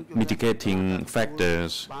assessing mitigating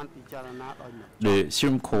factors. The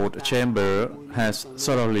Supreme Court chamber has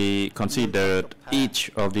thoroughly considered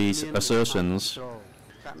each of these assertions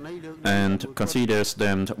and considers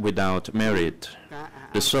them without merit.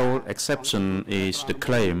 The sole exception is the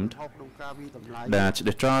claim that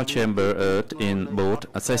the trial chamber erred in both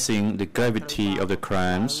assessing the gravity of the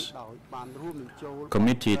crimes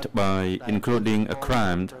committed by including a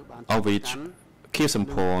crime of which Khieu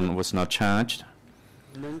Samphan was not charged,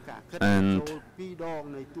 and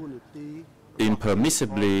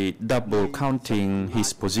impermissibly double counting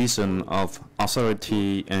his position of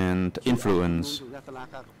authority and influence.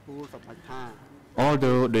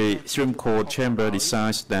 Although the Supreme Court chamber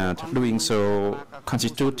decides that doing so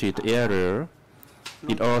constituted error,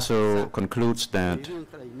 it also concludes that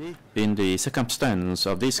in the circumstance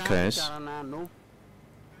of this case,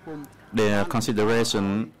 their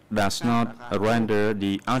consideration does not render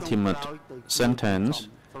the ultimate sentence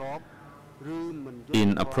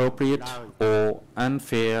inappropriate or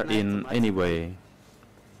unfair in any way.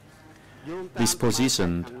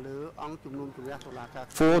 Dispositioned.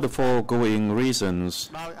 For the foregoing reasons,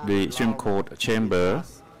 the Supreme Court chamber,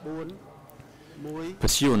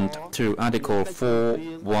 pursuant to Article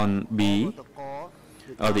 4.1b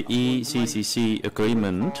of the ECCC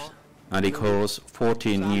agreement, Articles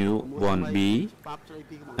 14 new 1b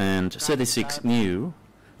and 36 new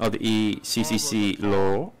of the ECCC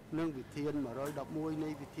law,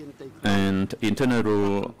 and Internal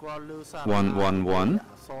Rule 111,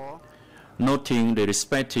 noting the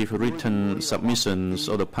respective written submissions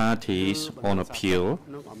of the parties on appeal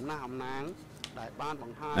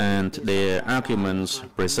and their arguments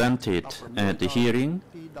presented at the hearing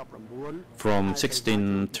from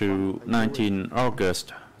 16 to 19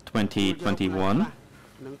 August 2021,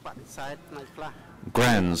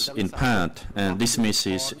 grants in part and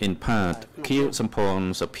dismisses in part Khieu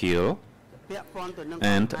Samphan's appeal,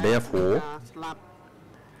 and therefore,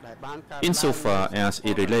 insofar as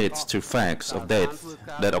it relates to facts of death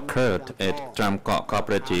that occurred at Tram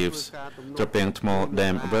Cooperatives, Trapeng Tmo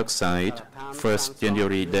Dam Worksite, 1st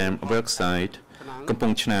January Dam Worksite,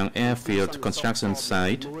 Kampong Chnang Airfield Construction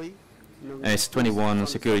Site, S21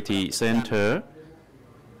 Security Center,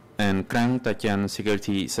 and Krang Tachan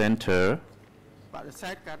Security Center,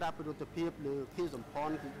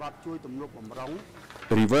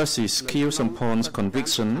 reverses Khieu Samphan's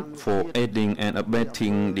conviction for aiding and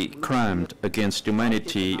abetting the crime against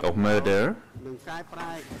humanity of murder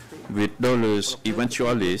with dolus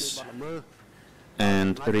eventualis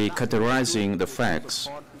and recategorizing the facts,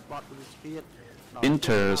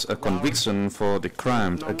 enters a conviction for the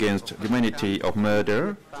crime against humanity of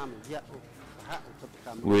murder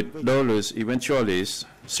with dolus eventualis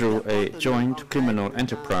through a joint criminal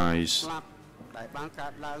enterprise,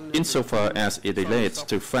 insofar as it relates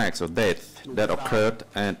to facts of death that occurred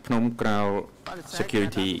at Phnom Krao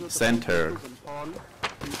Security Center,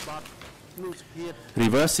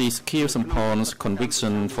 reverses Khieu Samphan's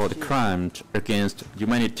conviction for the crime against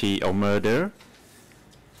humanity of murder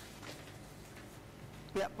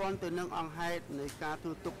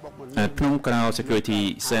at Phnom Krao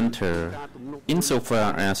Security Center,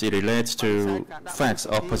 insofar as it relates to facts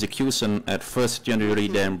of persecution at 1st January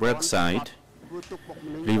Dam Worksite,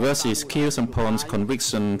 reverses Khieu Samphan's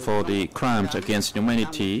conviction for the crimes against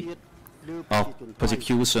humanity of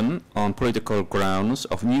persecution on political grounds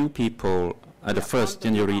of new people at the 1st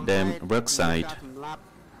January Dam Worksite,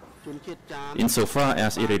 insofar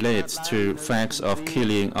as it relates to facts of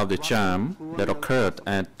killing of the Cham that occurred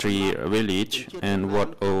at Tri village and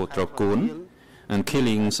Wat O Trokun, and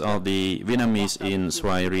killings of the Vietnamese in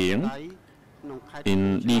Svai Rieng,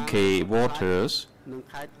 in DK Waters,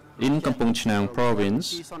 in Kampong Chnang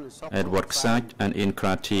province, at Wat Ksach and in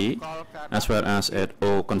Krati, as well as at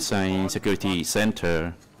O Konsai Security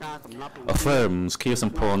Center, affirms Khieu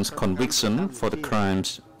Samphan's conviction for the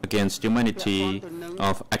crimes against humanity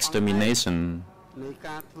of extermination,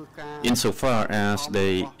 insofar as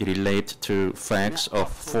they relate to facts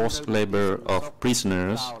of forced labor of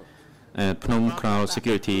prisoners at Phnom Kran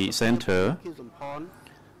Security Center,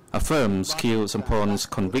 affirms Khieu Samphan's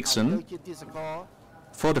conviction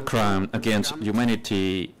for the crime against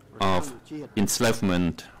humanity of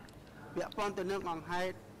enslavement.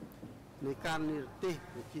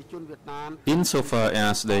 Insofar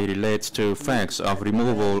as they relate to facts of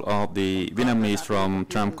removal of the Vietnamese from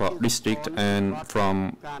Tram Kok district and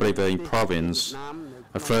from Prey province,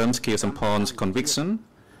 affirms Khieu Samphan's conviction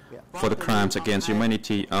for the crimes against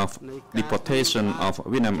humanity of deportation of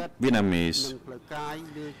Vietnamese,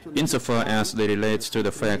 insofar as they relate to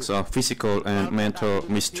the facts of physical and mental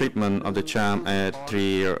mistreatment of the Cham at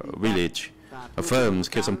Tri village, affirms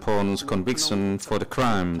Khieu Samphan's conviction for the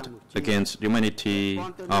crime against humanity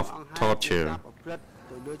of torture,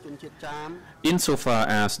 insofar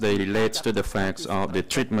as they relate to the facts of the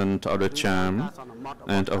treatment of the Cham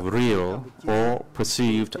and of real or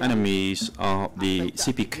perceived enemies of the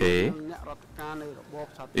CPK,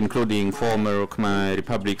 including former Khmer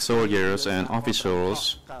Republic soldiers and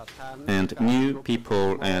officials, and new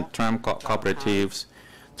people at Tram Kok cooperatives,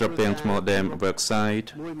 Trapeng Tmo Dam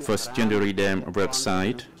worksite, First January Dam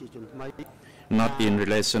worksite, not in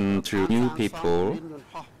relation to new people,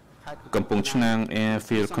 Kampong Chnang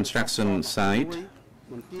Airfield Construction Site,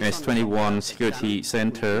 S21 Security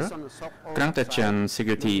Center, Krang Tachan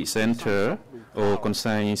Security Center, O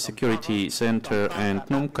Konsai Security Center, and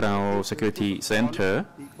Phnom Kran Security Center,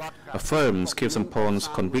 affirms Khieu Samphan's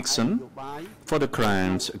conviction for the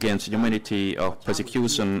crimes against humanity of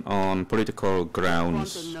persecution on political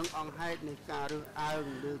grounds,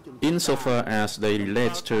 insofar as they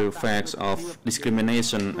relate to facts of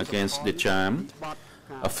discrimination against the Cham,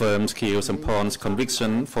 affirms Khieu Samphan's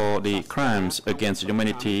conviction for the crimes against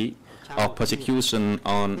humanity of persecution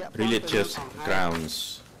on religious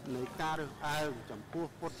grounds,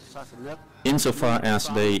 insofar as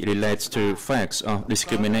they relate to facts of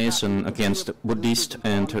discrimination against Buddhist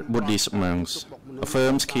and Buddhist monks,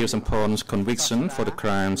 affirms Khieu Samphan's conviction for the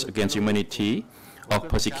crimes against humanity of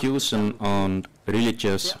persecution on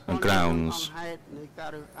religious grounds,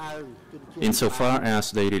 insofar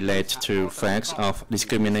as they relate to facts of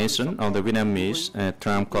discrimination of the Vietnamese at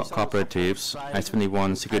Tram Kok cooperatives,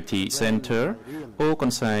 S21 Security Center, O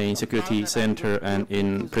Konsai Security Center, and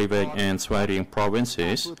in Prey and Svai Rieng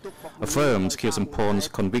provinces, affirms Khieu Samphan's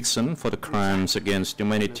conviction for the crimes against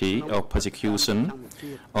humanity of persecution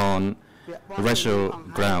on racial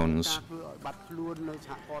grounds,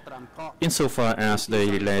 insofar as they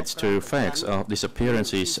relate to facts of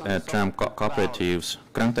disappearances at Tram Kok cooperatives,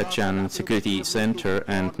 Krang Tachan Security Center,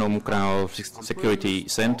 and Phnom Kran Security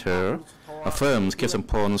Center, affirms Khieu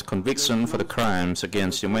Samphan's conviction for the crimes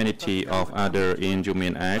against humanity of other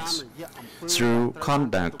inhumane acts through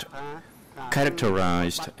conduct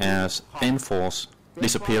characterized as enforced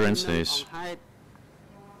disappearances,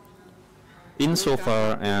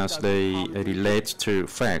 insofar as they relate to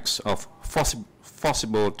facts of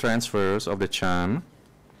forcible transfers of the Cham,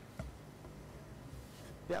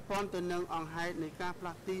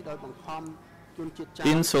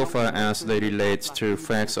 insofar as they relate to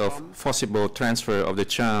facts of forcible transfer of the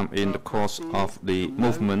Cham in the course of the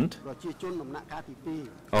movement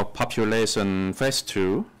of population phase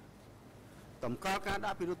 2,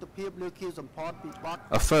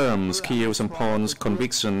 affirms Khieu Samphan's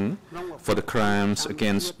conviction for the crimes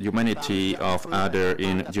against humanity of other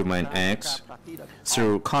inhumane acts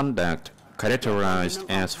through conduct characterized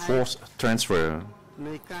as forced transfer,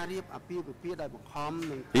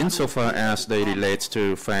 insofar as they relate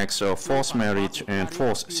to facts of forced marriage and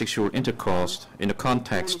forced sexual intercourse in the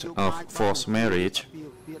context of forced marriage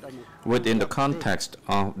within the context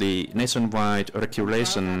of the nationwide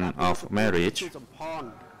regulation of marriage,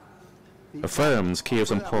 affirms Khieu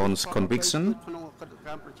Samphan's conviction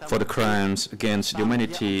for the crimes against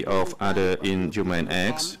humanity of other inhumane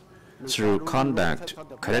acts through conduct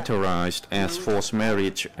characterized as forced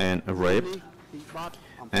marriage and rape,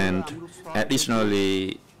 and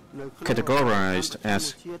additionally categorized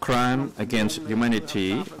as crime against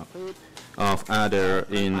humanity of other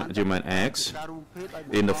inhuman acts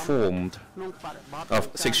in the form of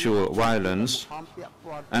sexual violence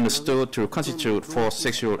understood to constitute forced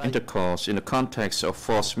sexual intercourse in the context of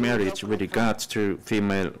forced marriage with regard to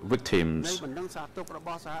female victims,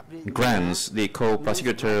 grants the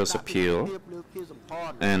co-prosecutor's appeal,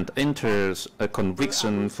 and enters a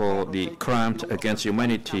conviction for the crimes against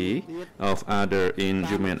humanity of other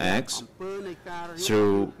inhuman acts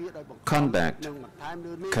through conduct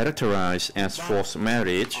characterized as forced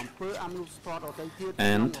marriage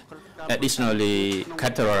and additionally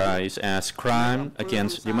characterized as crime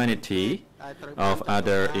against humanity of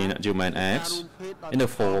other inhuman acts in the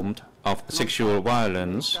form of sexual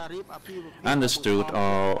violence understood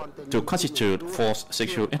or to constitute forced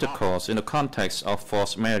sexual intercourse in the context of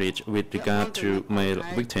forced marriage with regard to male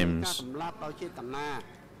victims.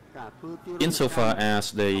 Insofar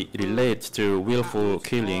as they relate to willful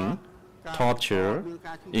killing, torture,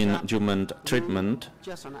 inhuman treatment,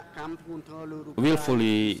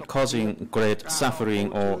 willfully causing great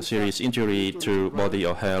suffering or serious injury to body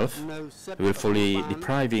or health, willfully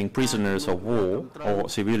depriving prisoners of war or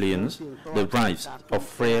civilians the rights of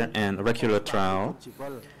fair and regular trial,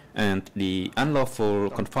 and the unlawful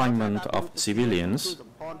confinement of civilians,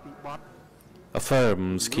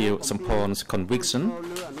 affirms Khieu Samphan's conviction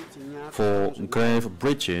for grave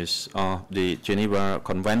breaches of the Geneva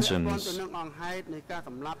Conventions.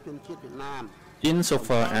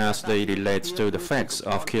 Insofar as they relate to the facts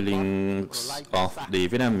of killings of the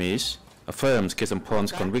Vietnamese, affirms Khieu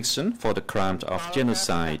Samphan's conviction for the crime of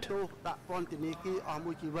genocide,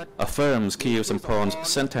 affirms Khieu Samphan's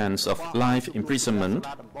sentence of life imprisonment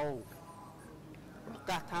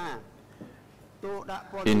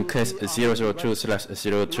in case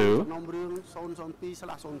 002/02,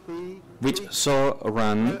 which shall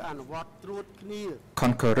run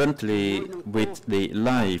concurrently with the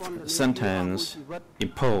life sentence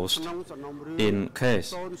imposed in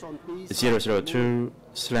case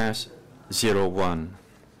 002/01.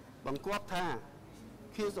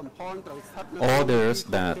 Orders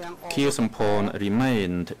that Khieu Samphan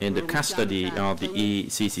remained in the custody of the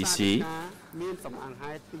ECCC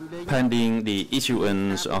pending the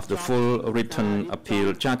issuance of the full written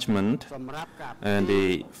appeal judgment and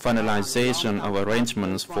the finalization of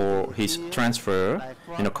arrangements for his transfer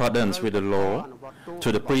in accordance with the law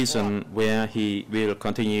to the prison where he will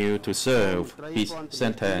continue to serve his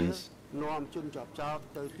sentence.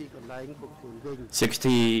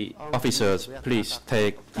 60 officers, please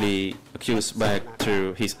take the accused back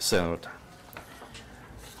to his cell.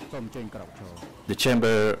 The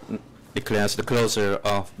chamber declares the closure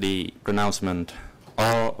of the pronouncement.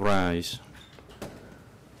 All rise.